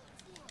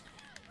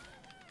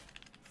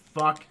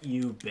 Fuck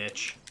you,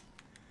 bitch.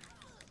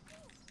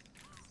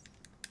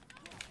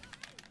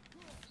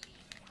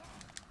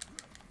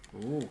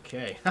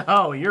 Okay.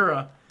 Oh, you're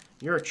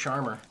a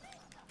charmer.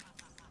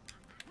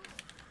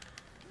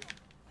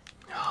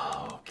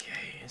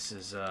 Okay, this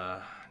is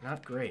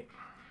not great.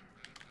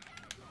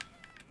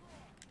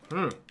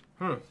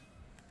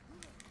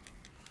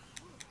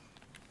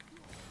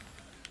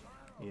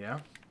 Yeah.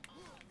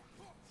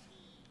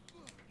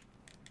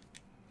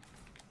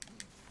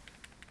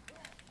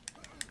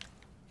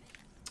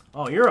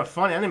 Oh, you're a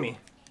fun enemy.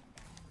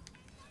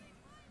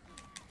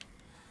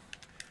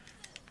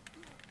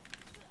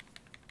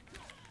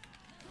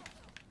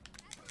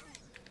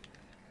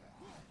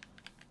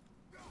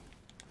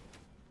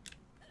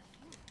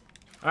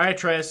 Alright,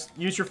 Trace,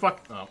 use your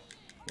fuck. Oh,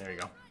 there you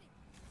go.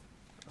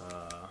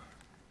 Alright.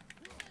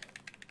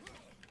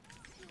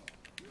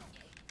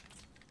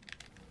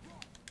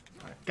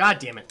 God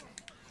damn it.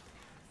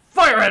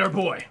 Fire at her,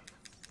 boy!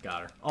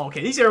 Got her. Oh,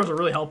 okay, these arrows are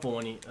really helpful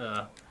when you,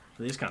 for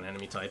these kind of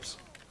enemy types.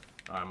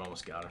 Alright, I'm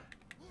almost got her.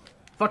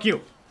 Fuck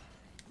you!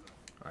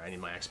 Alright, I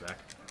need my X back.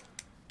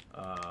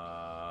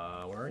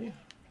 Where are you?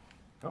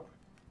 Oh.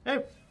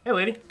 Hey! Hey,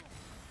 lady.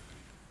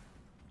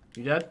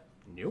 You dead?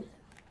 Nope.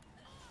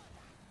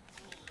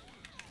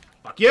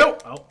 Fuck you!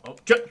 Oh, oh.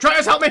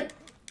 Try help me!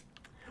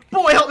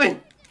 Boy, help me!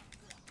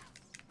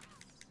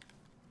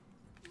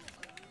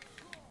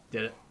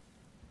 Did it.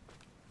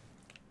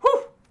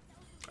 Whew!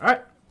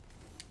 Alright.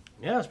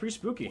 Yeah, it's pretty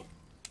spooky.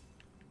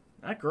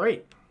 Not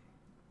great.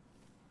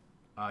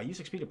 Use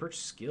XP to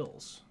purchase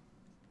skills.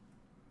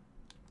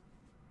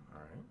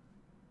 Alright.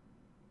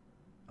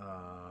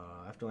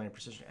 After landing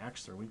precision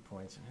axe throw weak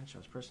points and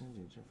headshots, person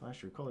to flash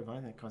to recall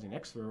divine that causing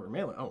X throw or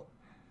melee. Oh.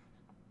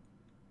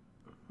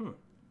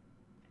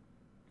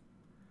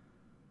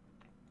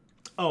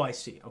 Oh, I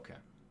see. Okay.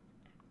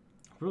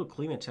 Brutal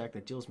clean attack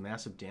that deals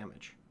massive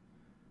damage.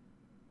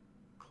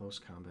 Close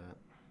combat.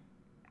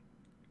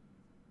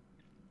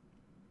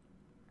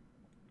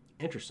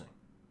 Interesting.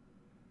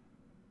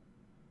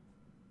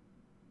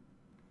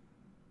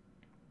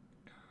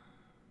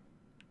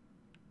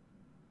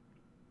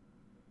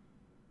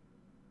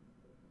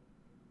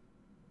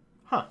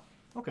 Huh.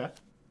 Okay. Wait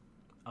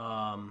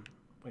a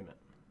minute.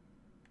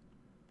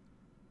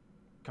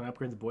 Can I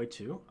upgrade the boy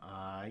too?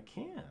 I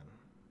can.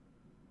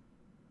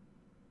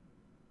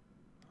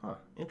 Huh.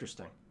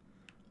 Interesting.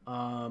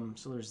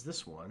 So there's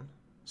this one.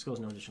 Skills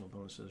no additional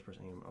bonuses.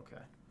 Person aim.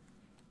 Okay.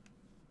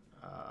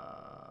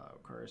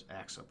 Requires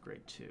axe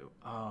upgrade too.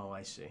 Oh,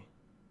 I see.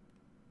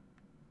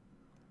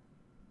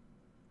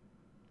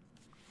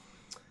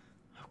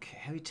 Okay.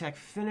 Heavy attack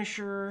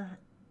finisher.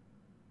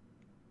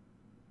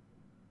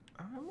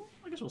 Well,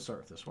 I guess we'll start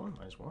with this one.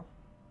 Might as well.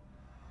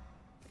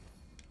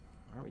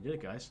 Alright, we did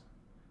it, guys.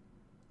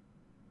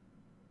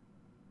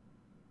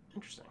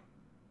 Interesting.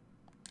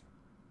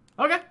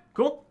 Okay,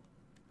 cool.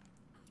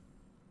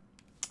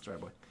 Sorry,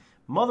 boy.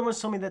 Mother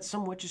once told me that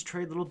some witches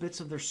trade little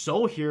bits of their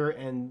soul here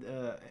and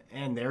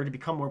there to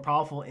become more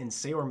powerful in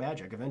Sayor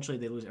magic. Eventually,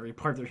 they lose every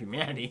part of their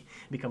humanity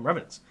and become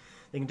revenants.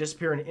 They can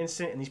disappear in an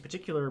instant, and these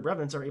particular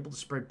revenants are able to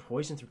spread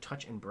poison through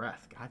touch and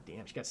breath. God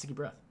damn, she got sticky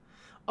breath.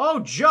 Oh,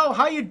 Joe,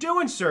 how you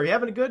doing, sir? You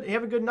having a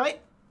good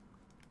night?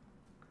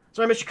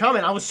 Sorry I missed your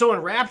comment. I was so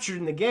enraptured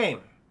in the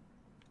game.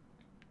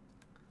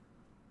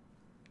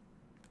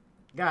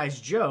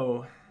 Guys,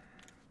 Joe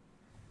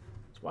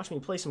is watching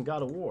me play some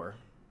God of War.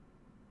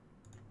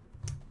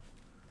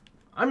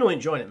 I'm really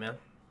enjoying it, man.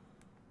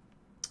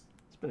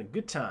 It's been a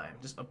good time.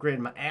 Just upgraded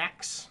my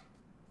axe.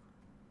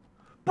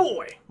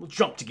 Boy, we'll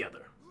jump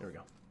together. There we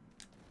go.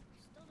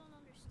 Still don't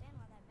understand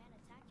why that man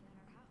attacked you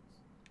at our house.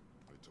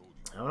 I told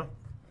you. I don't know.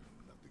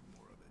 Nothing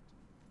more of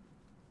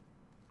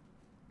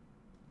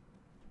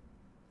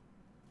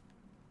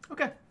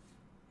it. Okay.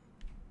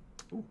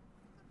 Ooh.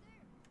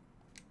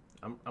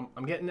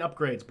 I'm getting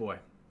upgrades, boy.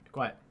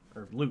 Quiet.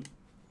 Or loot.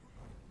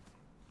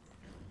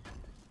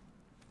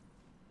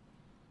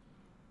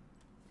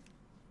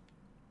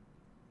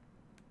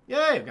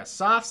 Yay, we've got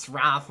soft,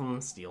 rifle,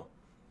 and steel.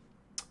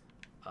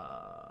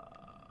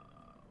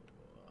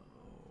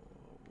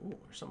 Ooh,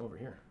 there's something over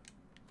here.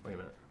 Wait a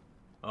minute.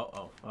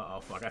 Uh-oh,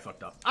 fuck, I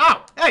fucked up.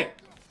 Ow! Hey!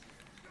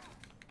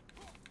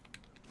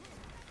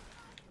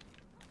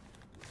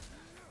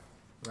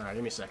 Alright,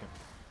 give me a second.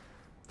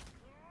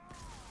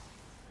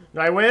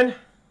 Did I win?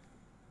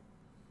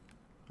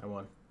 I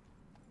won.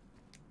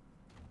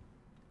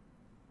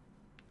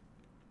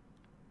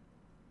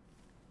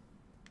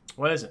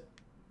 What is it?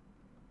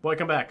 Boy,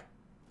 come back.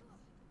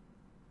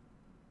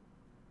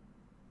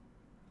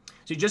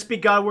 So you just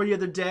beat God of War the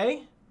other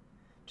day?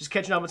 Just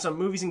catching up on some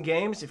movies and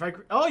games?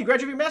 Oh, you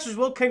graduated your master's?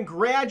 Well,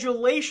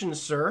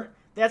 congratulations, sir.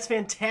 That's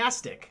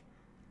fantastic.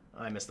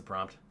 I missed the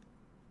prompt.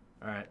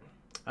 Alright.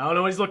 I don't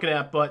know what he's looking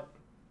at, but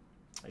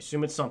I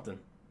assume it's something.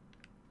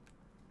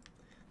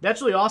 That's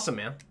really awesome,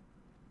 man.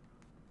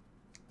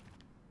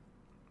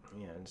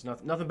 Yeah, it's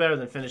nothing better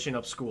than finishing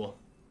up school.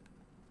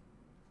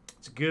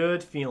 It's a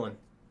good feeling.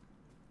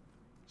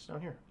 It's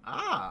down here.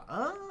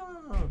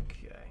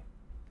 Okay.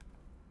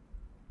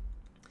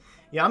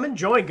 Yeah, I'm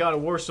enjoying God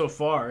of War so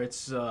far.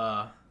 It's,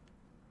 okay,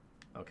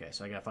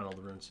 so I gotta find all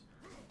the runes.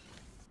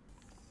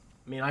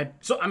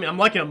 I'm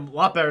liking them a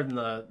lot better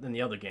than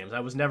the other games. I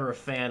was never a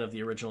fan of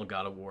the original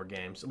God of War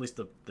games, at least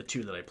the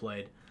two that I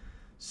played.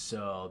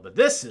 So, but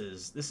this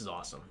is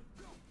awesome.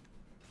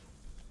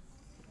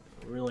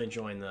 Really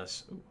enjoying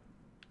this. Ooh.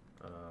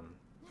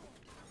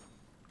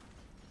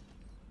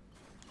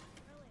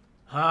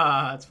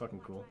 That's fucking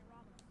cool.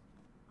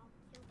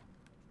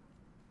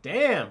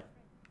 Damn. If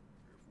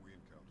we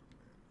encounter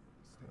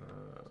the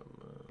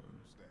man,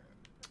 understand.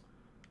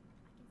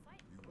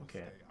 Okay.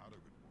 Stay out of it,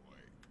 boy.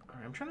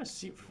 Alright, I'm trying to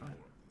see.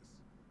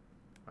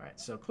 Alright,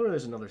 so clearly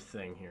there's another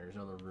thing here. There's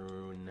another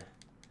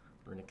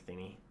runic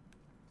thingy.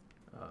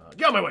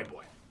 Get out of my way,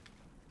 boy!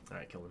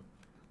 Alright, kill him.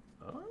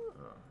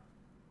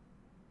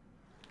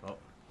 Oh.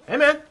 Hey,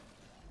 man!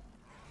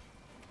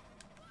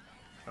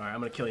 Alright,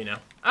 I'm gonna kill you now.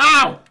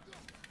 Ow!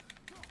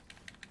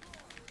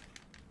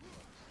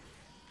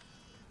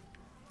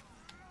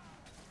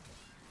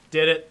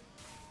 Did it.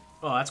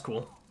 Oh, that's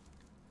cool.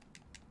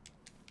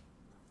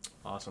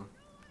 Awesome.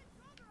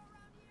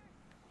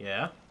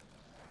 Yeah.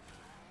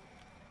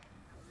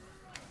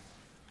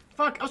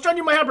 Fuck, I was trying to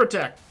do my hyper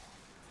attack.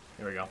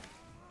 There we go.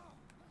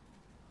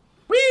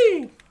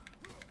 Whee!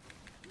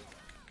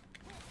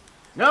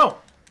 No!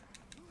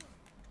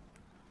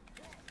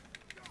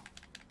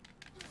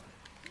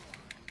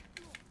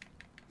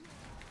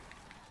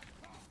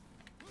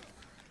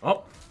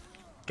 Oh.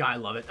 God, I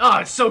love it. Oh,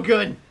 it's so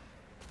good!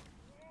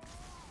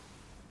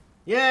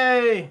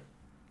 Yay!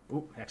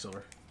 Ooh, X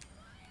over.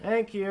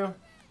 Thank you.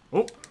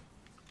 Oh.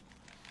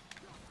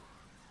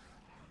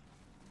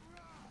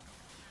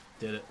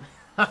 Did it.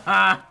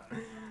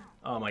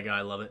 Oh my god,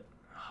 I love it.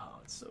 Oh,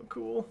 it's so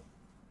cool.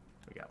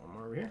 We got one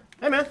more over here.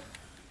 Hey, man.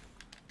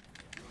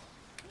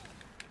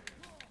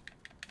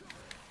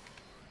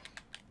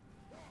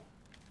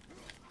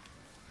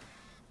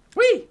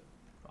 Whee!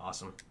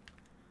 Awesome.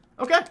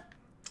 Okay.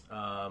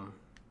 Oh.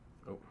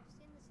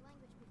 Seen this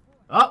language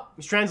before. Oh,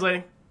 he's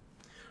translating.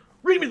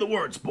 Read me the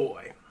words,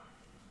 boy.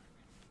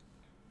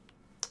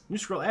 New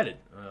scroll added.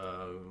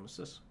 What's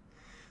this?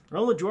 The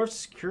realm of the dwarves is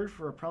secured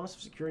for a promise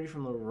of security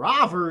from the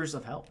robbers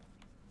of hell.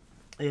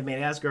 They have made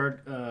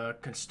Asgard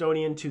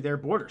custodian to their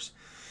borders.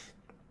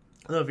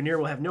 The Vanir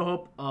will have no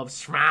hope of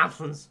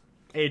Smathlin's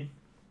aid.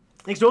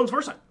 Thanks to Odin's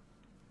foresight.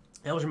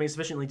 Elves remain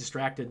sufficiently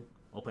distracted.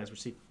 All plans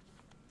proceed.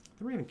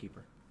 The Raven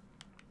Keeper.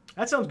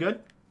 That sounds good.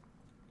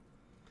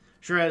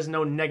 Sure has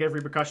no negative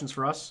repercussions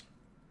for us.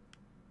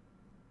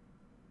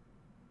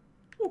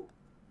 Ooh.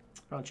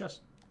 Found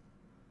chest.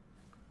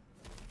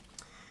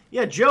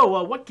 Yeah,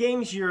 Joe, what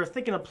games you're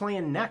thinking of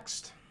playing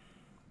next?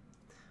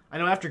 I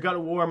know after God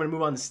of War, I'm going to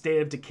move on to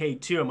State of Decay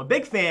 2. I'm a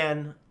big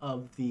fan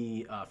of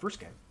the first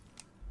game.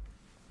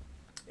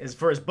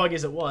 For as buggy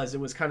as it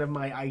was kind of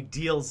my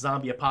ideal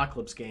zombie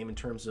apocalypse game in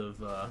terms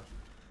of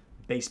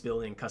base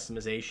building,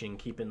 customization,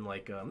 keeping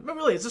like... but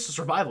really, it's just a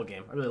survival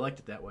game. I really liked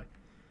it that way.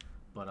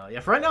 But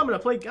yeah, for right now, I'm going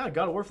to play God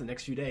of War for the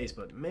next few days.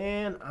 But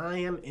man, I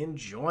am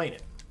enjoying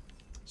it.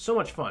 So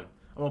much fun.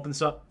 I'm going to open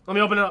this up. Let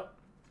me open it up.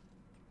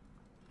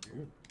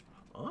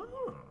 Oh. It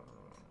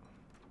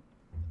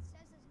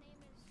says his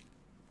name is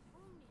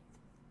Umnir.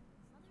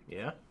 Mother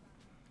Yeah?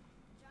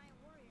 giant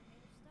warrior made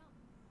of stone.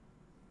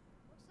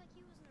 Looks like he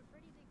was in a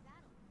pretty big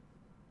battle.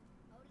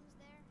 Odin's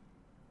there,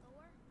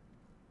 Thor,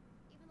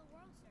 even the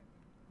world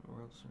serpent.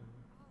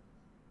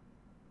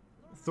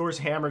 Thor's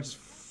hammer just...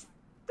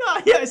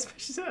 Ah, yeah, his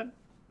fish head.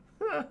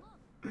 Look,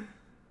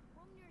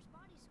 Umnir's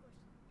body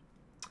squished.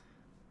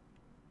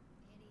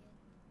 Idiot.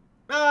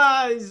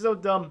 Ah, he's so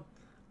dumb.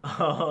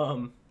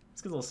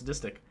 This guy's a little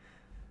sadistic.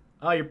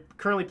 You're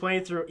currently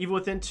playing through Evil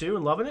Within 2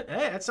 and loving it?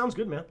 Hey, that sounds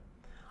good, man.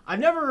 I've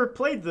never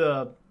played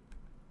the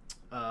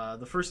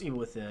first Evil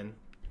Within.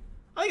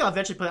 I think I'll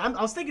eventually play. I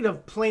was thinking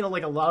of playing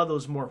like a lot of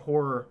those more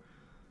horror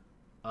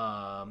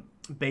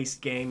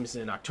based games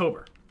in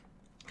October.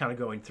 Kind of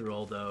going through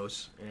all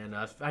those, and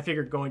I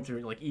figured going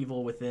through like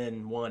Evil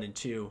Within 1 and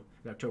 2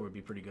 in October would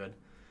be pretty good.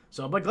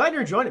 So, but glad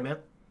you're enjoying it, man.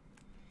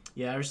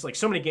 Yeah, there's like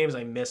so many games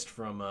I missed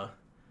from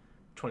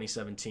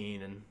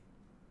 2017, and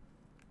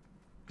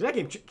because that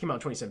game came out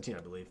in 2017,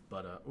 I believe.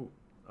 But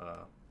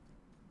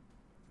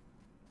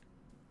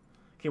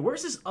okay,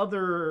 where's this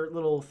other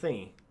little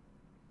thingy?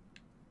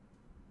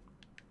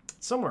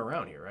 It's somewhere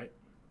around here, right?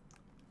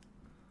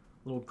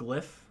 Little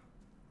glyph,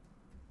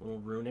 little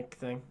runic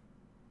thing.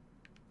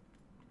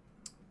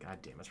 God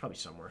damn, it's probably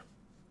somewhere.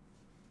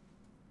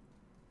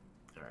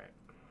 All right,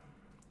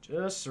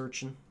 just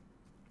searching.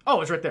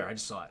 Oh, it's right there. I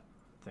just saw it.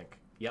 I think.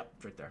 Yep,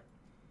 it's right there.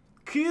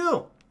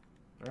 Cool.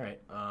 All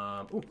right.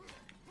 Ooh.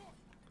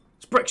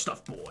 Let's break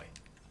stuff, boy.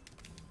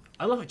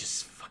 I love how it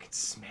just fucking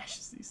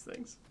smashes these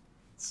things.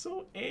 It's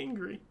so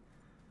angry.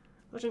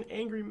 Such an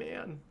angry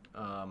man.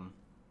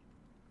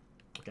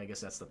 Okay, I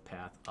guess that's the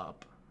path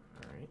up.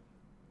 All right.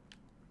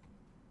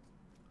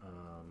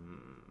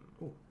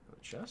 Ooh,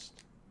 another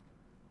chest.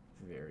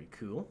 Very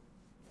cool.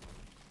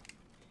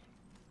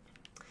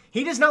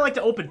 He does not like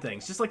to open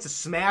things. Just likes to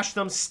smash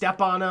them,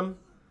 step on them.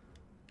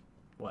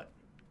 What?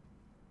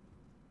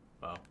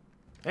 Oh.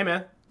 Hey,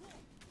 man.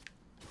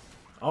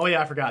 Oh,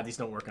 yeah, I forgot. These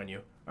don't work on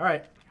you. All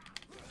right.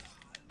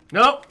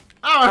 Nope.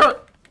 Oh, it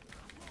hurt.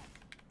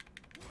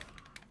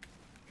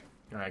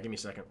 All right, give me a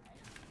second.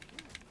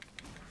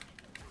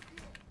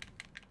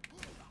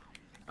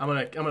 I'm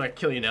gonna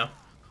kill you now. I'm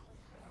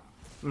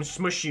gonna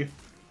smush you.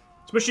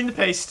 Smush you into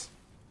paste.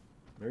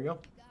 There we go.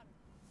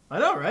 I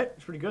know, right?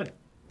 It's pretty good.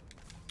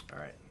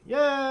 Alright.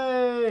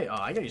 Yay! Oh,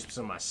 I gotta use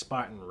some of my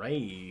Spartan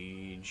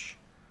Rage.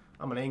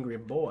 I'm an angry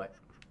boy.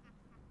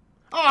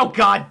 Oh,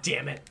 god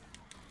damn it!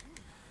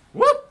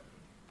 Whoop!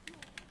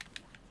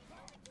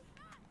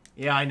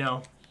 Yeah, I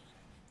know.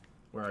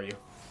 Where are you?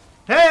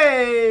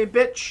 Hey,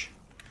 bitch!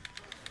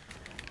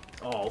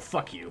 Oh,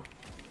 fuck you.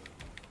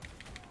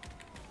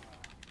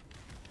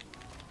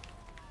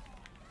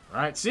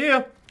 Alright, see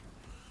ya!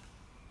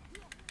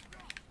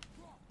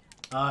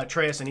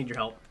 Atreus, I need your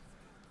help.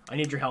 I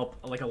need your help,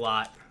 like, a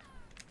lot.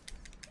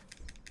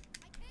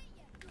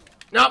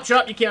 Nope,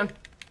 shut up, you can.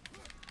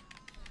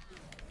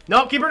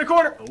 Nope, keep her in the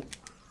corner. Oh.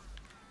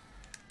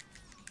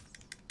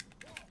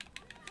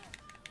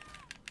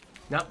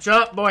 Nope,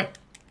 shut up, boy.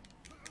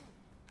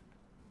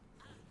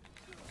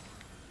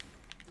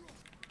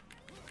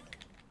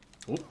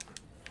 Oop.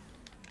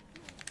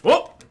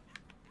 Whoop!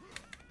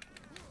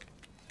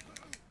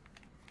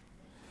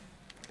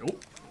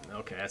 Oop.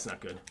 Okay, that's not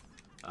good.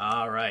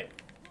 Alright.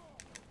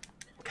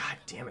 God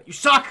damn it. You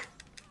suck!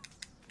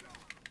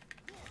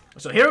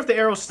 So here with the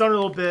arrow, stun a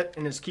little bit,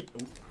 and just keep...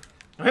 Oop.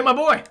 Don't hit my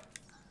boy!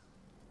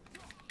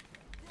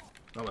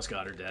 Almost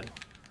got her dead.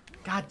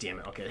 God damn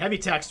it. Okay, heavy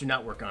attacks do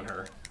not work on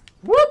her.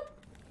 Whoop!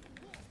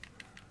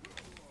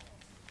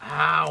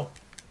 Ow!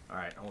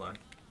 Alright, hold on.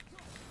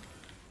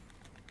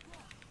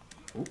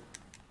 Oop.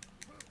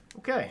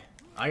 Okay.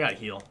 I gotta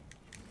heal.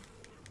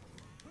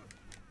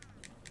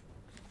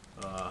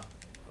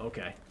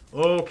 Okay.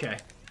 Okay.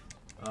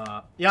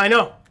 Yeah, I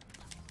know.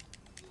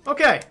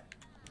 Okay.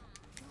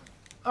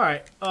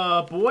 Alright,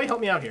 boy, help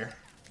me out here.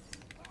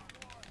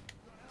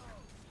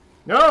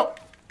 No!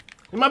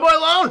 Leave my boy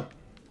alone!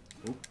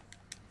 Oop.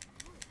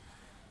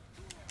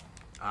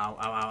 Ow,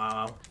 ow, ow,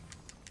 ow,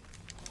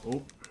 ow.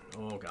 Oop.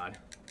 Oh, God.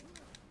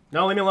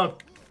 No, leave me alone.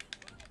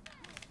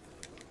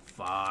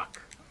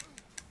 Fuck.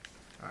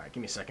 Alright,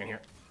 give me a second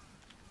here.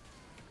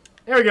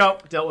 There we go.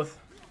 Dealt with.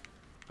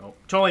 Oh,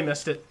 totally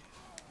missed it.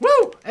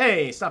 Woo!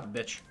 Hey, stop it,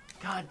 bitch.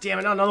 God damn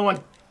it, not another one.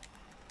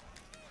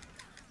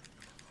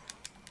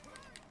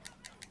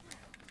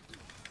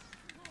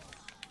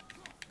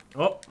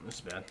 Oh, this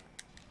is bad.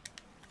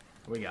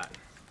 What we got?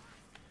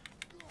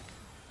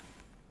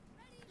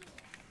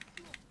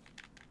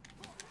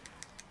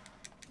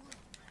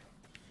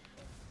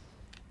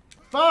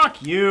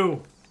 Fuck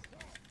you!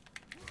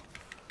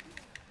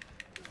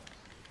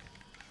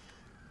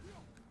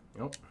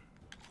 Nope.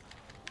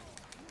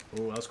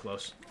 Ooh, that was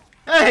close.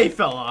 Hey, he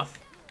fell off.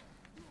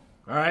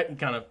 Alright, he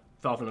kind of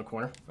fell off in the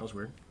corner. That was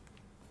weird.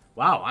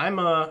 Wow, I'm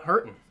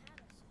hurting.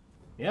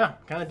 Yeah,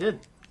 kind of did.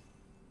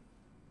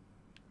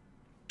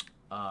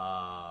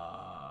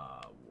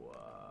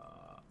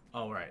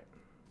 Oh, right.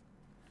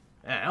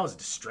 Man, that was a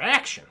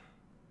distraction.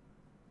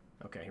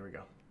 Okay, here we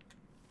go.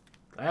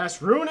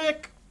 Glass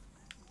runic.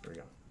 There we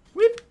go.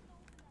 Whip.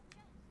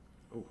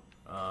 Ooh.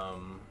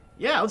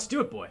 Yeah, let's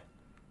do it, boy.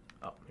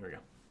 Oh, here we go.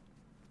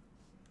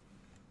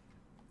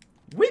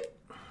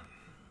 Whip.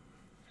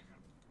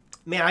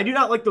 Man, I do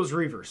not like those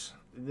Reavers.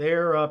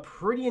 They're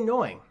pretty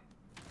annoying.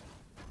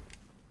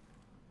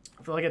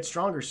 I feel like I get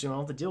stronger soon. I'll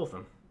have to deal with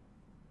them.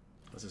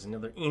 This is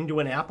another into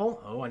an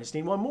apple. Oh, I just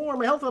need one more.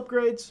 My health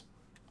upgrades.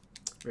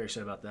 Very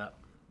excited about that.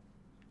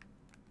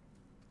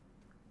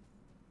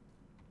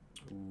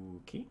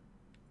 Okay.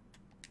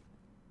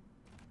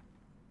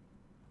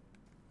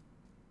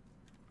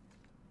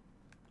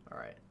 All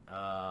right.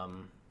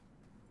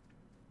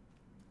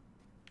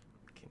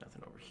 Okay,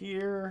 nothing over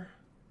here.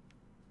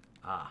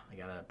 Ah, I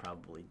gotta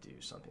probably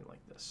do something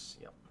like this.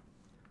 Yep.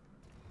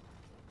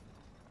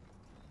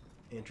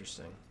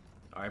 Interesting.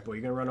 All right, boy,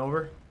 you gonna run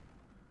over?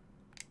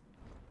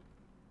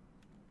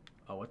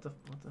 Oh, what the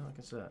heck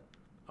is that?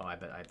 Oh, I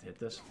bet I have to hit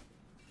this.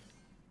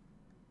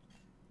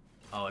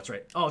 Oh, it's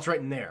right. Oh, it's right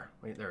in there.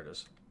 Wait, there it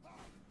is.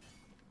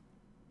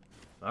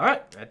 All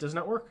right, that does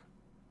not work.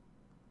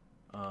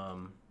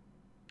 Oh,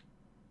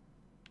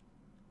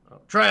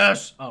 try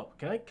this. Oh,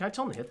 can I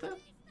tell him to hit that?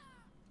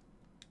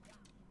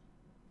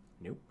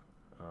 Nope.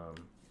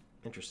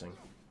 Interesting.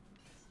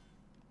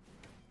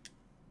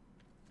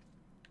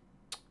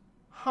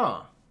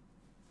 Huh.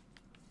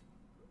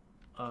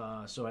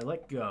 So I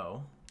let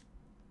go.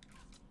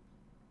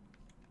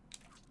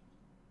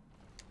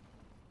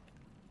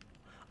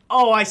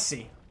 Oh, I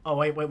see. Oh,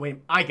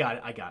 wait. I got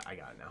it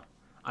now.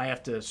 I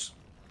have to...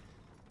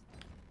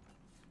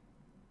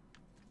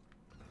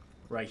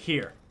 Right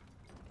here.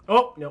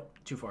 Oh, nope.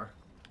 Too far.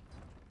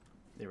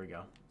 There we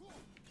go.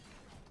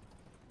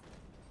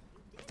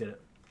 Did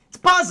it. It's a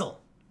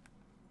puzzle!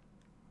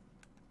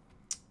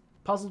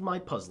 Puzzled my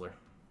puzzler.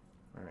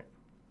 Alright.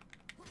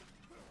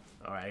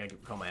 Alright, I gotta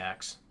call my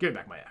axe. Give me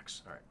back my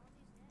axe. Alright.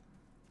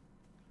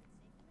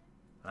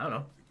 I don't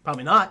know.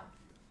 Probably not.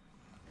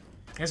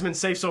 Hasn't been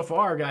safe so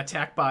far. Got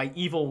attacked by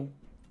evil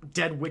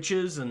dead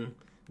witches and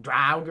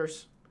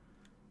draugrs.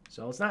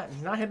 So it's not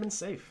been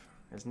safe.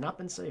 It's not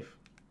been safe.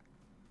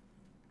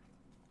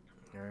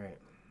 Alright.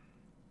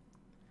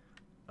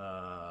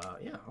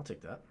 Yeah, I'll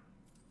take that.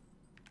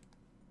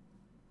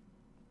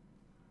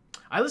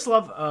 I just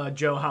love,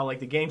 Joe, how, like,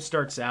 the game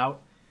starts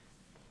out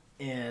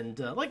and,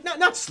 like,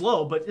 not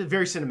slow, but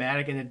very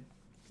cinematic, and it,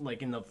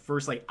 like, in the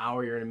first, like,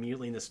 hour, you're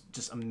immediately in this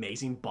just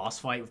amazing boss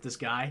fight with this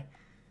guy.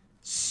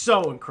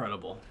 So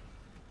incredible.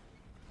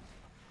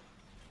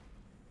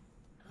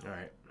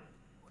 Alright.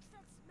 What's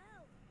that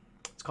smell?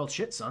 It's called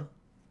shit, son.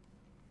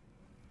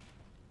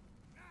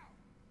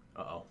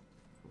 Uh-oh.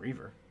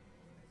 Reaver.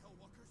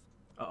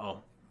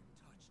 Uh-oh.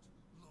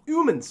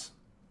 Humans!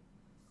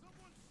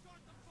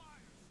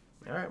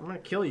 Alright, I'm gonna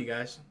kill you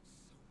guys.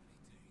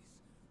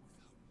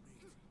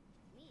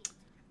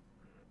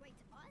 Wait,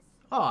 us?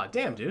 Aw,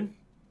 damn, dude.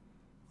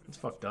 That's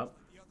fucked up.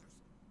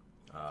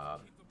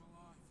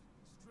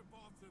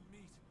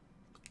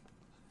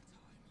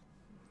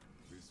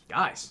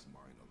 Guys.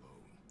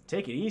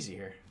 Take it easy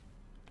here.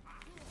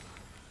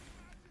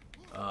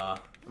 I'm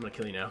gonna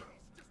kill you now.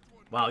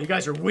 Wow, you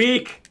guys are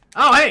weak!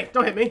 Oh, hey!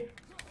 Don't hit me!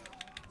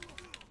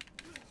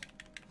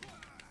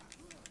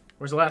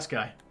 Where's the last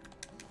guy?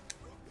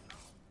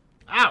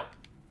 Ow!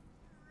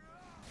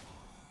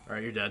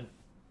 Alright, you're dead.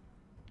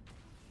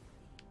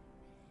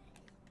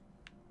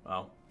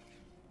 Oh.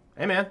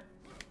 Hey, man.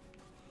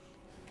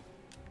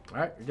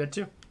 Alright, you're dead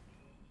too.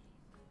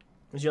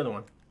 Where's the other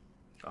one?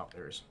 Oh,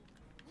 there he is.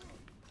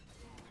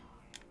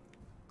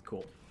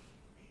 Cool.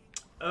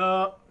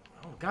 Oh,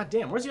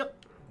 goddamn. Where's the other...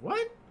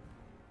 What?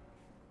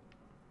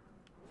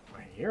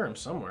 I hear him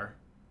somewhere.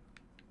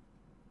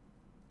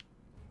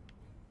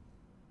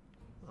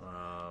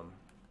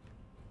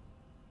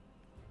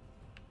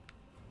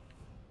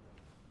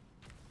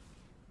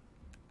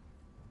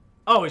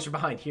 Oh, he's from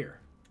behind here.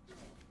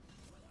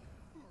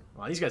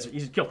 Wow, these guys are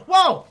easy to kill.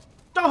 Whoa!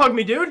 Don't hug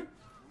me, dude!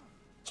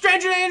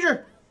 Stranger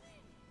danger!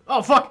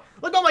 Oh, fuck!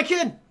 Let go of my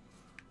kid!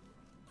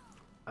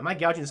 Am I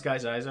gouging this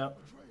guy's eyes out?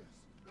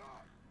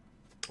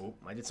 Oh,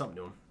 I did something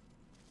to him.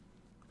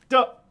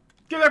 Duh!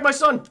 Give back my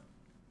son!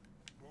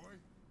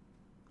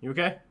 You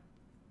okay?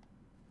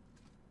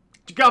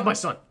 Get off my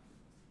son!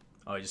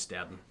 Oh, you just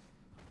stabbed him.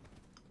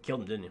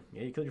 Killed him, didn't you?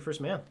 Yeah, you killed your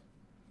first man.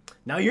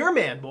 Now you're a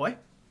man, boy.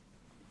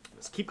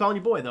 Let's keep calling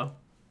you boy, though.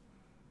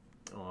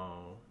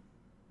 Oh.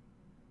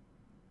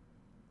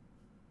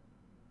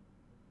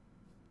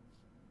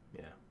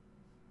 Yeah.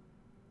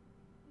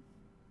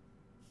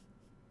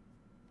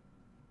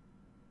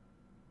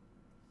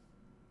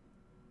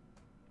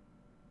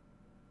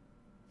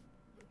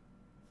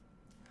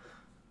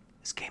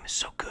 This game is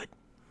so good.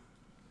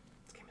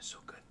 This game is so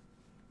good.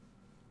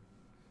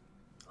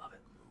 Love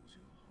it.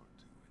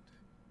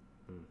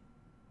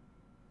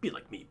 Be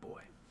like me,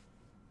 boy.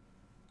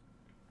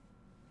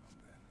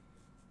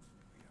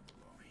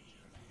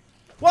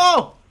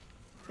 Whoa!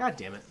 God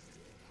damn it.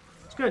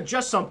 It's gonna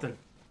adjust something.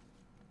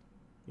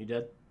 You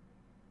dead?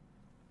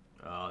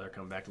 Oh, they're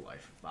coming back to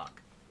life. Fuck.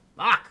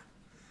 Fuck!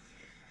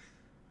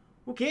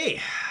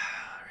 Okay.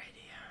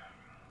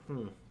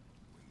 Alrighty.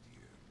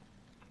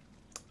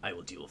 I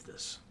will deal with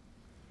this.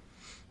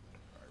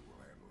 I will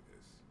handle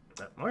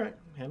this. Alright.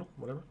 Handle.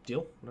 Whatever.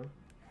 Deal. Whatever.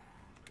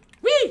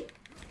 Whee!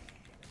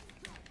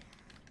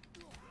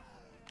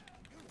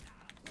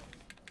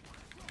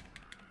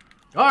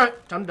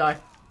 Alright. Time to die.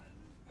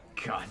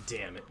 God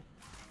damn it.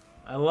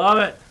 I love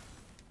it.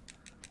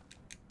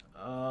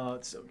 Oh,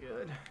 it's so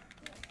good.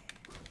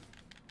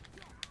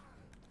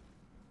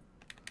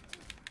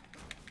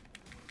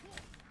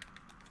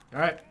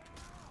 Alright.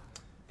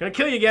 Gonna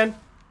kill you again.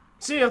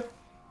 See ya.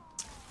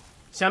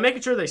 See, I'm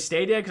making sure they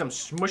stay dead because I'm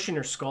smushing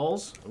their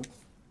skulls. Ooh.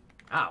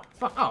 Ow.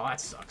 Fuck. Oh,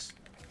 that sucks.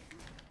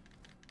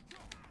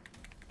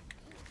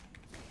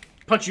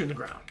 Punch you in the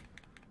ground.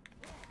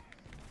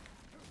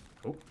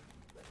 Oh.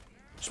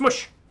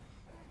 Smush.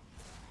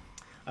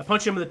 I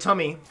punch him in the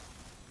tummy.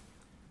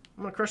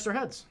 I'm gonna crush their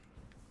heads.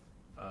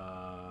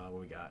 What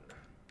we got?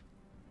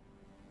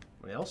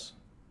 What else?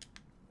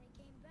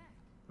 They came back.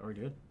 Are we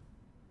good?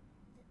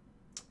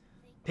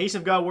 Pace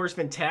of God War is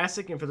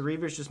fantastic, and for the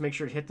Reavers, just make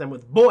sure to hit them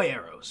with boy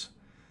arrows.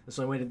 That's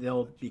the only way that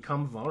they'll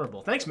become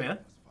vulnerable. Thanks, man.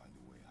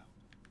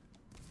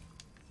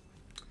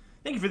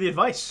 Thank you for the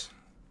advice.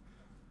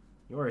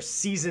 You are a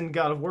seasoned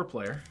God of War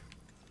player.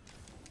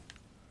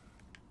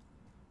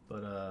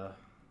 But,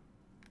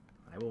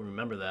 I will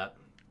remember that.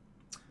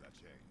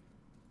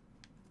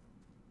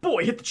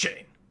 Boy, hit the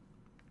chain.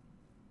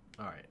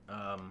 Alright,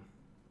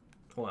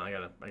 hold on, I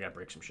gotta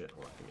break some shit.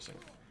 Hold on, give me a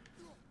second.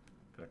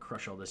 Gotta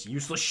crush all this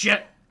useless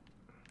shit!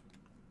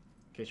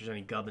 In case there's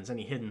any gubbins,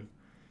 any hidden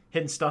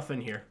stuff in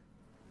here.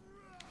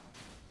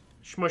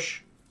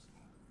 Shmush.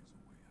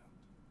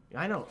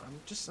 Yeah, I know. I'm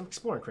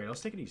exploring,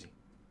 Kratos. Take it easy.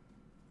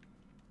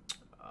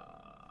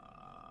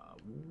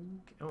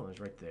 Oh,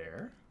 there's right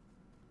there.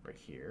 Right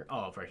here.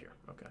 Oh, right here.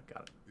 Okay,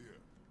 got it.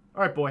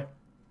 Alright, boy.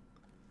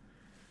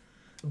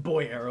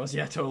 Boy arrows,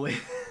 yeah, totally.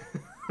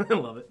 I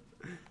love it.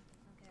 Okay.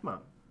 Come on.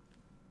 Come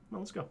on,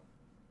 let's go.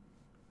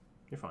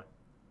 You're fine.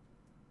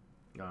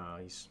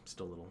 He's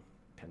still a little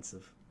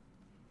pensive.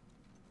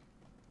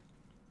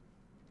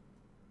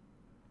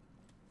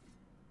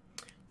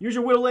 Use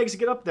your widow legs to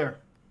get up there.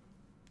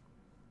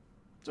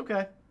 It's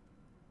okay.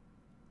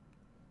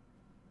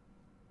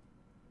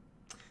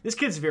 This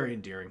kid's very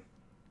endearing.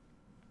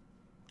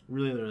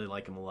 Really, really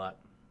like him a lot.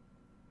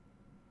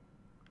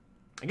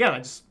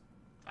 Again,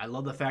 I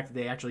love the fact that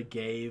they actually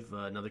gave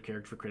another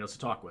character for Kratos to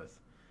talk with,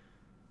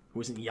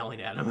 who isn't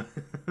yelling at him.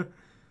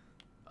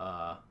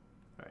 All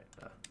right.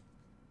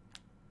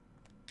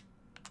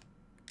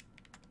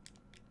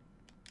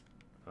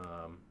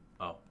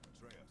 Oh.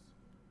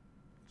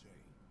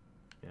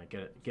 Yeah,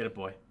 get it,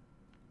 boy.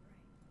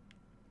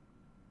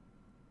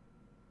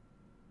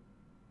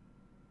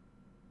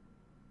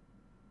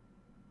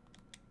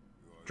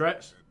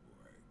 Travis.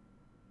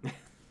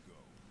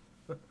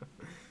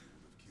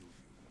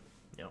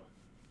 Yep.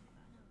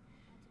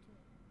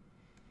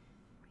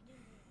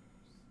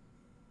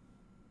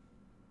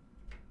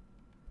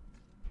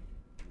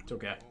 It's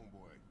okay.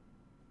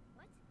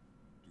 What?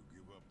 To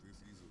give up this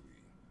easily.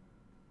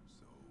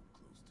 So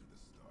close to the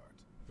start.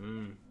 No.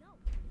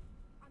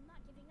 I'm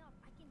not giving up.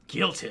 I can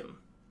Guilt him.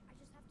 I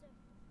just have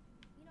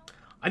to,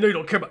 I know you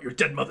don't care about your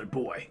dead mother,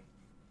 boy.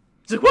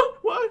 It's like, what?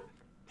 What?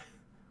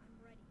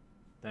 I'm ready.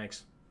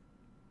 Thanks.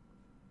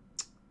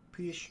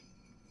 Peace.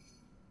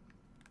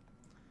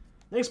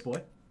 Thanks,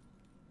 boy.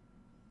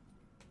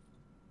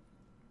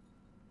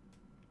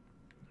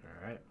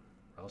 Alright.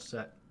 All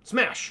set.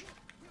 Smash!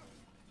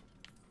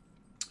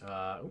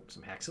 Oops,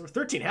 some hack silver.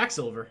 13 hack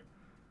silver.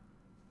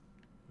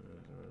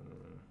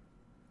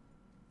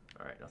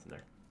 Alright, nothing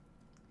there.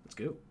 Let's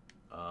go.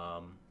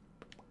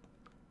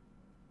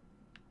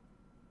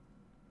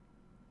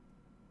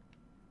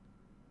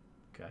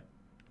 Okay.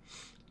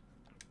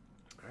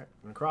 Alright,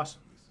 I'm gonna cross.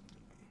 Listen to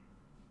me.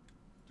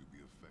 To be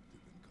effective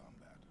in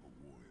combat, a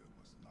warrior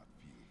must not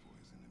feel for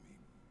his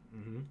enemy.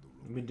 Mm-hmm.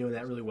 You've been doing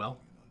that really well.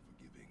 And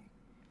unforgiving.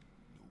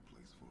 No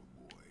place for a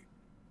boy.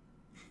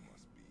 You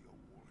must be a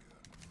warrior.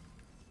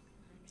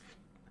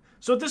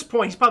 So at this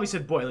point, he's probably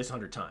said boy at least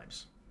 100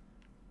 times.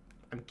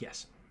 I'm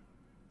guessing.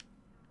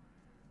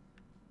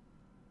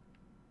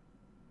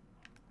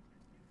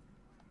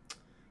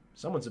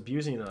 Someone's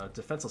abusing a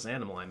defenseless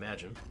animal, I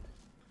imagine.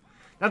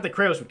 Not that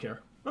Kratos would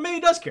care. Well, maybe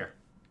he does care.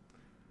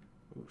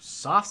 Ooh,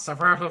 soft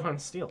survival on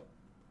steel.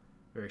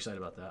 Very excited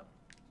about that.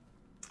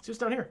 Let's see what's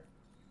down here.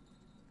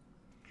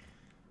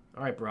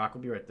 Alright, Brock,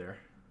 we'll be right there.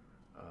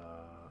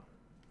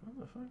 What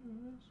the fuck is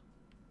this?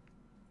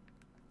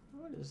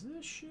 What is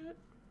this shit? What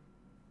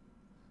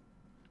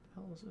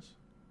the hell is this? Is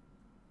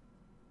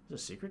there a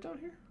secret down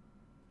here?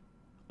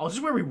 Oh, this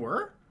is where we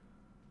were?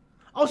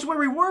 Oh, this is where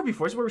we were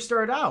before. This is where we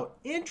started out.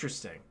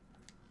 Interesting.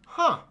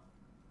 Huh.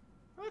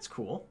 That's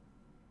cool.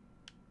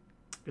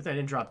 Good thing I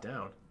didn't drop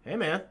down. Hey,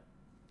 man.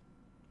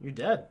 You're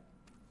dead.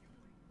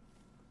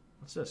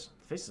 What's this?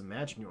 Faces of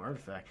Magic, new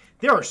artifact.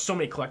 There are so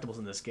many collectibles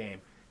in this game.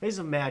 Faces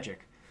of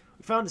Magic.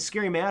 We found a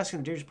scary mask in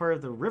the dangerous part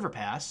of the river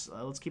pass.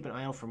 Let's keep an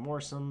eye out for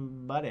more.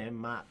 Somebody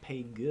might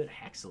pay good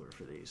hack silver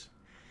for these.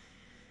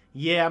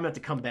 Yeah, I'm going to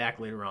have to come back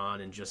later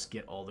on and just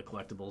get all the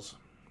collectibles.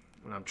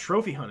 When I'm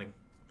trophy hunting.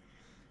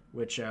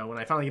 Which, when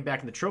I finally get back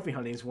into trophy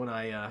hunting is when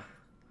I,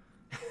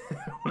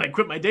 when I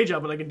quit my day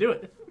job and I can do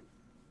it.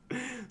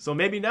 So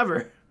maybe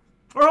never.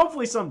 Or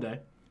hopefully someday.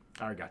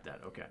 I already got that.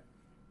 Okay.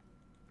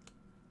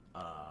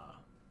 What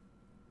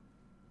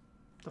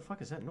the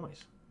fuck is that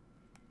noise?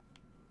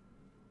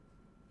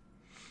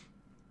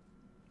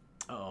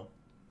 Uh-oh.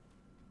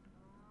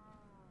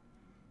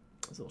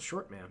 That's a little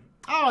short man.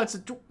 Oh, it's a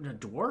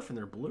dwarf and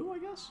they're blue, I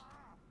guess?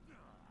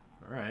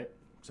 Alright.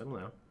 Settle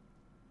down.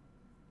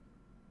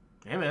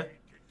 Hey, man. It's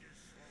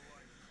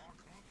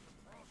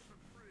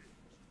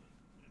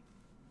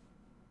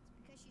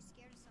because she's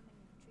scared of something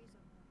in the trees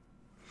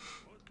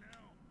over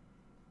there.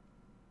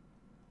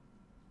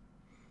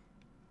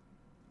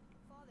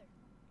 Father,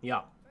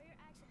 Yeah. throw your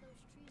axe at those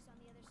trees on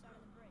the other side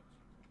of the bridge.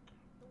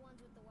 The ones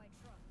with the white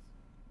trunks.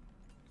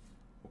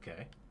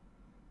 Okay.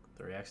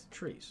 They reacts to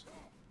trees.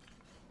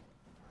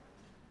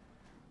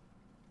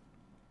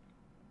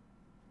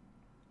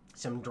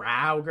 Some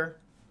Draugr.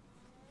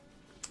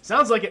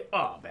 Sounds like it.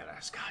 Oh,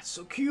 badass. God,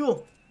 so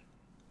cool.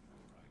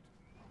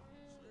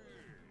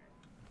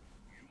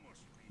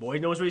 Boy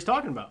knows what he's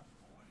talking about.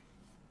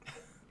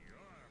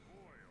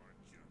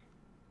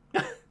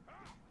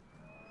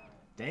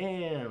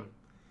 Damn.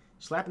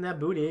 Slapping that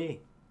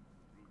booty.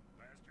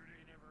 Bastard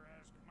ain't ever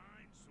asked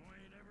mine, so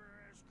ain't ever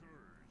asked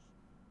hers.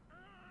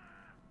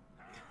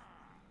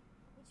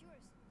 What's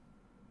yours?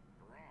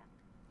 Rock.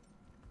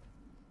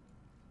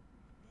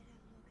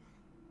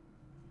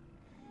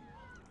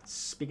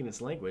 Speaking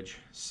its language.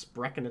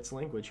 Sprecking its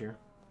language here.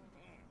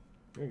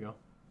 There you go.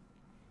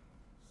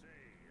 Say,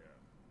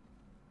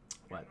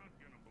 What? you're not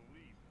gonna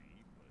believe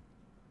me, but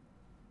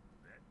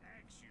that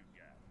axe you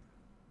got,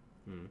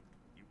 Hmm.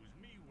 it was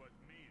me what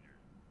made her.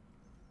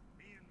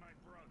 Me and my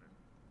brother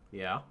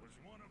Yeah. was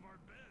one of our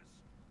best.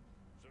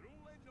 So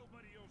don't let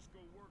nobody else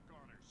go work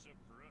on her except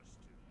for us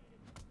two.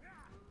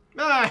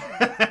 Ah! You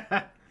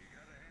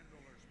gotta handle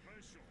her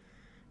special,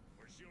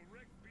 or she'll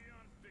wreck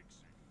beyond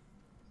fixing.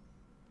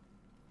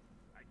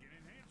 I can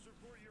enhance her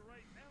for you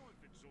right now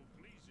if it so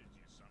pleases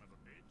you, son of a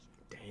bitch.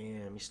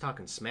 Damn, he's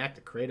talking smack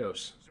to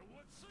Kratos. So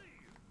what say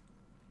you?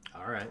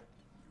 Alright.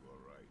 You are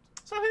right.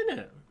 Stop hitting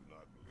it. Do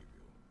not believe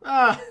you.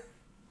 Ah!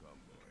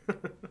 Come,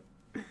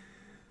 boy.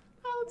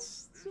 Oh,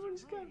 let's see what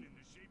he's got. Rune in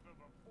the shape of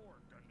a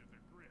fork under the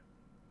grip.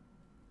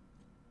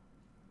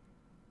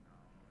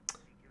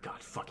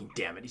 God fucking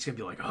damn it. He's gonna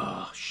be like,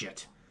 oh,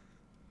 shit.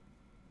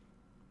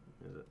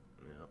 Is it?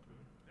 Yeah.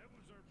 That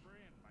was our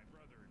brand, my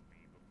brother and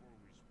me, before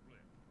we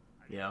split.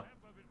 I Yeah. got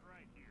half of it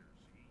right here,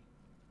 see?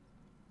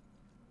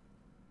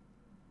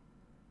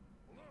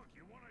 Look,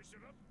 you want I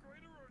should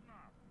upgrade her or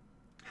not?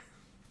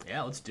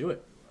 Yeah, let's do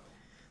it.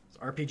 It's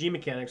RPG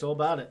mechanics, all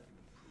about it.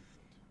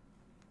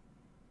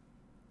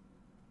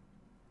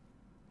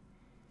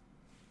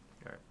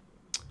 Alright.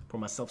 Pour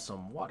myself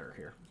some water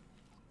here.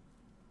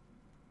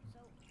 So,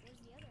 where's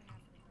the other half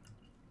of the room?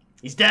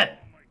 He's dead!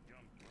 Oh, my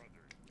dumb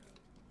brother.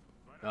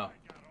 But Oh. I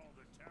got all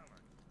the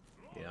talent.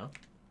 Look, Yeah.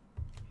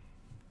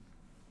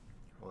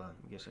 Hold on,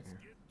 let me get a second here.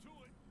 get to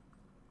it.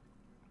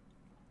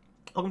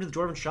 Welcome to the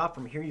Dwarven Shop.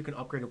 From here you can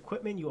upgrade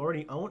equipment you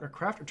already own or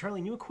craft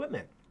entirely new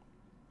equipment.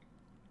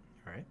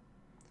 Alright.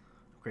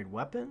 Upgrade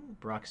weapon.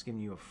 Brock's giving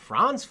you a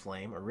Franz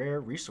Flame, a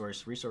rare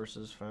resource.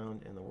 Resources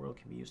found in the world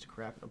can be used to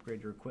craft and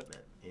upgrade your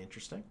equipment.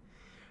 Interesting.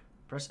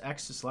 Press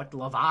X to select the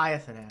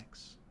Leviathan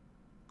Axe.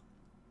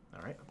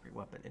 Alright, upgrade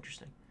weapon.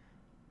 Interesting.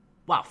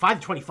 Wow, 5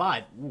 to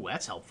 25. Ooh,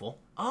 that's helpful.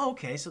 Oh,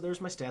 okay, so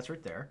there's my stats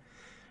right there.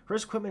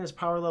 First equipment has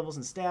power levels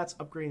and stats.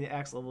 Upgrading the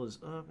axe level is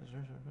up.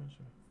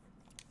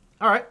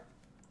 Alright.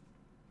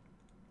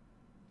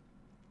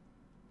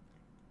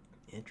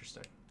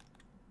 Interesting.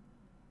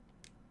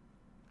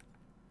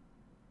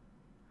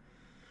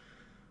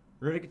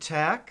 Runic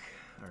attack.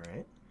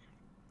 Alright.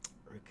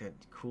 Runic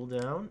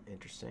cooldown.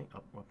 Interesting.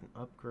 Weapon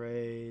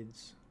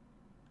upgrades.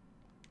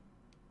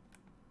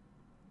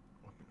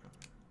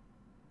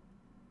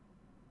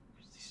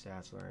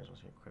 Stats, learners,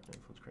 must be equipped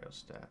influence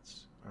Kratos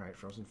stats. Alright,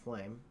 Frozen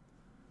Flame.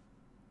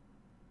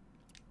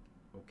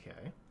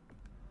 Okay.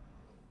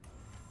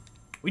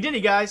 We did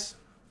it, guys!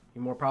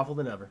 You're more powerful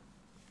than ever.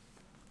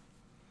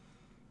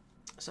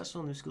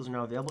 Accessible new skills are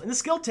now available in the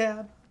skill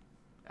tab.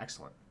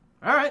 Excellent.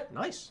 Alright,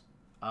 nice.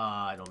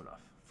 I don't have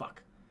enough.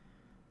 Fuck.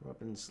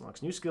 Weapons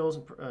unlocks new skills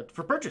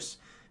for purchase.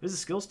 Visit the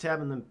skills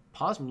tab and then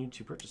pause menu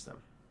to purchase them.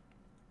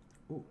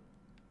 Ooh.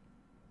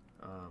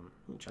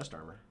 Chest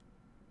armor.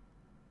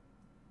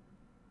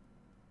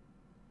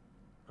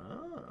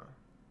 Ah.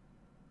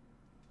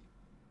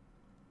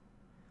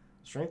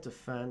 Strength,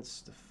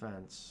 defense,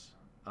 defense.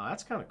 Oh,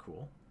 that's kind of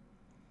cool.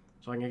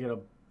 So I'm going to get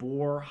a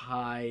boar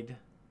hide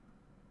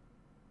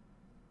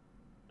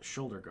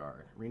shoulder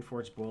guard.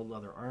 Reinforced boiled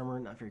leather armor.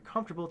 Not very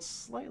comfortable. It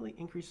slightly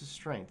increases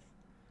strength.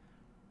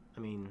 I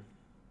mean,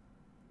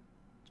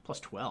 it's plus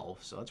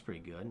 12, so that's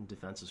pretty good. And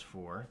defense is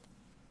 4.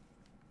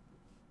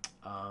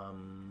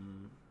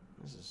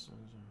 This is...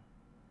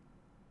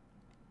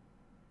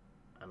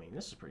 I mean,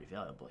 this is pretty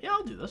valuable. Yeah,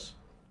 I'll do this.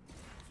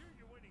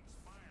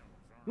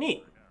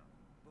 Neat.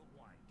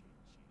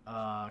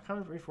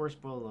 Common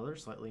reinforced boiled leather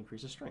slightly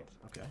increases strength.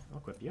 Okay, I'll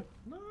equip you.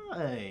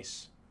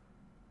 Nice.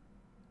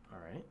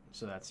 Alright,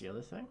 so that's the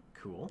other thing.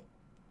 Cool.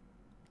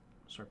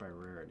 Sort by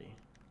rarity.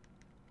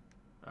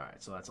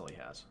 Alright, so that's all he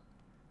has.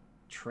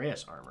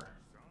 Atreus armor.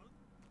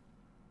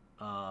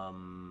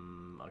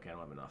 Okay, I don't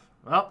have enough.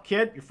 Well,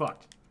 kid, you're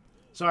fucked.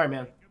 Sorry,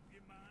 man.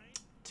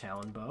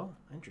 Talon bow.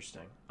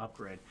 Interesting.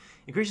 Upgrade.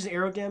 Increases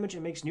arrow damage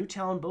and makes new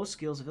talon bow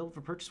skills available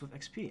for purchase with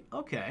XP.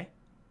 Okay.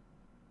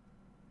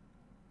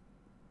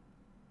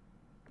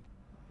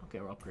 Okay,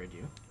 we'll upgrade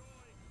you.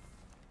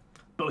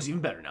 Bow's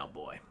even better now,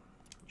 boy.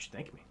 You should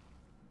thank me.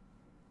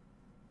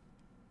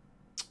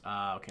 Okay,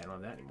 I don't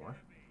have that anymore.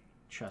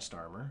 Chest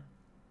armor.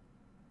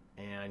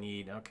 And I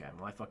need... Okay,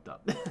 well, I fucked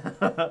up.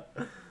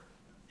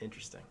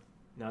 Interesting.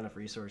 Not enough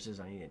resources.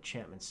 I need an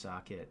enchantment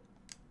socket.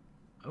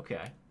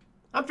 Okay.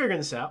 I'm figuring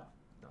this out.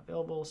 Not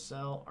available.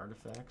 Sell.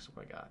 Artifacts.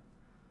 What do I got?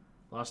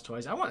 Lost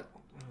toys. I want...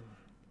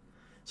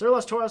 So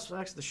lost toys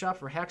at the shop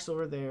for hacks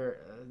over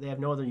there. They have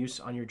no other use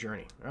on your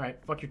journey. Alright,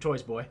 fuck your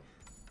toys, boy.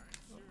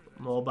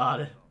 I'm all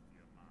about it.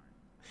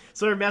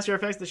 So master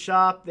artifacts at the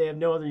shop. They have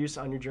no other use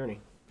on your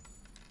journey.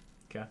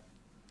 Okay.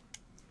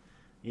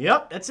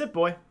 Yep, that's it,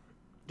 boy.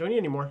 Don't need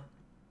any more.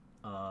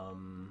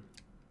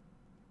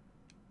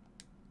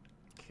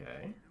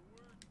 Okay.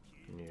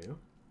 New.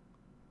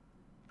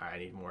 I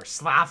need more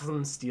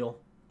Slatham steel.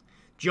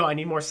 Joe, I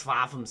need more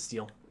Slatham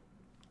steel.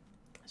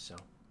 So.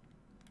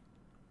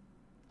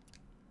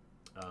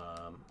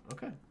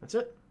 Okay, that's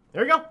it.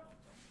 There we go.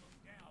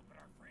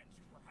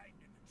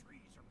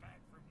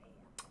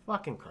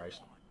 Fucking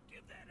Christ.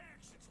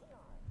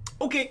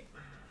 Okay.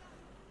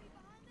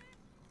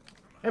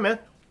 Hey, man.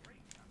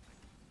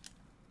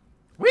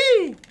 Whee!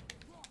 Ooh.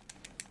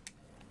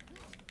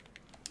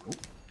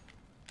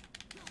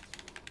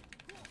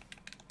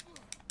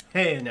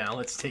 Hey, now,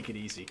 let's take it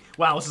easy.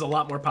 Wow, this is a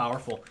lot more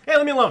powerful. Hey,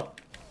 leave me alone.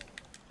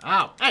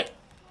 Ow. Hey.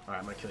 Alright,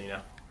 I'm gonna kill you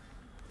now.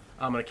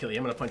 I'm gonna kill you.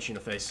 I'm gonna punch you in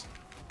the face.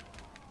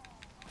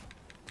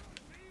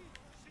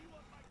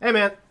 Hey,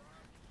 man.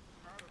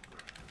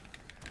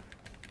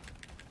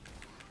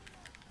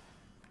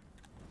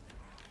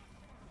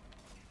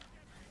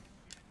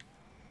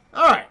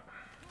 Alright.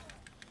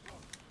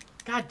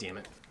 God damn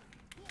it.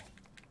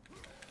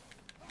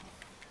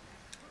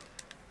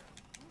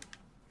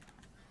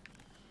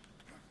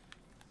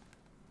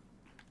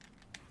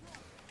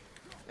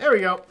 There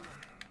we go.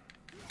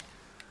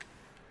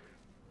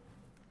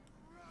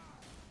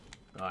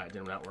 Alright, it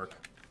did not work.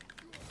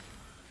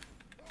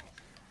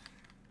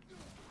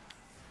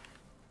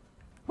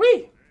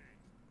 Whee!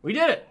 We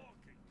did it!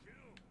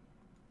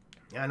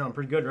 Yeah, I know, I'm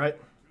pretty good, right?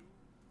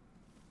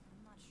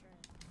 I'm not sure.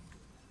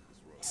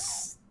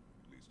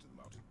 Leads to the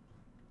mountain.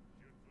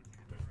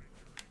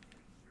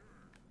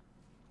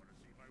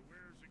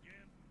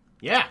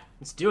 Yeah,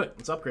 let's do it.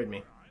 Let's upgrade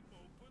me.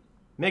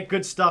 Make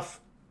good stuff.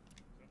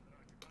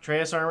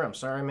 Atreus armor, I'm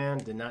sorry, man.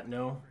 Did not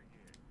know.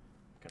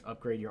 Can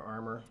upgrade your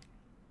armor.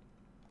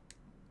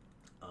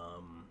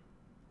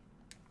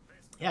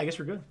 Yeah, I guess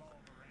we're good.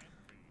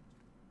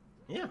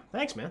 Yeah,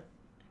 thanks, man.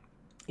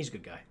 He's a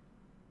good guy.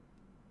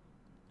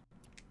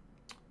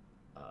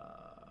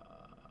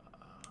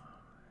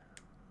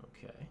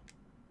 Okay.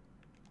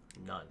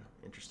 None.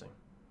 Interesting.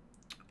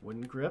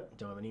 Wooden grip.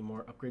 Don't have any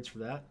more upgrades for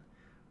that.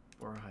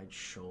 Boarhide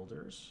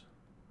shoulders.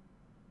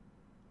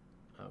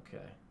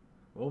 Okay.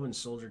 Woven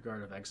soldier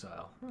guard of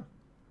exile. Huh.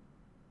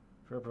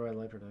 For provide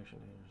light protection.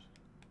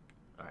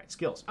 Alright,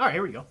 skills. Alright,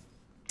 here we go.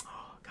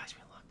 Oh, guys,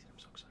 we unlocked it. I'm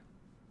so excited.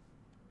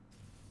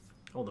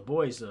 Oh, the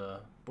boy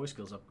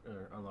skills are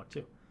unlocked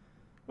too.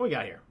 What we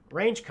got here?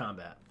 Range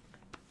combat.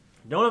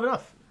 Don't have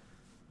enough.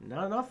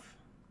 Not enough.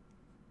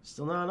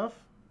 Still not enough.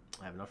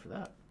 I have enough for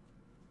that.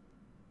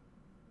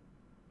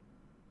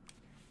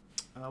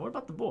 What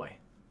about the boy?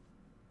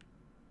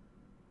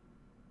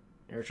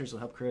 Air tricks will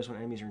help Kratos when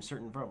enemies are in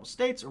certain vulnerable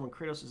states or when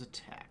Kratos is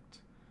attacked.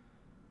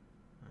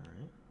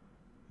 Alright.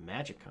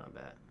 Magic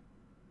combat.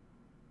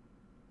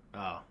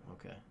 Oh,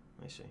 okay.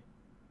 I see.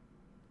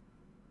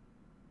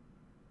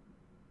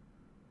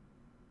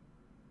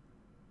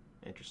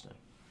 Interesting.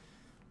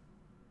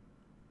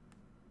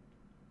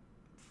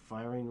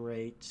 Firing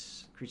rate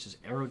increases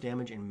arrow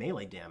damage and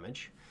melee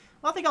damage.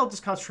 Well, I think I'll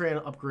just concentrate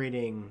on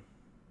upgrading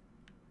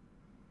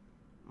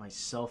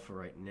myself for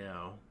right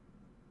now.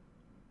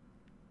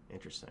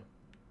 Interesting.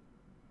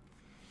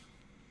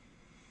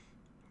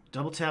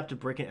 Double tap to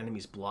break an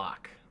enemy's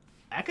block.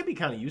 That could be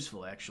kind of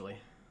useful, actually.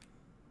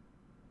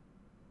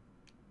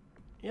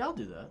 Yeah, I'll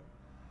do that.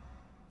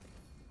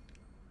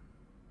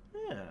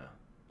 Yeah.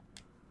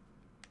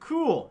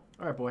 Cool.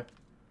 All right, boy.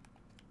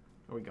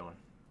 Where are we going?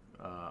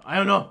 I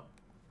don't know.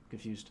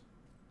 Confused.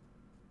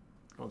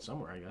 Going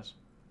somewhere, I guess.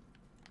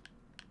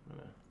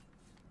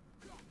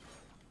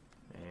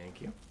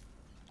 Thank you.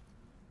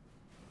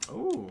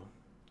 Oh,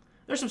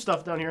 there's some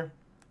stuff down here.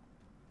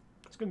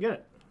 Let's go get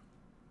it.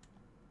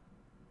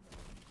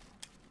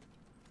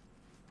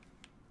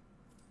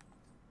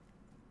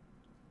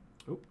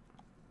 Oh,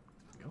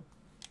 there we go.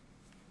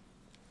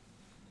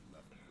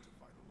 Left to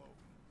fight alone.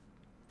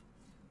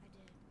 I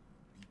did.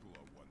 People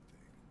are one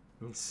thing.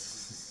 Everything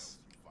else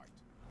you fight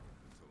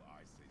until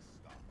I say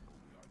stop.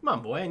 Come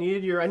on, boy. I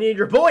needed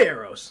your boy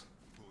arrows.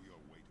 Pull your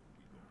weight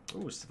or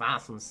we go. Ooh,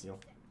 Sebastian Steel.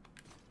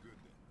 Good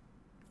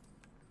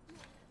then.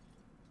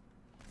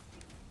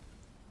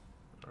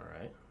 All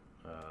right.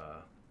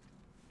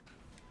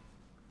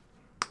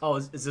 Oh,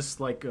 is this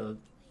like the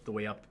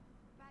way up?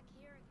 Back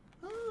here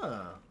again.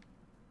 Ah.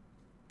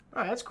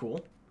 All right, that's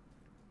cool.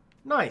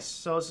 Nice.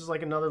 So this is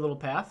like another little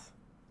path.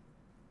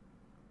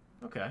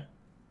 Okay.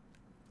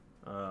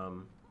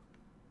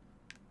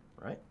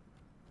 Right.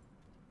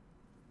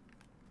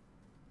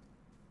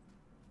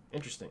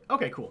 Interesting.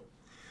 Okay, cool.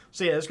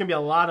 So yeah, there's gonna be a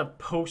lot of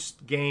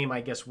post-game,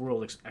 I guess,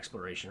 world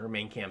exploration or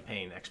main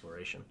campaign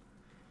exploration.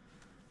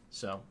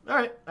 So, all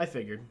right, I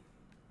figured.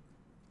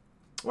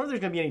 I wonder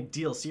if there's gonna be any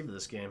DLC for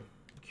this game.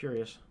 I'm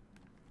curious.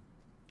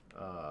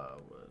 Where am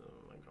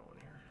I going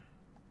here?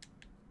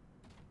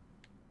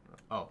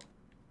 Oh,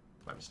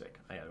 my mistake.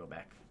 I gotta go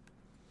back.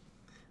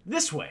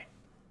 This way.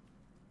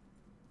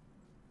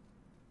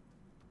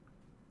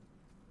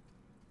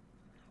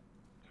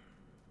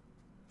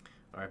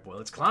 All right, boy,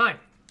 let's climb.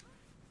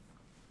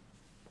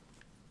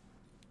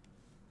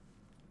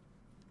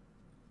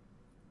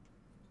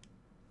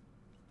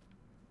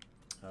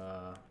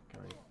 Can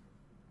I?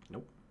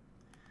 Nope.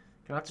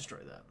 Cannot destroy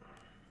that.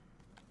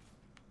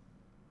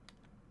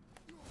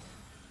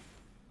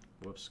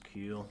 Whoops,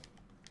 kill.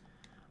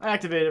 I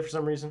activated it for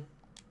some reason.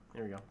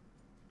 There we go.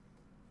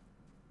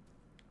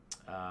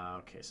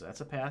 Okay, so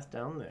that's a path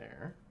down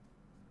there.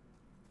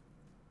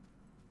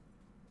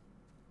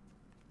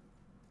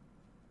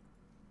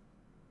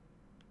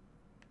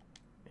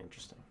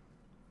 Interesting.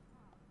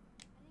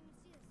 I didn't even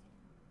see this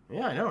yet.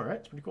 Yeah, I know, right?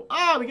 It's pretty cool.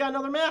 Ah, we got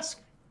another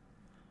mask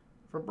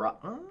for bra.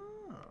 Oh,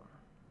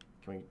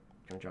 can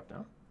we drop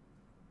down?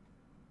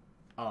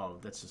 Oh,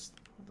 that's just.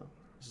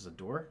 This is a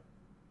door.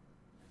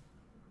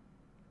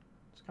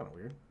 It's kind of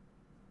weird.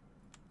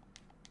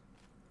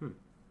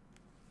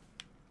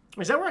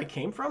 Is that where I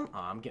came from? Oh,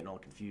 I'm getting all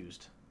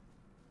confused.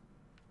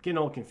 Getting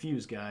all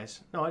confused,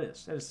 guys. No, it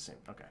is. That is the same.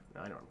 Okay,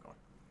 now I know where I'm going.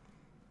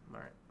 All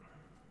right.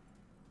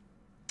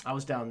 I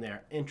was down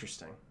there.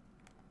 Interesting.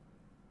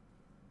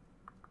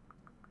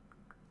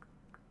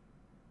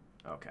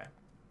 Okay.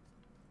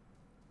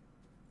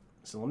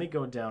 So let me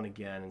go down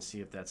again and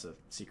see if that's a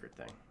secret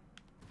thing.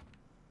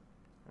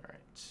 All right.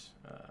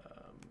 All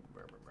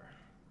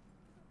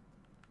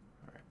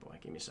right, boy.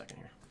 Give me a second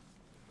here.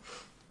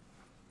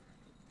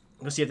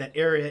 Let's see if that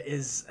area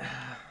is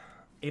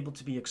able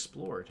to be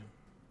explored.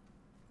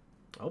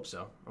 I hope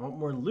so. I want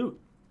more loot.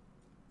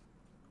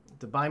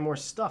 To buy more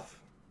stuff.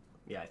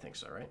 Yeah, I think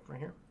so, right? Right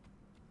here.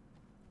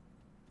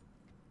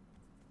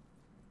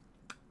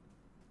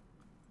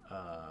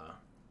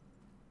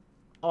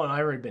 Oh, no,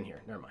 I've already been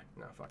here. Never mind.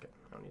 No, fuck it.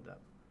 I don't need that.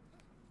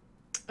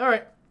 All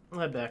right. I'll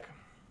head back.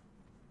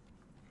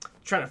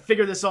 Trying to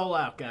figure this all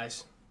out,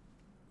 guys.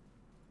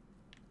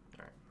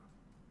 All right.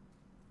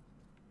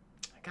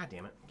 God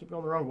damn it. I keep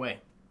going the wrong way.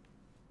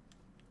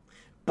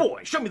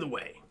 Boy, show me the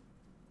way.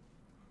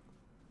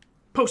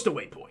 Post a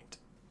waypoint.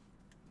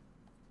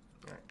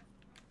 All right.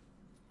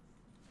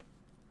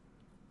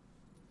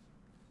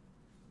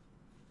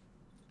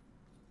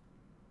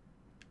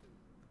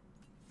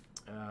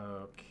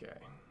 Okay.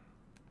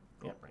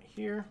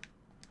 here.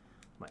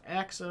 My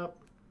axe up.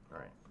 All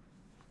right.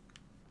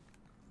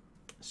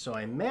 So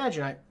I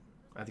imagine I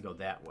have to go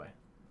that way.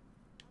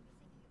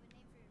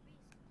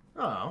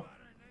 Oh.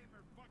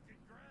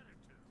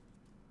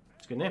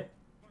 It's a good name.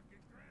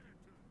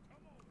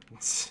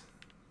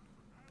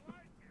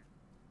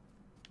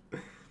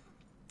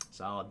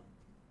 Solid.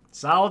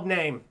 Solid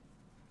name.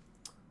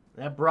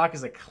 That Brock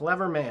is a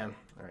clever man.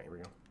 All right, here we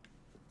go.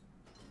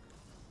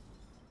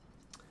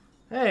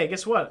 Hey,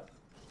 guess what?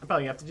 I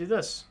probably have to do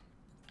this.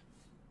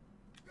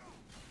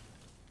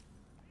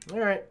 All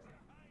right.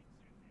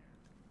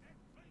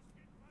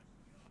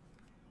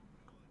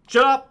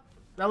 Shut up!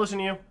 Not listen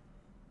to you.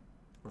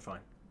 We're fine.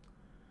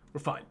 We're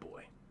fine,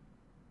 boy.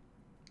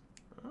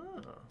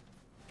 Oh.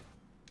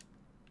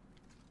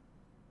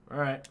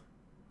 Alright.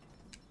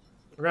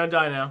 We're gonna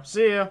die now.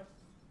 See ya.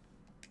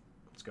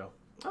 Let's go.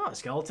 Oh,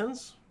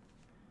 skeletons.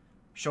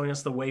 Showing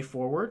us the way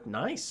forward.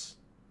 Nice.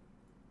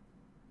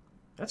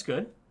 That's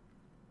good.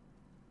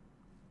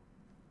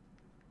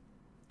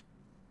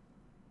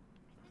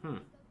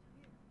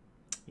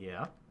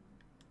 Yeah.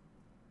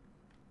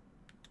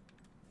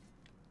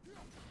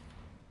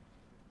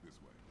 This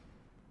way.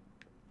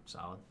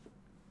 Solid.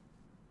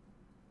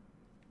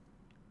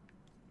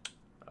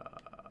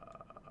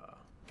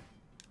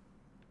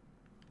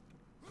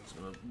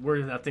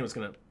 Where that thing was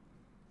gonna.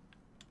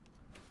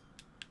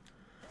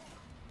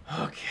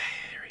 Okay,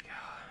 there we go.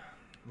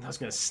 I was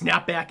gonna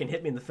snap back and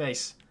hit me in the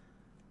face.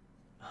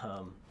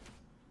 All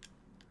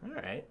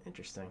right,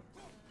 interesting.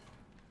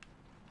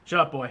 Shut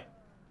up, boy.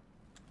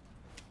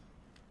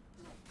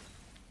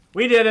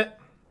 We did it.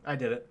 I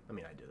did it. I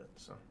mean, I did it.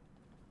 So.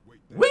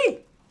 We.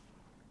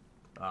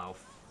 Oh,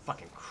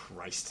 fucking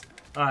Christ!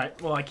 All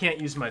right. Well, I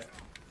can't use my.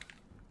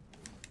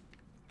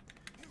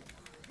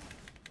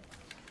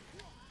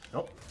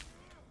 Nope.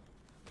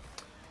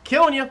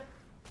 Killing you.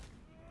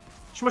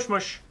 Smush,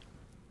 smush.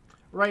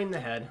 Right in the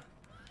head.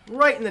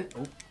 Right in the.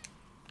 Oh.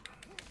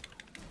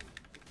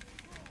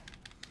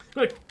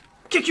 I'm gonna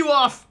kick you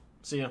off.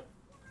 See ya.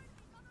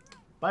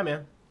 Bye,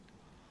 man.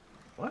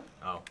 What?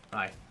 Oh,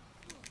 hi.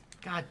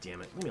 God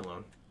damn it. Leave me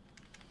alone.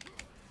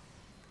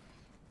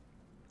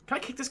 Can I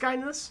kick this guy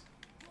into this?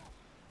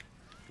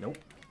 Nope.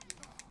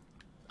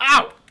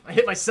 Ow! I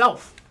hit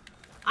myself.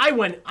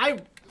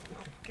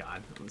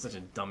 God, I'm such a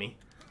dummy.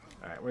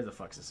 Alright, where the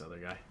fuck's this other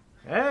guy?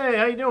 Hey,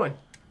 how you doing?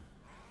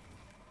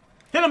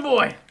 Hit him,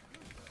 boy!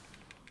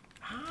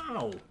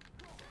 Ow!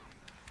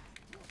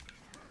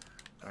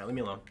 Alright, leave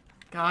me alone.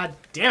 God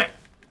damn it!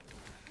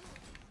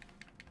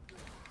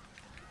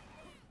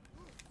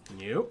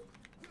 Nope.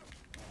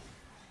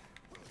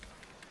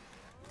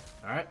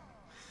 Alright.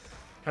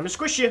 Time to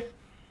squish you.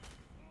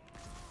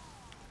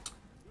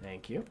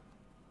 Thank you.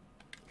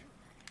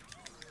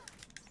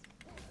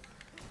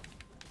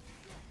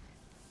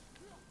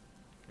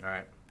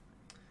 Alright.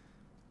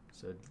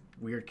 It's a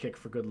weird kick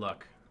for good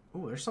luck.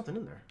 Ooh, there's something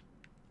in there.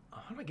 Oh,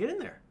 how do I get in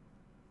there?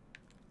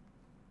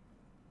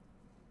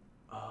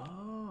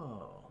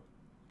 Oh.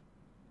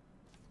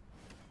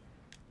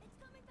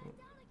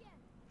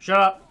 Shut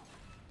up.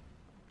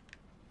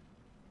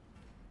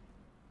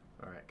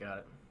 Alright, got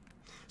it.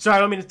 Sorry, I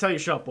don't mean to tell you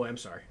shut up, boy. I'm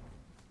sorry.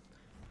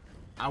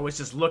 I was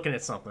just looking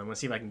at something. I'm going to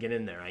see if I can get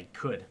in there. I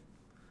could.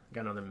 I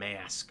got another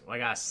mask. Well, I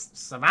got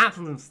Savant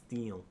from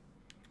Steel.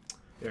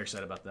 Very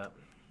excited about that.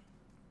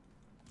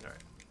 Alright.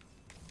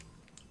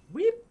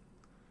 Weep.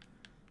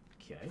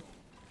 Okay.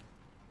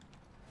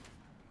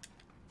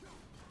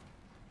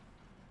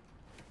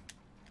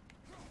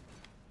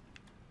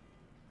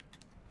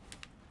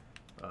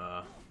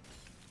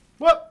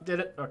 Whoop! Did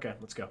it. Okay,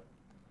 let's go.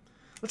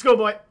 Let's go,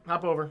 boy.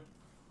 Hop over.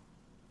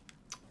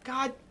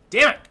 God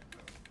damn it!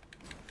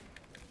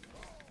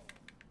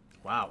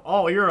 Wow.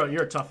 Oh, you're a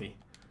toughie.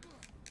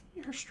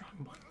 You're a strong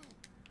one.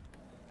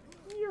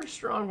 You're a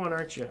strong one,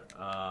 aren't you?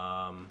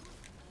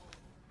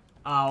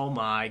 Oh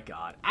my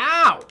god.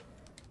 Ow!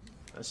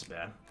 That's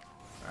bad.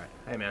 Alright.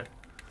 Hey, man.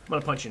 I'm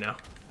gonna punch you now.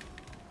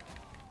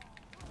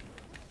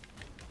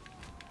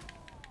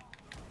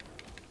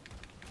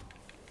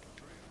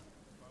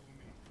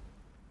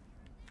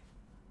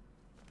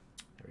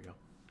 There we go.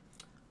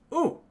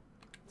 Ooh!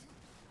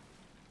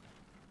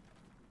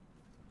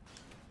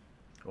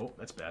 Oh,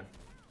 that's bad.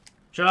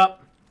 Shut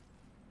up!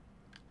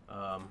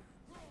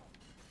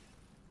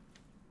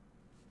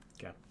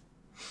 Okay.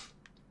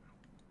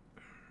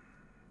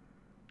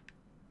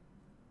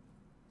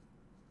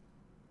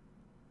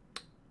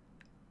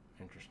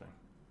 Interesting.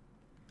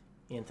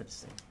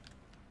 Interesting.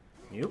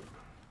 Nope.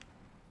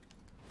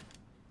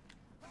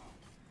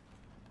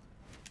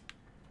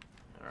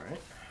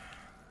 Alright.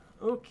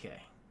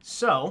 Okay.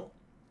 So,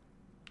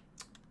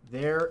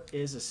 there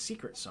is a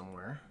secret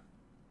somewhere.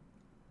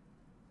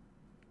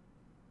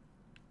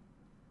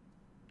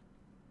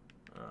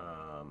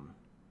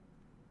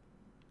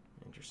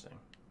 Interesting.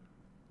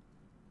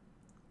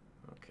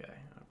 Okay,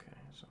 okay,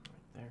 something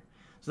right there.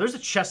 So there's a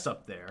chest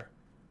up there.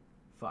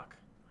 Fuck.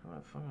 How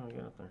the fuck do I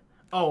get up there?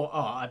 Oh,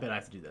 I bet I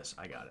have to do this.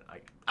 I got it.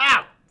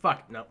 Ow!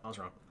 Fuck! No, I was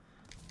wrong.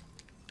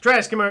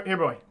 Travis, come here,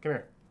 boy. Come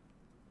here.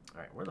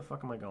 Alright, where the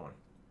fuck am I going?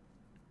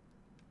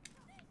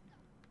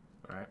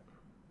 Alright.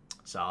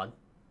 Solid.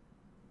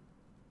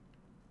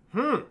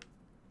 Hmm.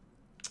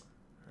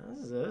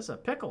 This is a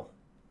pickle.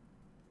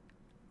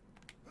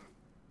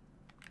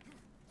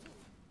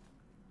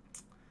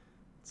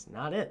 It's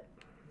not it.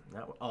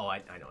 Not, oh, I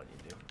know what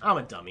you do. I'm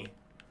a dummy.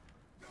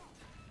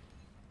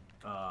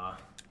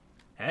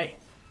 Hey.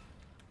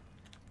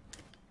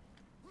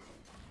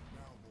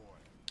 Now, boy.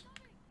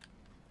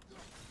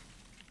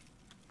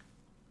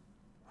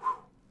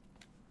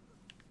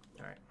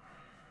 Alright.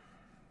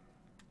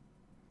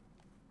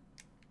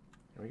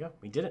 There we go.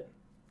 We did it.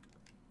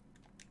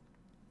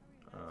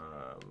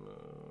 I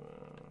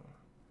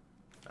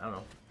don't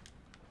know.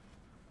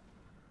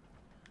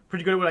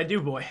 Pretty good at what I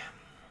do, boy.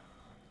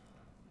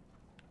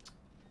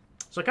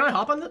 So can I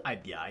hop on the...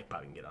 yeah, I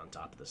probably can get on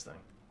top of this thing.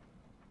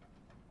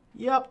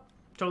 Yep.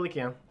 Totally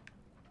can.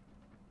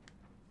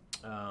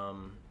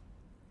 Can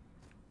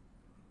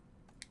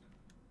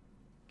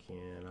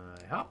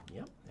I hop?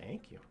 Yep.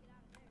 Thank you.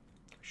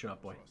 Shut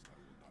up, boy.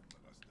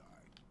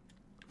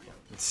 Trust I will not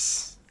let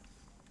us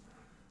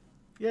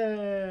die.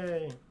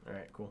 Yay!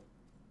 Alright, cool.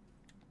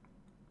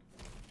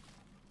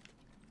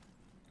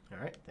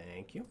 Alright,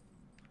 thank you.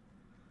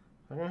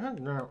 I can have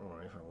that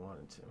one if I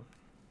wanted to.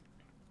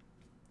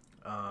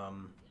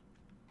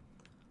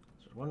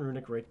 There's one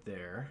runic right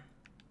there.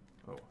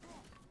 Oh.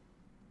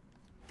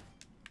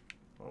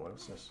 Oh, what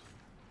is this?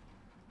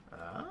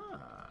 Ah.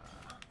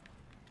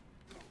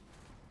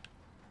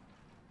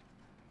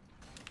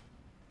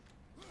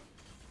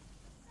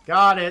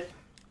 Got it!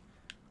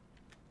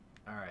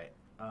 Alright,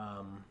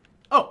 oh!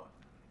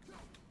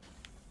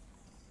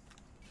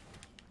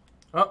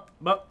 Oh,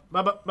 but.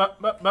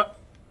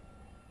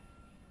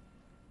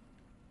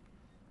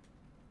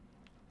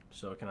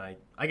 So can I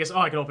guess, oh,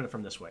 I can open it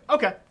from this way.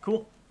 Okay,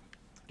 cool.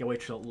 Can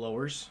wait till it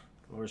lowers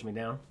me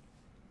down.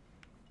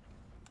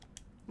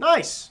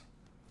 Nice!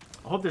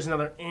 I hope there's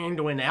another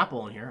Anduin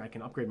apple in here. I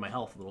can upgrade my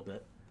health a little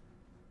bit.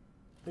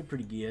 Be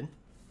pretty good.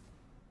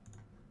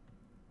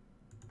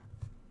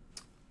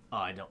 Oh,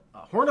 I don't.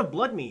 Horn of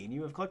Bloodmead.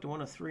 You have collected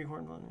one of 3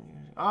 Horn of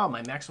Bloodmead. Oh,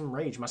 my maximum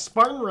rage. My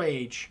Spartan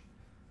rage.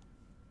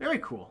 Very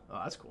cool.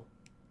 Oh, that's cool.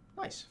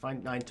 Nice.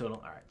 Find 9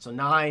 total. All right. So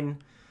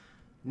 9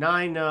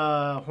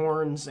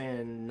 horns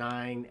and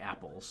 9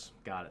 apples.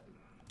 Got it.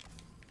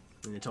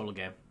 In the total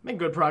game. Making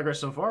good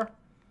progress so far.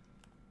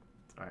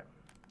 All right.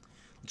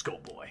 Let's go,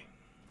 boy.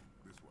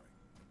 This way.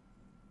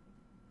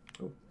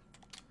 Oh.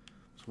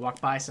 Let's walk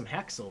by some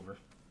hack silver.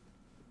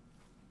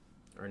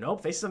 Or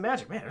nope, Faces of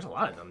Magic. Man, there's a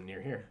lot of them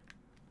near here.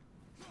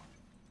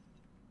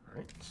 All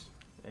right.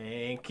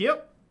 Thank you.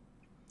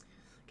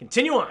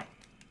 Continue on.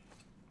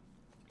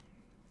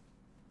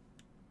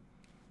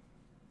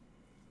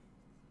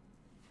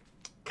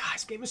 God,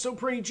 this game is so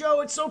pretty,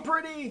 Joe. It's so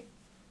pretty.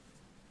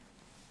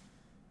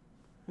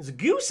 There's a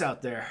goose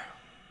out there.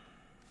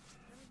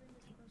 Never been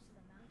this close to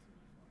the mountain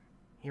before.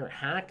 You're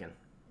hacking.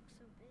 Looks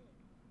so big.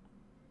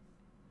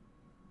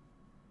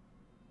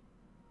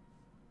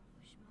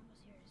 Wish Mom was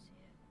here to see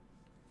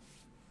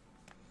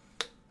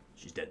it.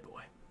 She's dead,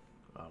 boy.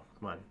 Oh,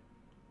 come on.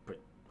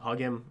 Hug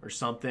him or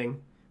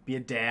something. Be a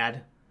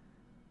dad.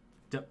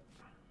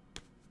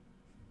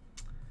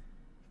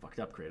 Fucked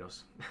up,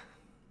 Kratos.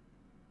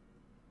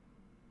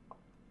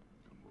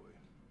 Good boy.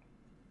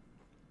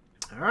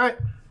 All right.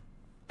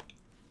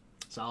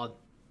 Solid.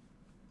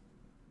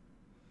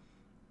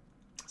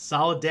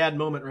 Solid dad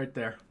moment right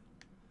there.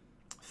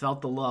 Felt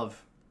the love.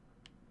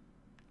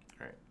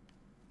 All right.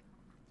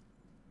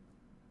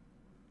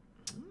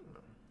 This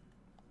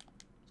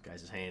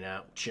guy's just hanging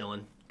out,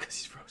 chilling, because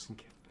he's frozen.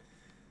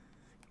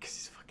 Because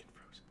he's fucking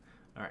frozen.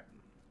 All right.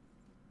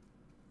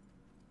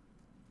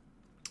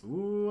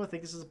 Ooh, I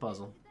think this is a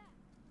puzzle.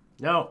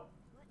 No. What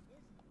is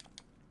it?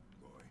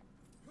 Boy.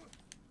 Look,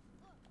 there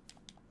are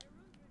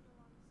runes written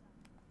along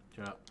the side.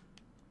 Shut up.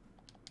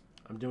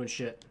 I'm doing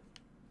shit.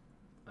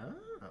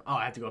 Oh,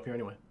 I have to go up here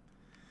anyway.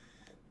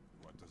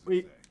 What does it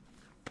Wait. say?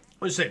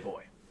 What'd you say,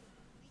 boy? As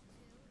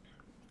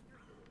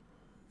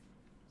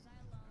I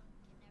alone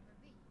can never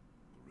be.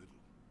 The riddle.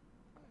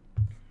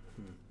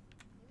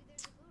 Maybe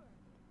there's a clue around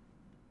here.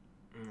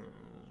 The rings are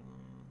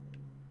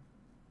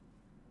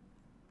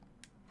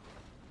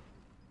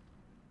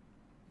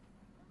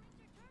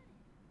turning.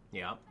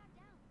 Yeah. Back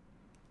down.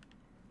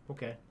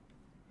 Okay.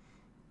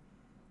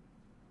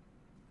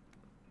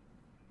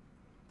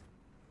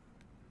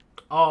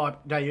 Oh,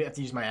 now you have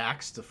to use my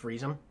axe to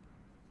freeze him?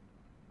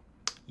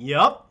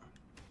 Yup.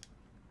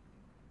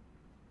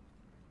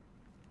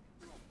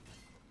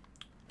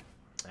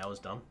 That was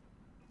dumb.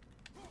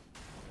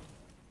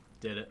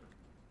 Did it.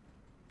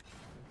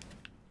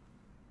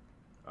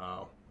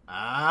 Oh.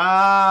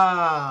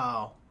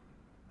 Ow!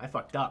 I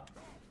fucked up.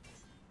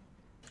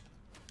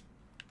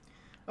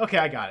 Okay,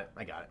 I got it.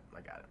 I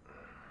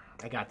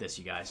got this,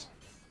 you guys.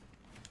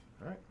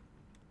 Alright.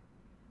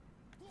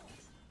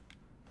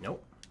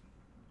 Nope.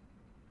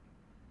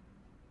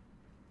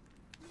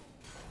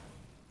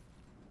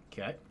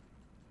 Okay. I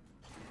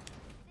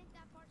think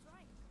that part's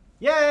right.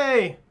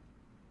 Yay!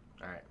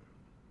 Alright.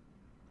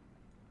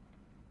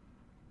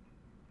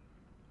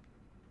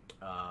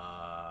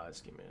 Let's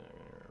give me...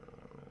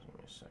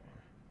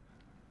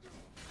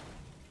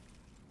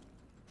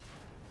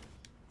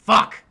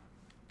 Fuck!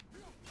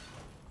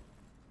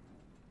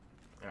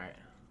 Alright.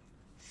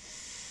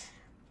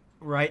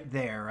 Right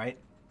there, right?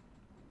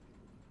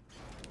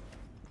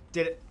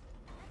 Did it.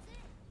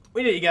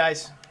 We did it, you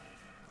guys.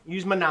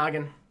 Use my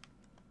noggin.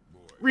 Boy,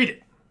 Read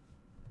it.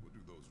 what do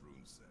those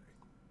runes say?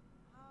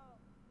 Oh,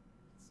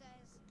 it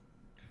says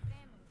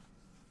family.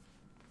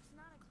 It's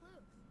not a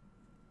clue.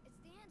 It's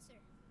the answer.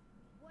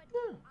 What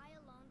I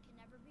alone can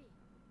never be.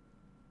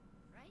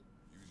 Right?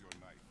 Use your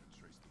knife and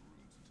trace the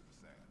runes into the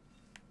sand.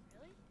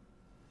 Really?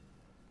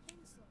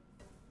 Kinslow.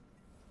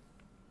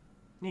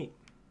 Neat.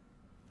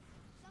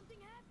 Something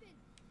happened.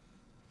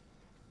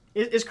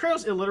 Is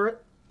Kratos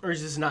illiterate? Or does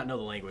he just not know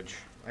the language?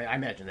 I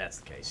imagine that's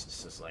the case.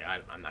 It's just like,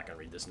 I'm not going to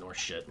read this Norse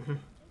shit. It worked.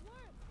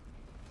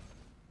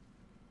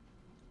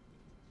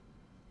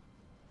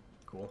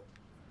 Cool.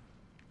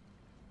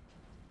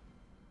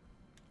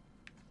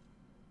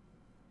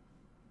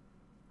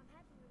 I'm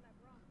happy we met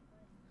Braun,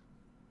 but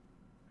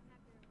I'm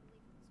happy to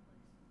leave this place.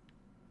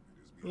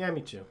 It is Yeah, me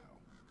beyond too.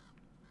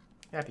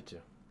 now. Happy to.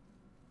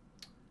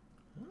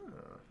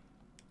 Oh.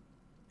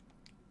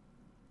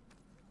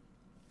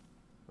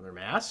 Another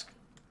mask?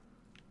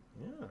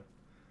 Yeah.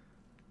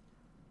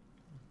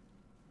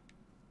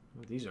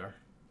 What these are.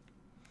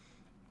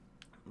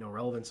 No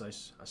relevance, I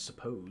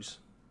suppose.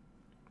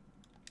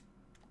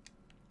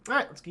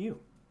 Alright, let's get you.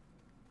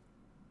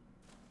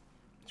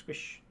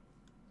 Squish.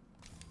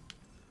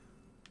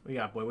 What you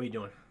got, boy? What are you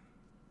doing?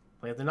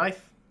 Playing with the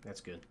knife? That's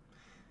good.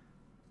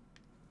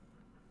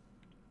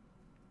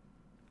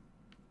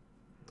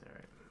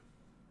 Alright.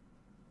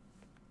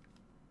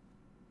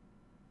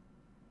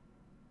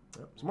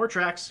 Oh, some more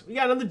tracks. We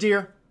got another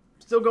deer.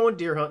 Still going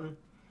deer hunting.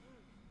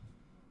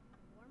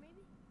 War,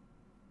 maybe?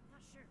 Not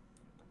sure.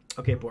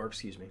 Okay, boar,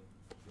 excuse me.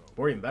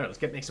 Boar even better. Let's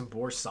make some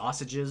boar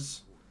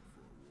sausages.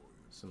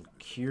 Some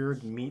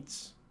cured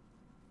meats.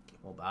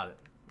 All about it.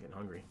 I'm getting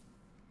hungry.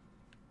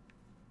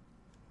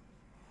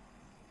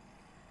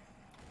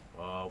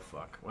 Oh,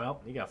 fuck.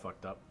 Well, he got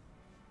fucked up.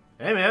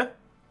 Hey, man.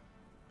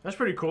 That's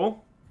pretty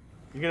cool.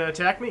 You gonna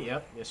attack me?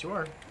 Yep. Yes, you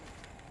are.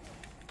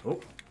 Oh.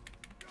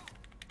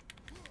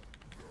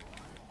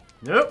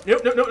 Nope,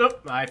 nope, nope, nope,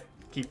 nope. I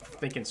keep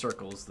thinking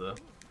circles the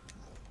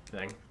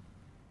thing.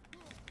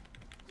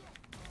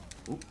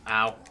 Ooh,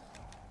 ow.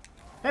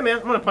 Hey, man,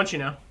 I'm gonna punch you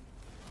now.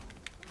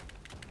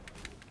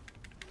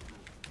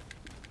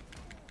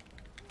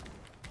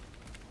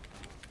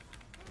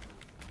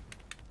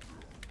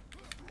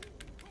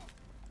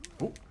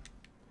 Ooh.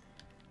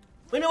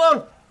 Leave me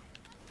alone!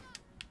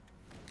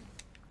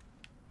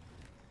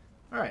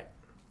 Alright.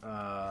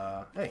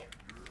 Hey.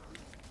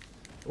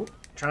 Ooh,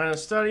 trying to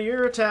study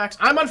your attacks.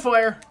 I'm on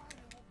fire!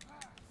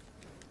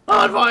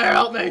 On fire,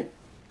 help me!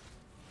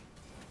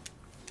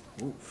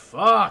 Ooh,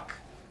 fuck.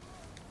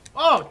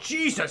 Oh,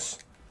 Jesus!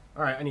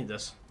 Alright, I need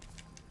this.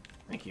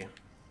 Thank you.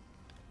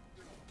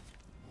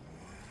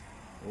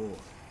 Ooh.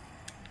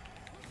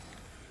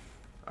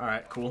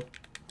 Alright, cool.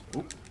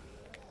 Ooh.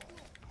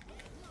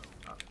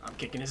 I'm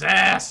kicking his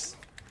ass!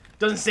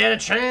 Doesn't stand a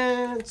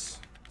chance!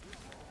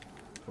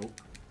 Ooh.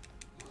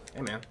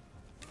 Hey, man.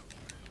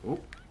 Ooh.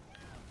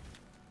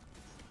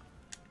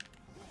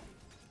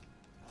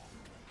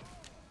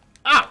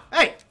 Ah!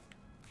 Hey!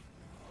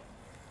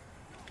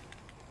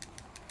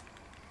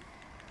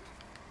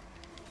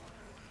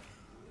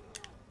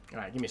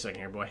 Alright, give me a second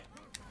here, boy.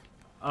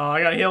 Oh,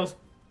 I got heals.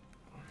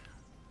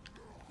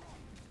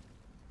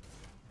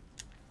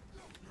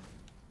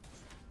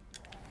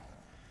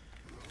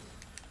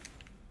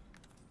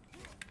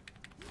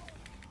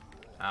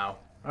 Ow.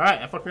 Alright,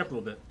 that fucked me up a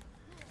little bit.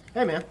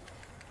 Hey, man.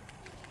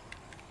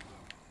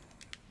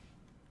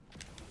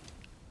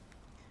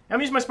 I'm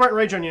using my Spartan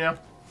Rage on you now.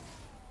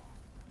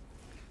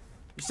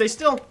 You stay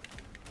still.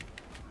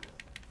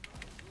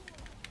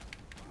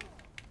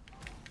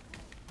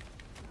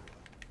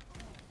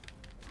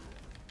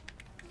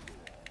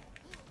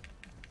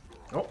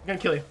 Oh, I'm gonna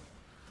kill you.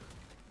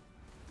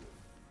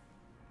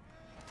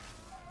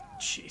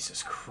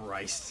 Jesus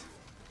Christ.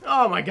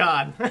 Oh my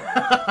god.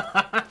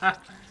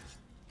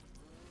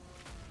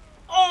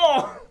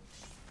 Oh!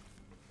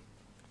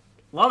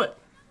 Love it.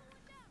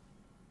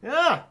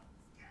 Yeah.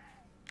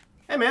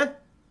 Hey, man.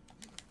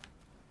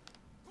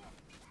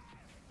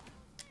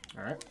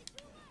 Alright.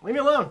 Leave me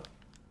alone.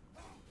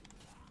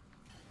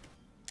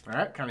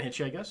 Alright, kind of hit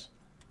you, I guess.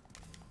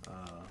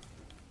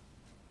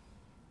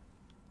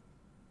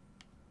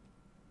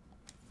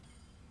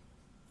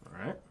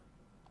 Alright.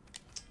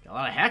 Got a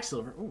lot of hack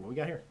silver. Ooh, what we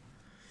got here?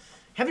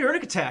 Heavy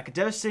Runic attack. A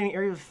devastating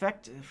area of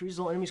effect. Freezes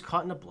all enemies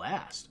caught in a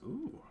blast.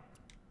 Ooh.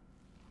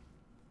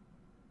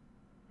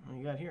 What do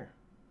you got here?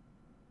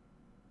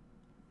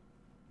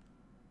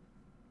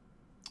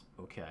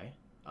 Okay.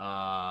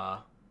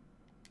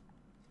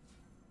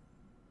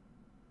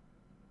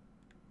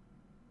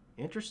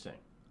 Interesting.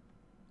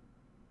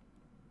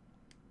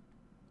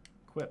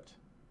 Equipped.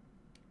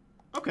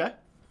 Okay.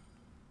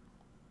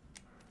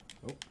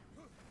 Oh.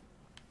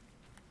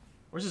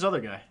 Where's this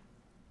other guy?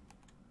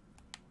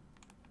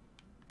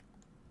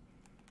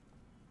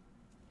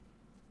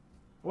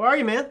 Where are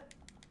you, man?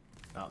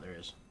 Oh, there he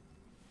is.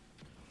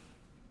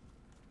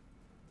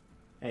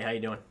 Hey, how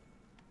you doing?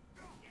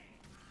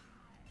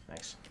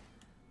 Thanks.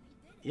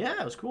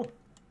 Yeah, it was cool.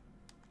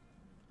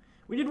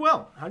 We did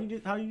well. How do you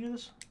do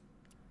this?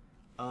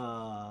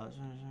 Hold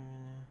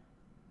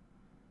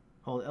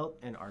L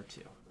and R2.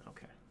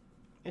 Okay.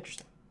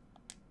 Interesting.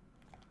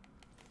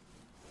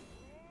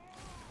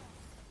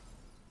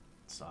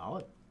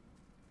 Solid.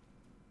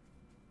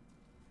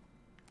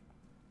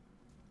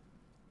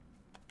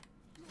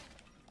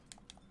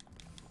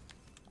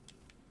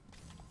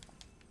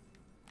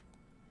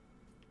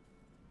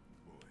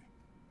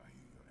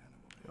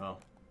 Oh.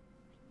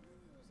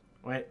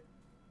 Wait.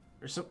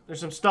 There's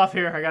some stuff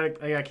here. I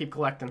gotta keep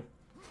collecting.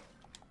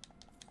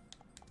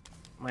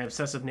 My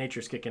obsessive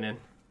nature's kicking in.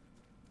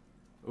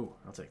 Ooh,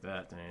 I'll take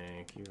that.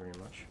 Thank you very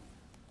much.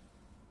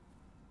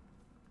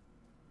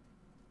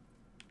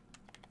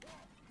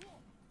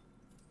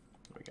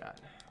 What we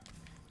got?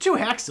 2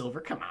 hack silver.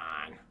 Come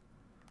on.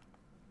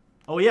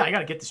 Oh yeah, I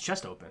gotta get this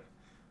chest open.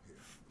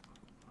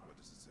 What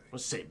does it say?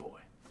 What's it say, boy?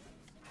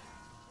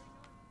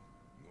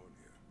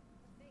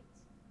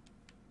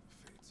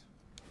 Fates.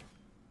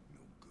 No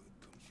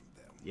good comes from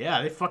that one.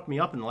 Yeah, they fucked me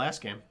up in the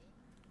last game.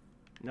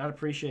 Not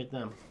appreciate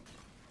them.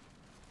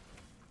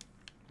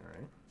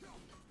 Alright.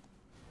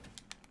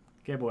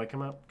 Okay, boy,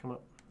 come up, come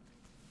up.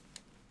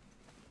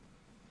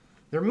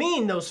 They're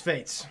mean, those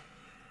fates.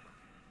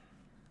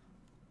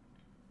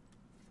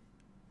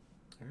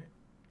 Alright.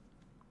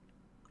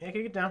 Yeah,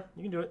 okay, get down.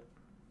 You can do it.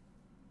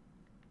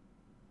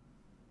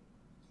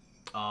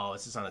 Oh,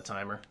 is this on a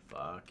timer?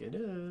 Fuck, it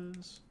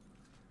is.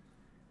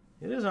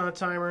 It is on a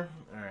timer.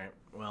 Alright,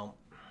 well.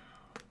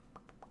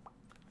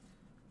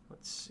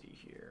 Let's see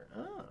here.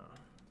 Oh.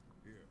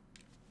 Here,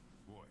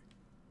 boy.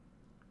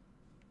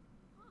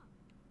 Huh.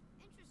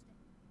 Interesting.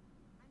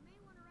 I may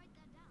want to write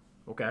that down.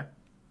 Okay.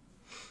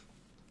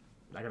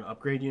 Not gonna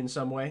upgrade you in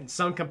some way, in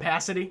some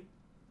capacity.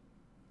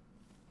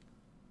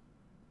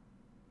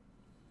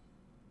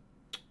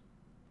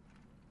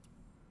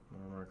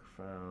 Marker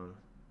found.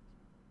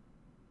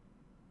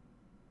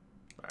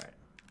 All right.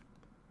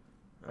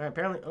 All right.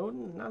 Apparently,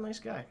 Odin, not a nice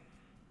guy.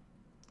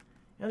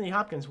 Anthony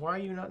Hopkins, why are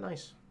you not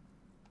nice?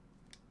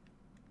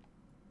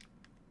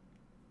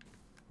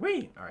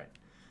 Wait. All right.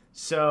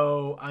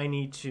 So I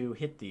need to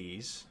hit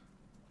these.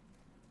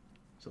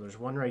 So there's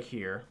one right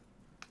here.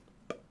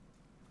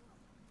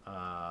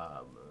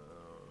 All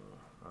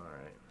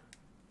right.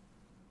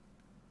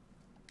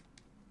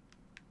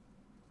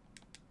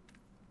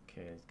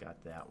 Okay,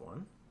 got that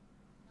one.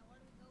 Now where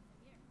do we go from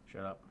here?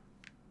 Shut up.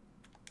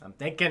 I'm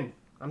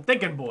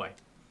thinking, boy.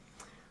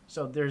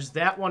 So there's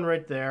that one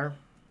right there.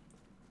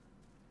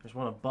 There's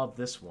one above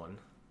this one.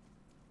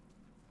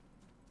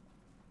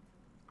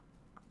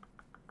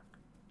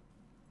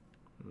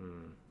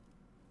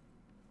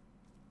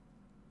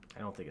 I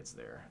don't think it's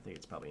there. I think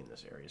it's probably in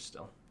this area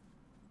still.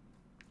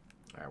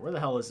 All right, where the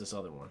hell is this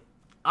other one?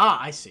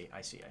 Ah, I see.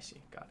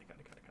 Got it.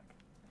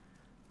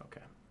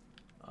 Okay.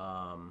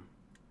 So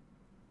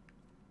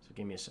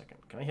give me a second.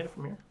 Can I hit it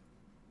from here?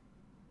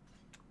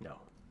 No.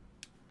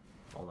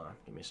 Hold on.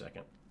 Give me a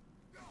second.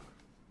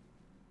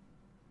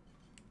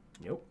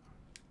 Nope.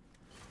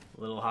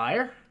 A little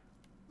higher.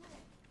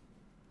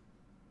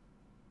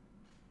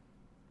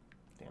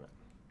 Damn it.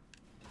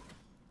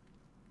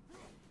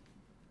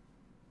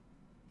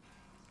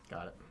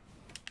 Got it.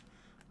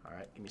 All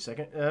right, give me a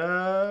second.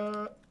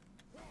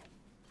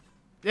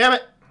 Damn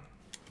it!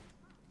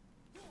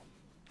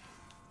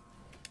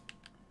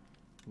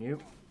 You.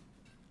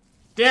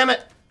 Damn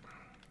it!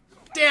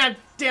 Damn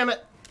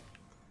it!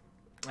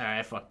 All right,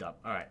 I fucked up.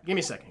 All right, give me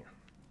a second here.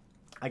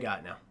 I got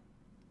it now.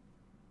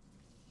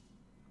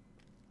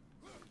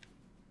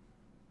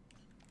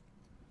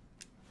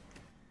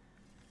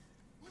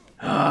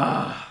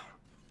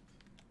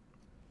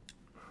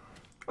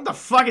 What the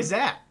fuck is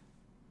that?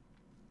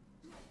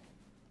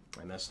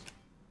 I missed.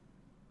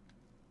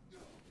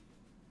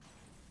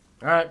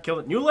 Alright, killed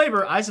it. New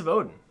labor, Eyes of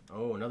Odin.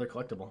 Oh, another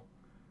collectible.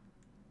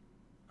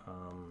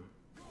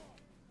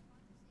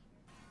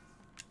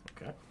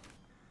 Okay.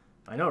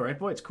 I know, right,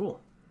 boy? It's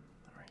cool.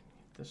 Alright,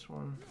 this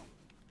one.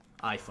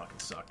 I fucking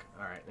suck.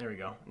 Alright, there we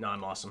go. No,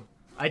 I'm awesome.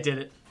 I did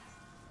it.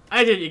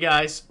 I did it, you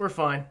guys. We're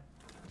fine.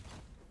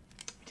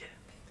 We did it.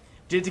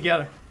 Did it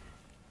together.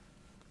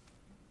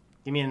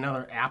 Give me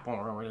another apple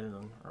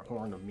or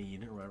horn of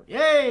mead or whatever.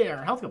 Yay!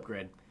 Our health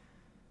upgrade.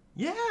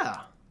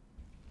 Yeah!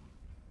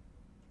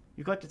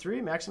 You collected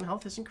 3, maximum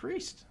health has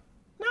increased.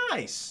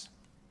 Nice!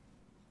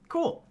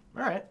 Cool.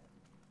 Alright.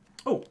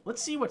 Oh,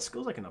 let's see what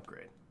skills I can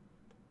upgrade.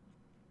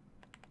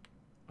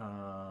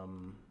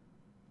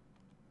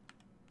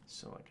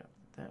 So I got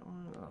that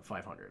one.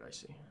 500, I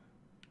see.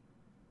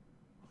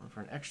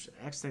 For an extra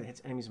X that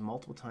hits enemies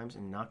multiple times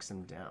and knocks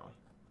them down.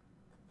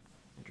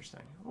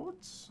 Interesting.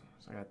 So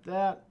I got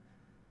that.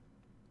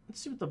 Let's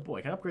see what the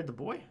boy. Can I upgrade the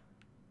boy?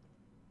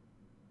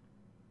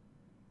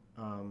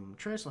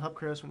 Trace will help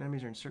Kratos when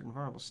enemies are in certain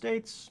vulnerable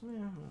states.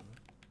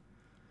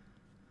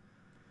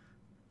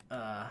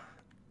 Yeah.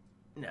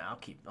 No, I'll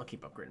keep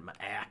upgrading my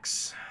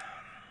axe.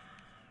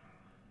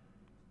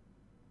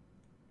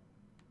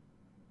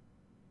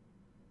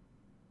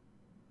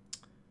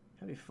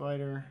 Heavy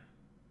fighter.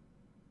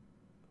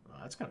 Oh,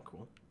 that's kind of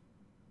cool.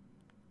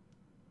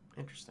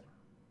 Interesting.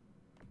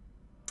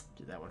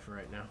 Do that one for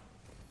right now.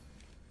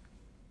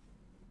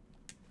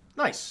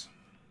 Nice.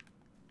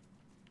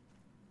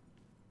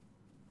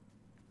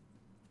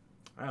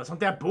 All right, let's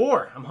hunt that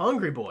boar. I'm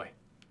hungry, boy.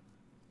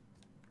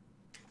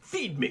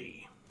 Feed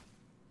me.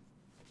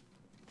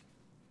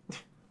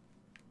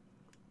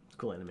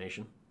 Cool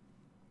animation.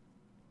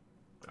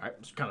 All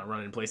right, just kind of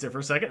running in place there for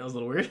a second. That was a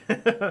little weird.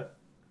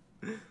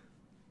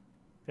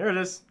 There it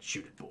is.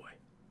 Shoot it, boy.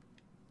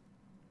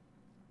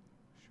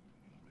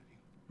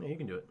 Yeah, you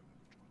can do it.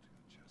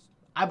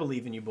 I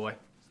believe in you, boy.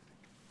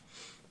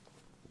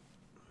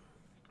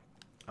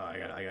 Oh, I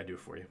gotta do it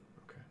for you.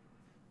 Okay.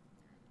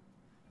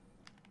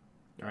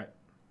 All right.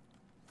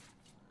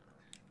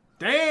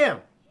 Damn.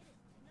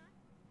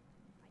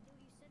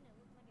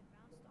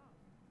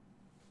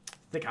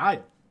 Think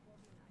I'd.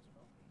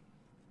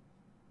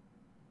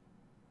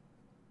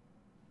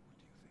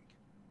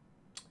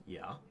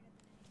 Yeah.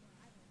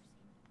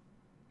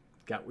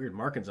 Got weird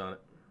markings on it.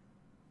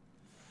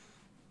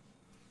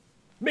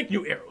 Make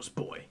new arrows,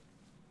 boy.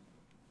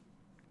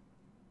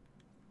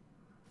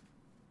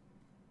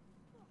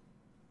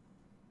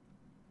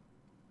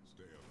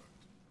 Stay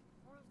alert.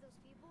 More of those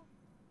people?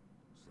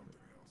 Something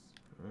else.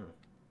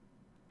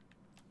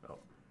 Oh,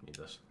 need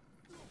this.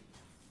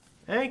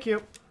 Thank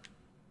you.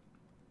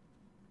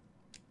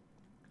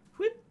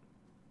 Whip.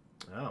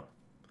 Oh.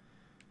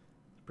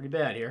 Pretty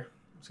bad here.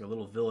 It's like a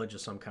little village of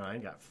some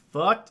kind. Got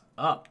fucked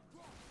up.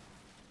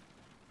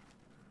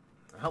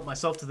 I helped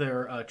myself to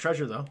their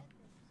treasure, though.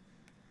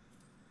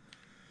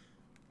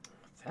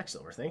 Heck,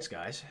 silver. Thanks,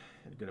 guys.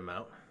 Had a good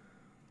amount.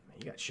 Man,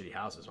 you got shitty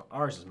houses.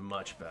 Ours is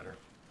much better.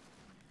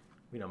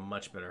 We need a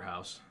much better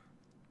house.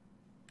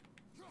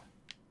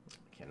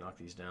 Can't knock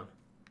these down.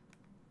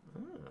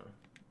 Oh.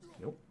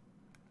 Nope.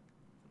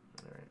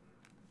 Alright.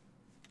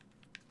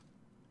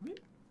 They're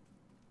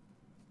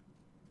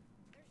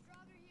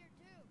stronger here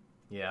too.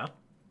 Yeah.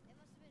 They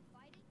must have been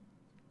fighting.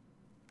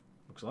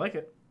 Looks like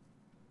it.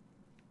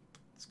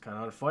 It's kind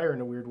of on fire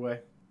in a weird way.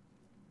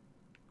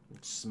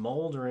 It's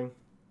smoldering.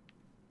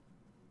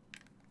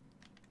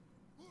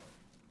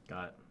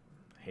 Got it.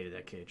 Hated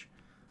that cage.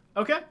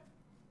 Okay.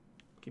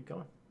 Keep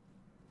going.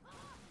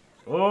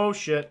 Oh,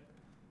 shit.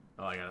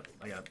 Oh, I got it.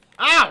 I got it.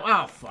 Ow!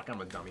 Ow! Fuck,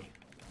 I'm a dummy.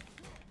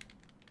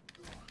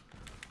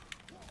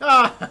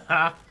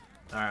 Ah!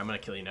 Alright, I'm gonna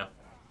kill you now.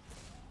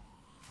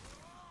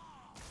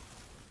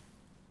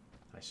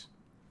 Nice.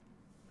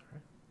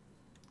 Alright.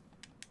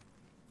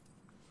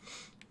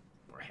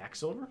 More hack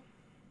silver?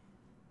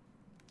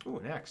 Ooh,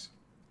 an axe.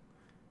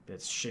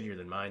 That's shittier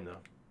than mine,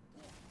 though.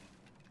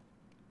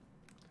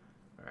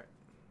 Alright.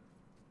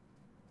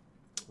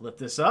 Lift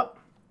this up.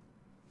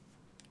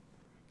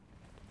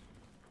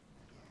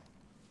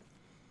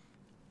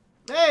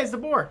 Hey, it's the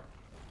boar.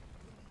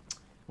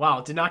 Wow,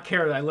 it did not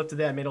care that I lifted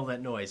that and made all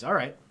that noise.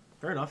 Alright,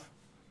 fair enough.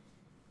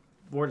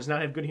 Boar does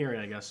not have good hearing,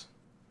 I guess.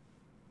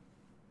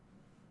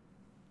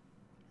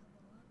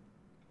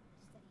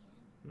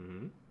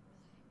 Mm-hmm.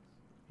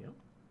 Yep.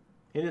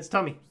 In its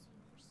tummy.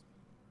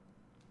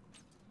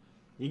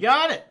 You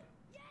got it!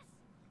 Do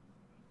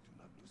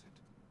not lose it.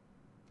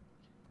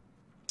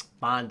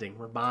 Bonding.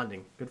 We're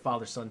bonding. Good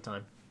father-son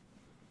time.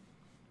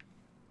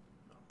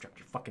 Oh, dropped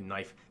your fucking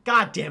knife.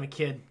 God damn it,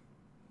 kid.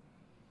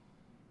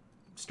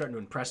 Starting to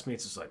impress me.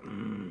 It's just like, Boy,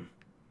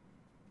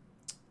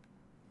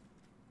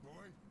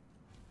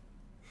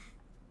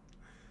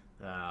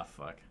 Ah,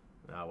 fuck.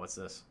 Ah, what's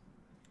this?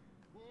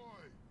 boy.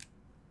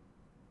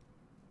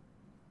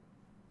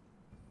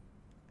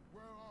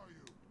 Where are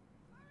you?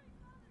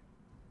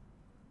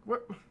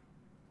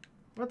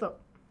 What the?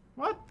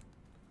 What?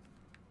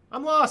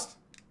 I'm lost.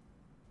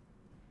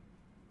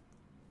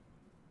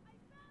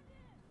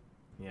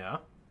 Yeah.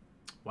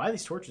 Why are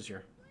these torches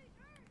here?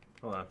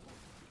 Hold on.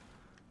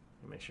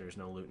 Make sure there's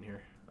no loot in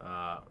here.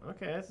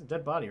 Okay, that's a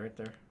dead body right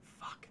there.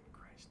 Fucking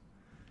Christ.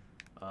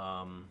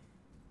 Oh,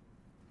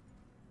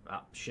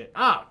 shit.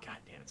 Oh, god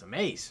damn, it's a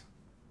maze.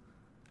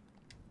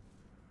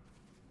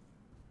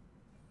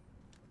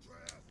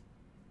 Atreus. I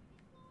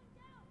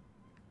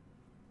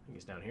think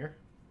he's down here.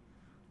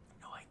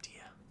 No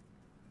idea.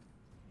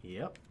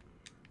 Yep.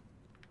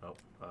 Oh,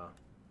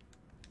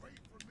 Wait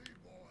for me,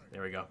 boy.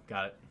 there we go.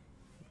 Got it.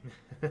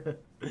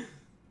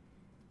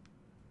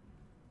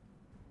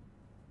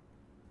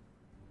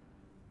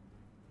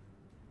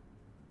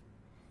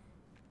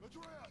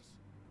 Atreus.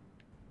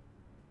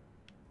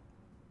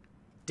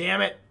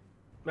 Damn it.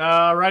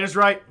 Right is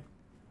right.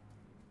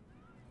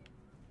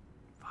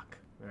 Fuck.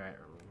 Alright,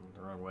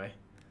 the wrong way.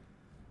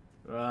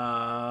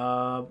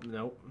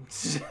 Nope.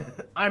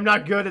 I'm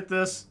not good at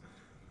this.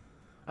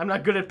 I'm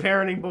not good at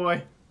parenting,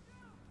 boy.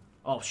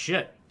 Oh,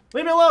 shit.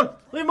 Leave me alone!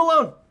 Leave him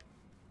alone! I'm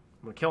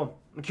gonna kill him. I'm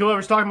gonna kill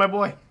whoever's talking to my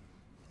boy.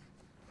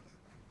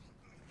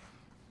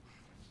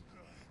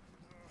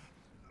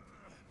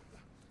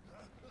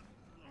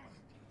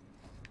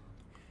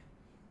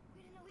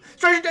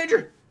 Stranger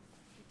danger!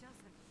 He doesn't.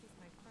 He's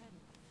my friend.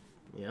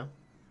 Yeah.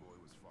 Boy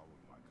was following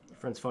my command. Your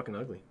friend's fucking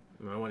ugly.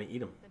 I want to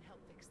eat him. Then help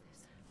fix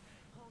this.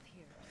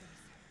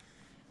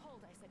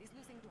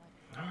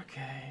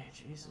 Okay,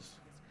 Jesus.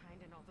 His kind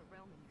in all the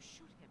realm, and you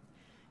shoot him.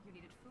 You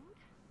needed food?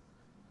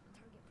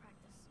 Target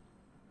practice.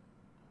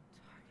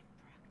 Target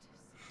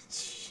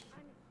practice.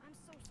 I'm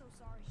so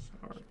sorry.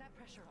 Keep that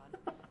pressure on.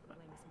 The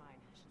blame is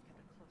mine. I should have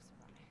kept a closer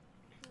eye.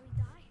 Will he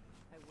die?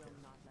 I will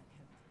not let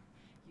him.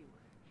 You.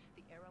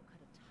 The arrow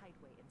cut a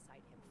tideway inside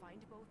him. Find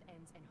both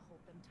ends and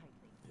hold them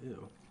tightly.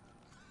 Ew.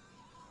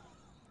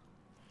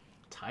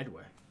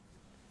 Tideway.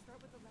 Start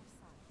with the left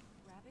side.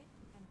 Grab it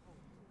and hold.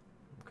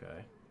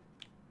 Okay.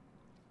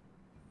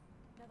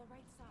 Now the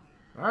right side.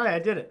 All right, I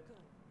did it. Good.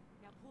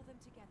 Now pull them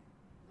together.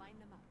 Line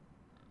them up.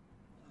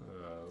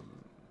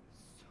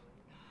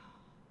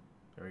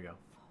 There we go.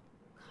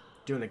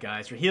 Doing it,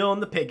 guys. We're healing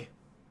the pig.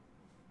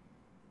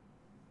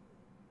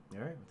 All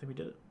right, I think we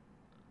did it.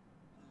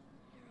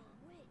 You're a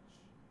witch.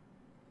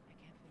 I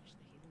can't finish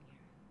the healing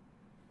here.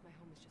 My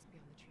home is just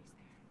beyond the trees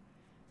there.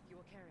 You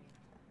will carry him.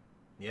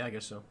 Yeah, I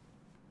guess so.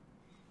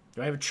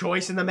 Do I have a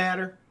choice in the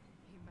matter?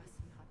 He must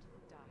not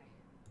die.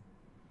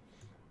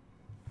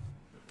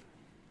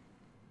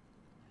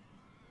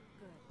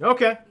 Good.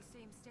 Okay. He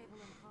seems stable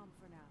and calm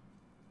for now.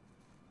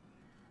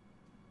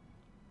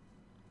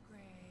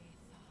 Great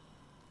thought.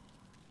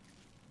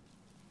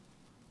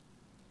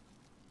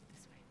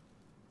 This way.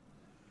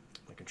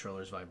 My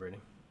controller's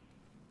vibrating.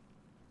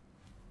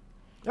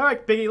 All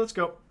right, Biggie, let's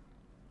go.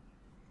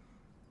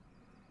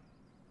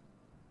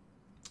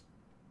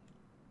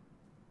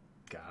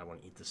 God, I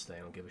want to eat this thing. I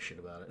don't give a shit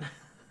about it. That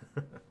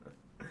bow's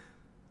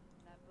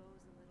a little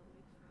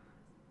big for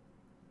us.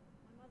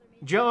 My mother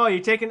made Joe, you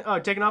taking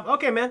off?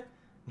 Okay, man.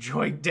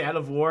 Joy, Dad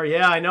of War.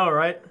 Yeah, I know,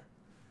 right?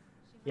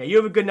 Yeah, you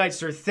have a good night,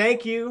 sir.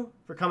 Thank you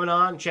for coming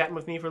on and chatting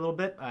with me for a little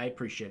bit. I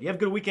appreciate it. You have a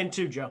good weekend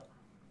too, Joe.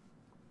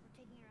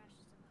 We're taking your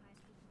ashes to the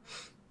highest peak.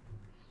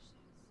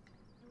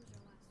 It was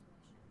our last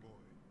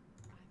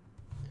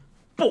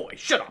wish. Boy, Boy,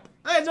 shut up.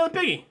 Hey, it's another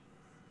piggy.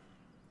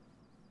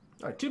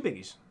 All right, 2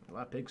 piggies. A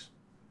lot of pigs.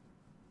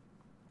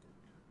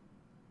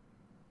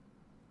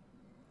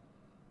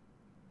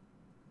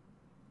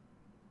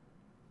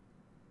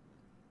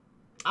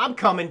 I'm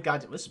coming.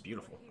 God, this is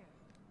beautiful. Here.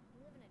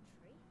 You live in a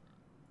tree?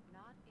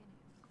 Not in it.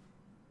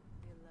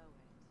 Below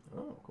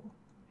it. Oh, cool.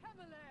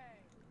 Heavily!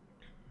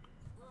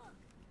 Look!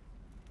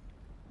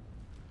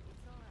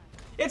 It's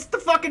alright. It's the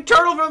fucking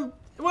turtle from...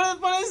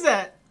 What is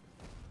that?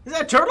 Is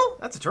that a turtle?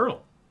 That's a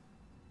turtle.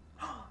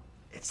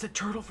 It's the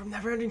turtle from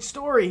Neverending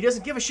Story. He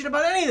doesn't give a shit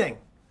about anything.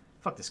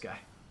 Fuck this guy.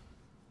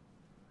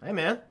 Hey,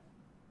 man.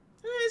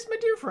 Hey, it's my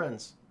dear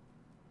friends.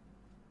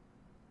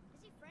 Is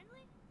he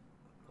friendly?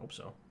 Hope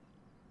so.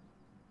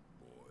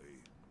 boy.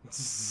 I promise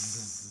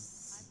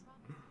he's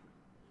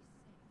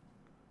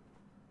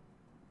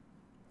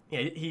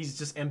Yeah, he's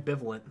just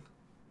ambivalent.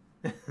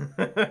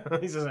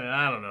 He's just like,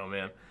 I don't know,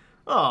 man.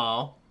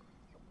 Oh,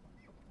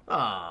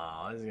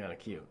 this is kind of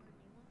cute.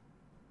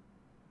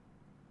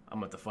 I'm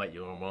about to fight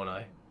you, won't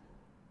I?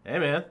 Hey,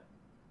 man.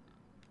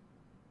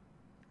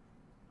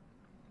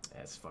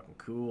 That's fucking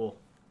cool.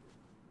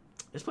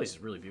 This place is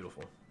really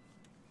beautiful.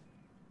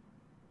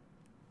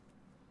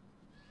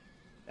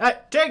 Hey,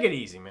 take it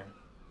easy, man.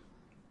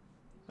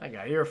 That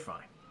guy, you're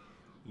fine.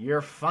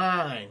 You're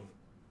fine.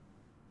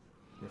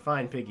 You're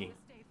fine, Piggy. safe.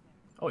 Stay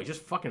there. Oh, he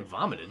just fucking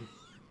vomited.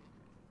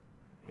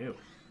 Ew.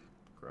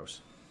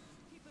 Gross.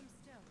 Keep him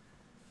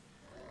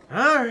still.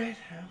 Alright,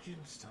 I'll keep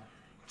him still.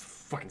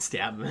 Fucking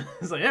stab him.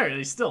 It's like, alright,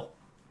 he's still.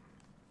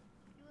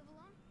 You live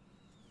alone?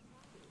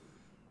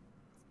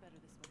 It's better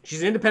this way.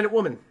 She's an independent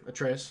woman,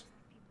 Atreus.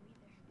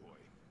 People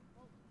either. Boy,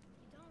 Well,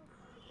 you don't.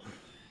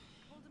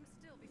 Hold him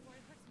still before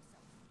he hurts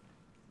himself.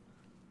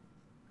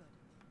 Good.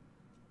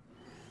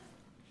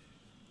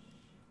 Easy.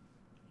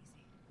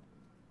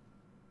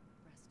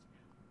 Rest now.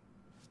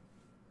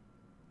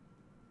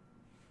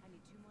 I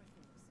need 2 more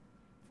things.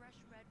 Fresh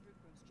red root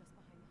grows just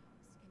behind the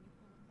house. Can you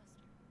pull a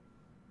cluster?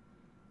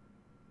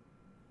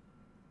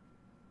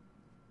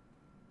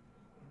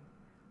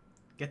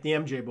 Get the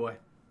MJ boy.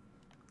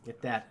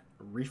 Get that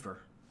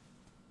reefer.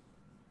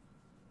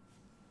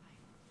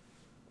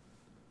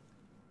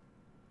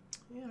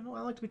 Yeah, no,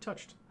 I like to be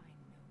touched. I know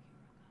you're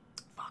a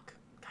god. Fuck.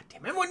 God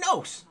damn, everyone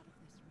knows! Not of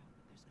this realm,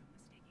 but there's no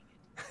mistaking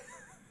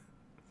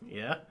it.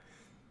 Yeah?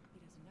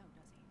 He doesn't know,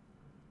 does he?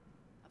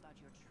 About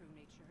your true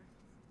nature?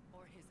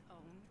 Or his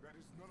own? that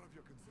is none of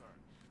your concern.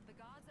 The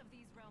gods of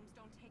these realms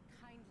don't take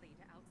kindly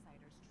to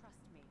outsiders,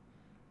 trust me.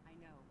 I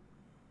know.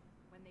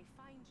 When they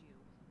find you,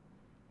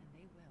 and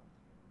they will,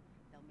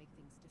 they'll make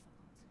things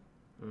difficult.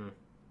 Mm.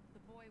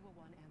 The boy will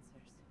want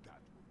answers. That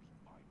will be my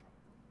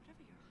problem.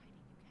 Whatever you're hiding,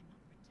 you cannot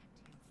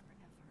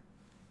protect him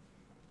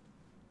forever.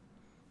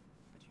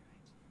 But you're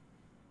right.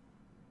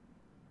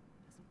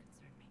 Doesn't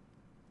concern me.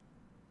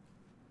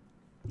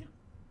 Yeah.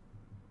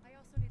 I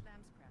also need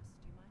lamb's cress.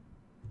 Do you mind?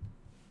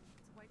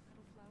 It's a white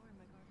petal flower in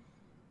my garden.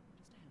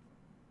 Just a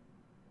handful.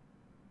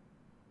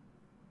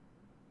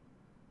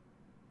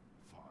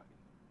 Fine.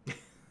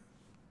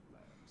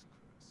 Lamb's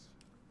cress.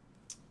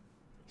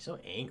 He's so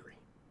angry.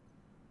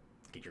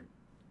 Get your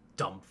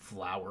dumb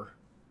flower.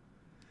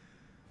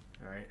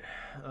 Alright.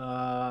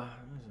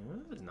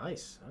 This is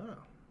nice. Oh.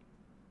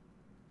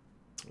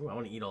 Ooh, I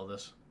want to eat all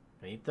this.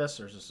 Can I eat this,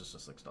 or is this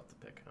just like stuff to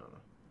pick? I don't know.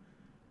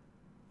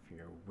 For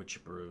your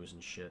witch brews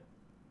and shit.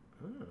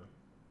 Oh.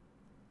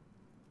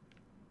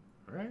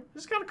 Alright.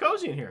 This is kind of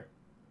cozy in here.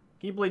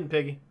 Keep bleeding,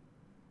 piggy.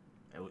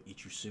 I will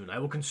eat you soon. I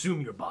will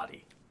consume your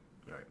body.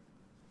 Alright.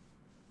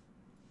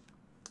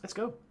 Let's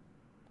go.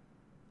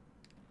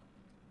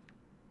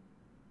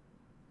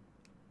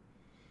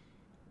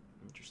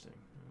 Interesting.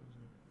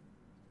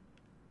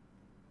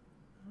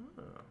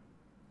 Oh.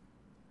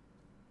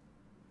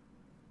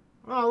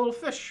 Oh, a little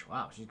fish.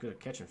 Wow, she's good at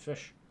catching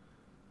fish.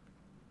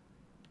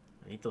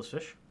 I eat those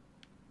fish.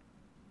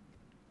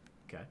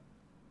 Okay.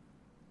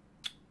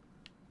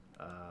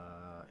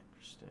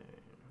 Interesting.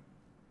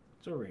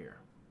 What's over here?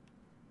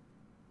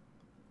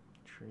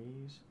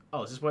 Trees.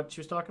 Oh, is this what she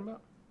was talking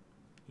about?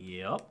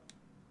 Yep.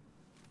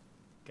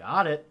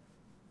 Got it.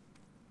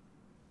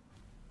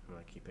 I'm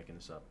gonna keep picking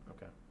this up.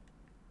 Okay.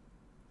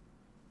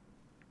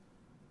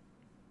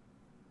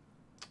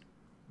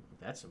 What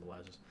that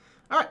symbolizes.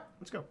 Alright,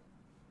 let's go.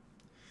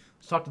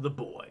 Let's talk to the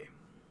boy.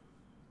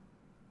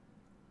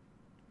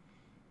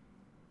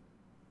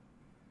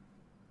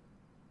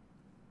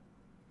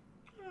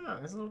 Ah,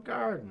 this little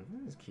garden.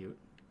 This is cute.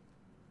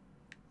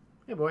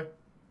 Hey, boy.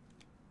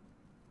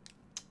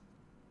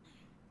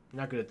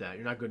 You're not good at that.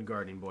 You're not good at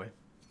gardening, boy.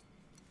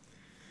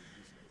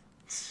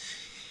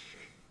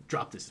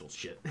 Drop this little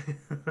shit.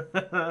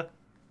 Yeah.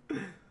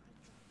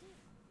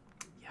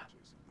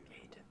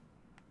 Hate it.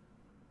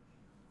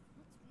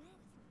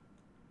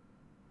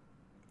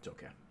 It's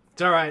okay.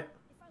 It's alright. If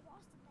I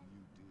lost it,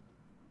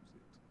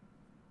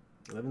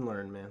 then Live and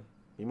learn, man.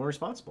 Be more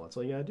responsible. That's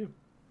all you gotta do.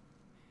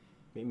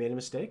 You made a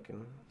mistake, and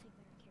I'll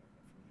take better care of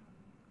it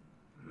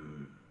from now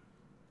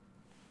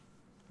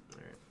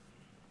on. alright.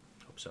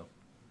 Hope so.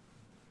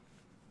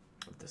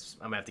 This,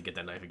 I'm gonna have to get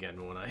that knife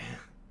again when I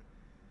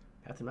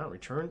path him out.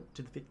 Return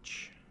to the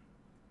pitch.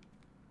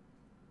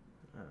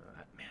 Man,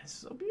 it's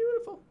so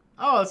beautiful.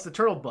 Oh, it's the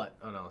turtle butt.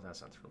 Oh no,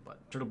 that's not turtle butt.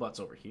 Turtle butt's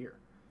over here.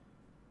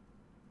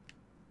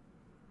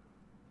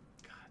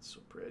 God, it's so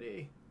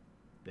pretty.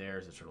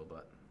 There's the turtle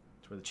butt.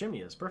 That's where the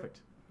chimney is.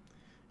 Perfect.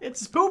 It's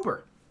his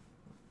pooper.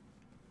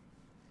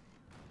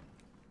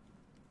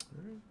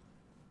 All right.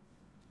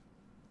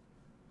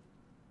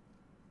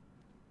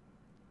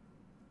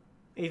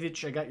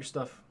 Avich, I got your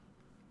stuff.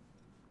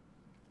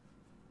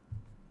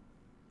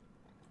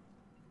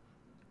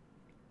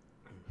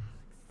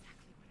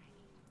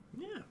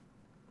 Yeah.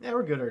 Yeah,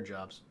 we're good at our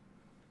jobs.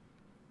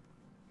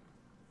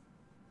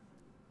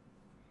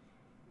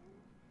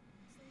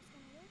 So it's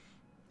gonna live?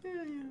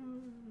 Yeah,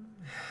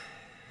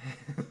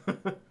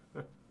 Then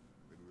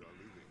we are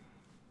leaving.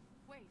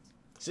 Wait,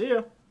 See ya.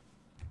 not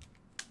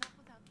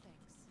without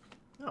thanks.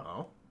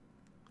 Oh.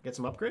 Get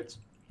some upgrades?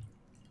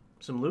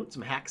 Some loot?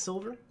 Some hack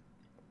silver?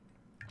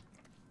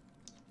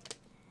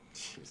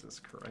 Jesus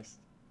Christ.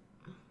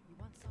 You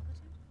want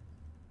solitude?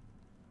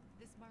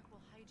 This mark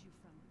will hide you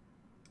from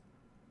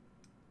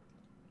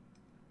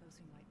those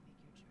who might make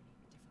your journey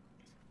difficult.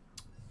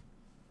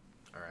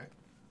 Alright.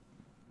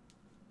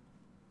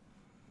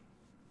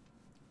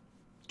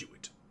 Do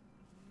it.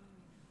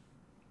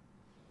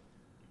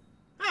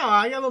 Oh,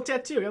 I got a little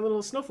tattoo. I got a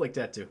little snowflake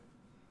tattoo.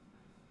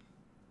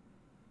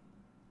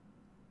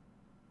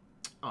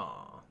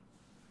 Aw.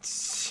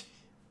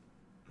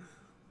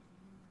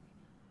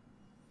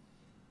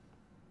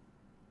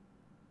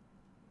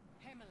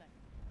 Hammerlin,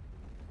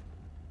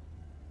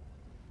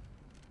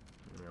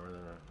 Where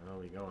are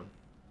we going?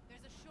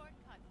 there's a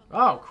shortcut below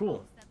Oh, the cool.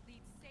 house that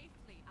leads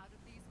safely out of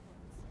these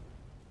woods.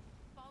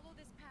 Follow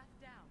this path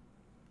down,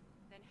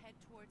 then head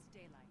towards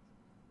daylight.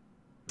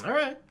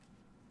 Alright.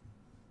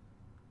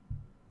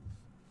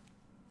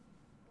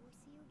 Will we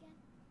see you again?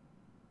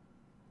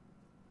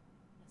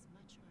 As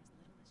much or as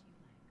little as you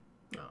like.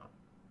 Oh.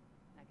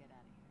 Now get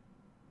out of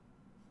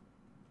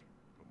here.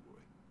 Oh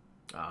boy.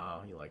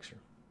 Oh, he likes her.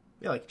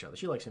 They like each other.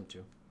 She likes him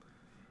too.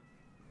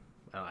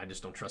 I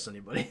just don't trust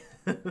anybody.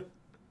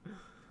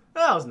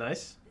 That was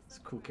nice. It's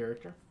a cool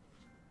character.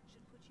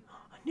 Should put you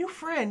A new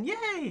friend!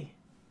 Yay!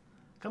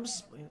 Comes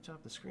display at the top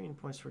of the screen,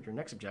 points toward your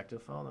next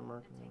objective. Follow the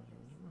mark. You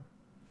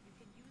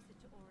can use it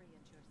to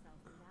orient yourself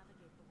and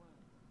navigate the world.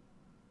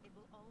 It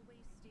will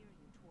always steer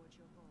you towards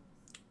your goals.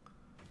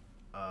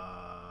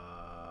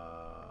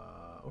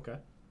 Okay.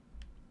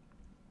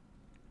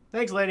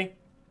 Thanks, lady.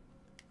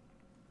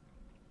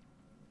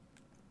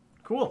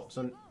 Cool.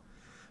 So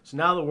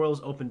now the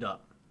world's opened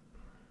up.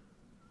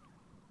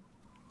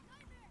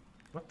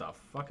 What the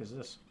fuck is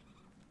this?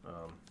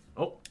 Oh.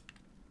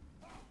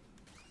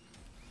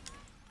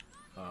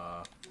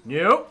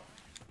 Nope.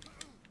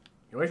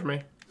 Get away from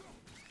me.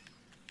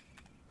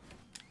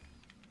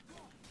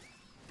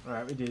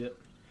 Alright, we did it.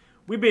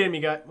 We beat him,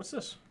 you got. What's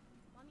this?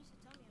 Mom used to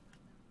tell me about them.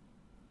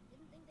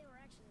 Didn't think they were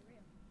actually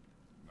real.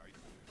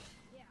 Nightmares.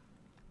 Yeah.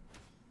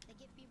 They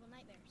give people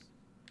nightmares.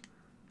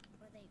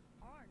 Or they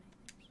are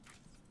nightmares.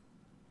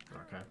 I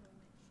don't Okay. remember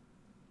which.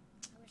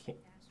 I wish Can't-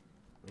 I'd asked her.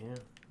 Yeah,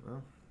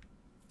 well,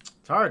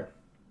 it's hard.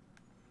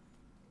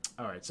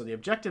 Alright, so the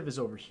objective is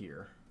over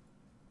here.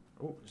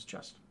 Oh, there's a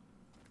chest.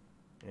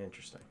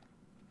 Interesting.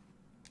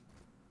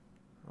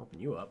 Open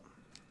you up.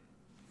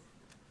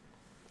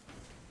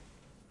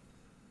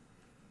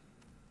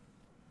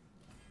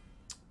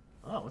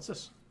 Oh, what's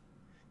this?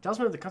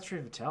 Talisman of the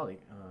Concentrated Vitality.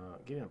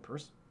 Given a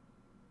person.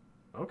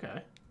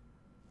 Okay.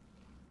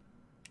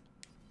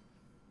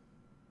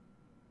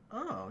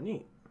 Oh,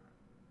 neat.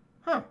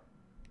 Huh.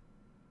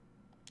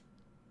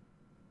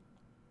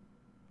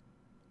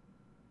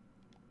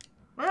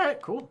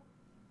 Alright, cool.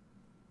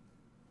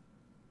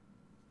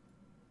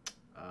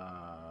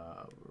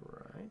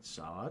 Right,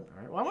 solid.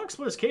 Alright, well, I want to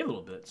explore this cave a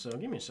little bit, so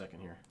give me a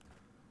second here.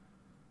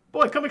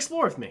 Boy, come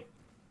explore with me.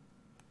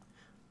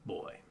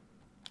 Boy.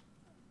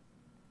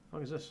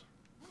 What is this?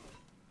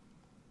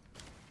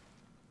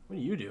 What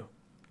do you do?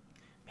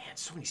 Man,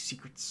 so many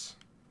secrets.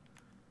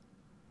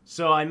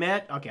 So I'm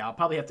at... Okay, I'll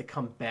probably have to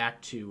come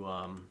back to...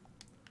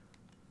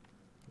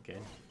 Okay,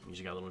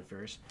 usually got a little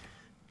inferiors.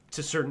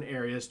 To certain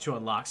areas to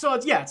unlock. So,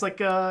 it's like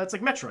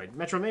Metroid.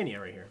 Metromania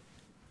right here.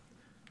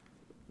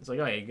 It's like,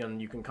 oh, yeah,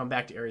 you can come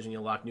back to areas and you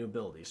unlock new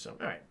abilities. So,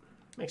 alright.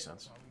 Makes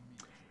sense.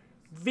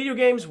 Video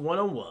Games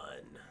 101.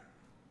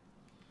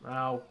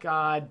 Oh,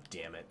 god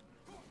damn it.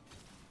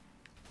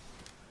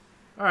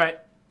 Alright.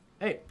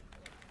 Hey.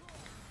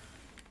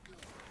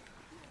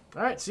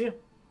 Alright, see you.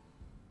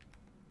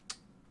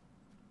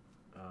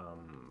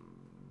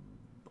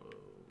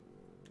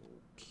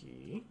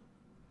 Okay.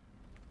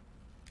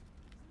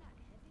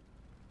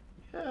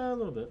 Yeah, a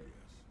little bit.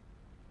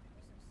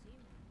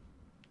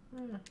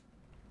 Yeah.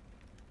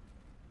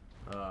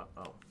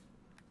 Oh.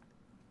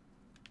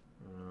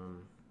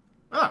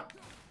 Ah!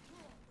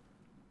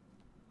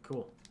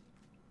 Cool.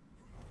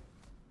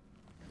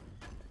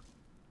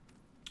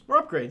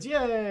 More upgrades,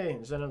 yay!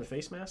 Is that another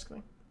face mask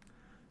thing?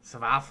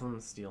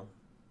 Savathun steel.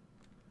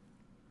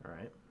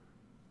 Alright.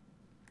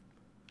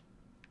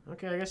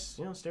 Okay, I guess,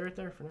 stay right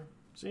there for now.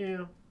 See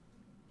you.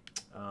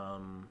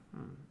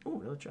 Ooh,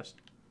 another chest.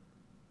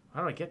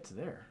 How do I get to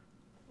there?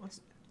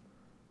 What's...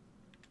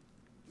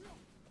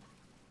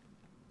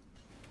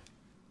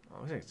 Oh,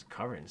 looks like it's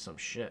covered in some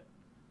shit.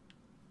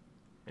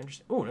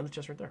 Interesting. Ooh, another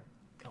chest right there.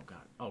 Oh,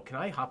 God. Oh, can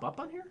I hop up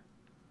on here?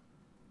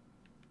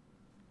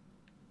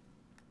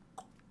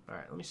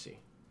 Alright, let me see.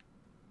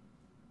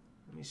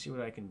 Let me see what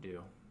I can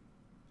do.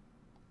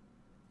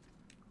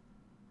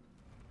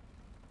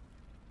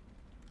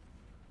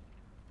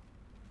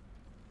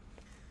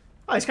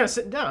 Oh, he's kind of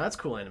sitting down. That's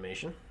cool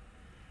animation.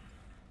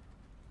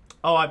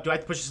 Oh, do I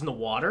have to push this in the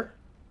water?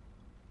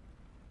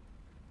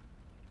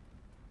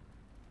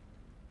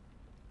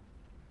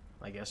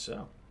 I guess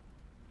so.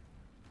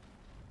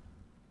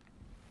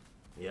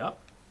 Yep.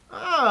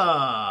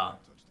 Ah!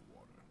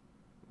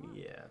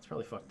 Yeah, it's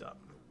probably fucked up.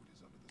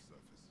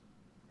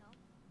 No.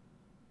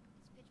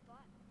 It's pitch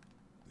black.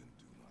 Then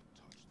do not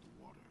touch the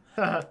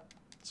water.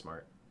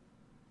 Smart.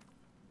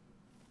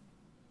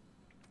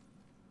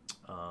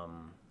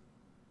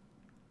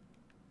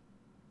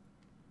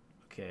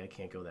 Okay, I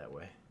can't go that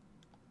way.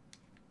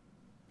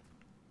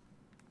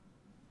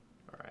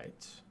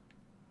 Alright.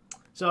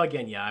 So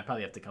again, yeah, I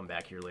probably have to come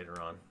back here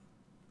later on.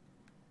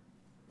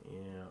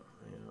 Yeah.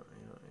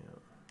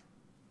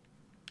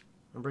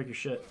 Don't break your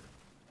shit.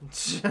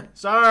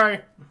 Sorry!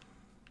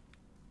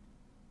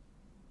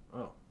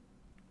 Oh.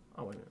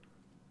 Oh, wait a minute.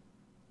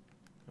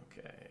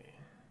 Okay.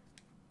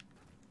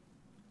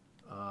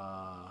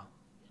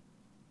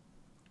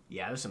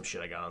 Yeah, there's some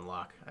shit I gotta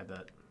unlock, I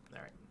bet.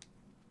 Alright.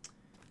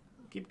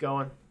 Keep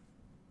going.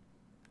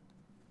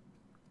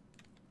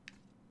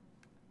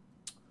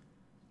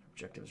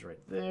 Objective's right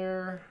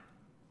there.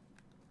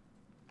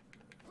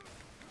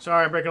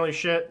 Sorry, I'm breaking all your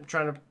shit. I'm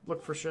trying to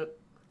look for shit.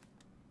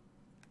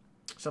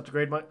 Just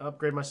upgrade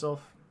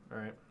myself.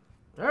 Alright.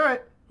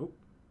 Alright. Oop.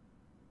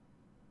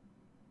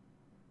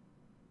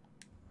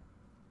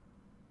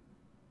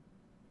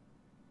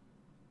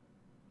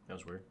 That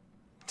was weird.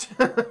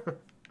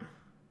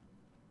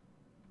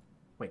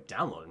 Wait,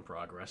 download in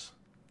progress.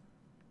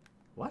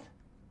 What?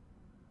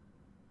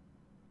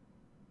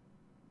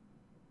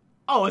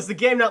 Oh, is the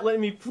game not letting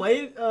me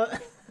play it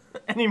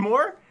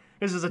anymore?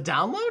 Is this a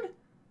download?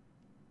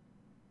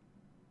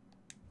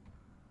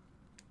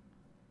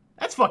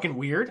 That's fucking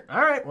weird.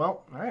 Alright,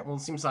 well,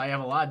 it seems I have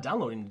a lot of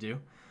downloading to do.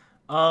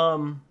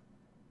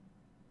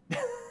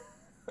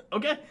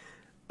 Okay.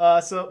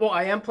 Well,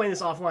 I am playing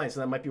this offline,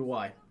 so that might be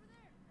why.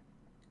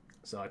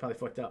 So I probably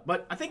fucked up.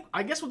 But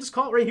I guess we'll just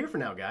call it right here for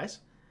now, guys.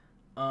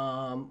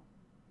 I'll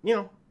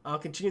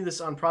continue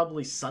this on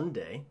probably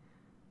Sunday.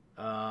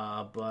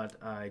 But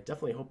I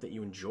definitely hope that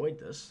you enjoyed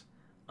this.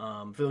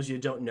 For those of you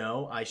who don't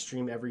know, I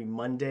stream every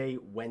Monday,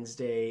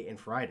 Wednesday, and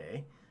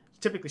Friday.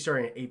 Typically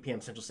starting at 8 p.m.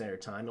 Central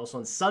Standard Time. Also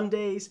on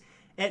Sundays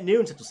at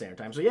noon Central Standard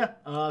Time. So yeah,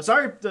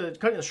 sorry to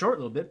cut it short a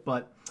little bit,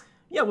 but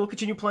yeah, we'll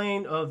continue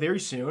playing very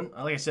soon.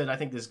 Like I said, I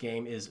think this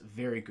game is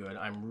very good.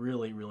 I'm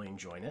really, really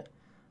enjoying it.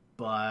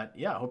 But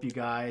yeah, I hope you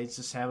guys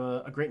just have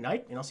a great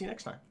night, and I'll see you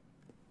next time.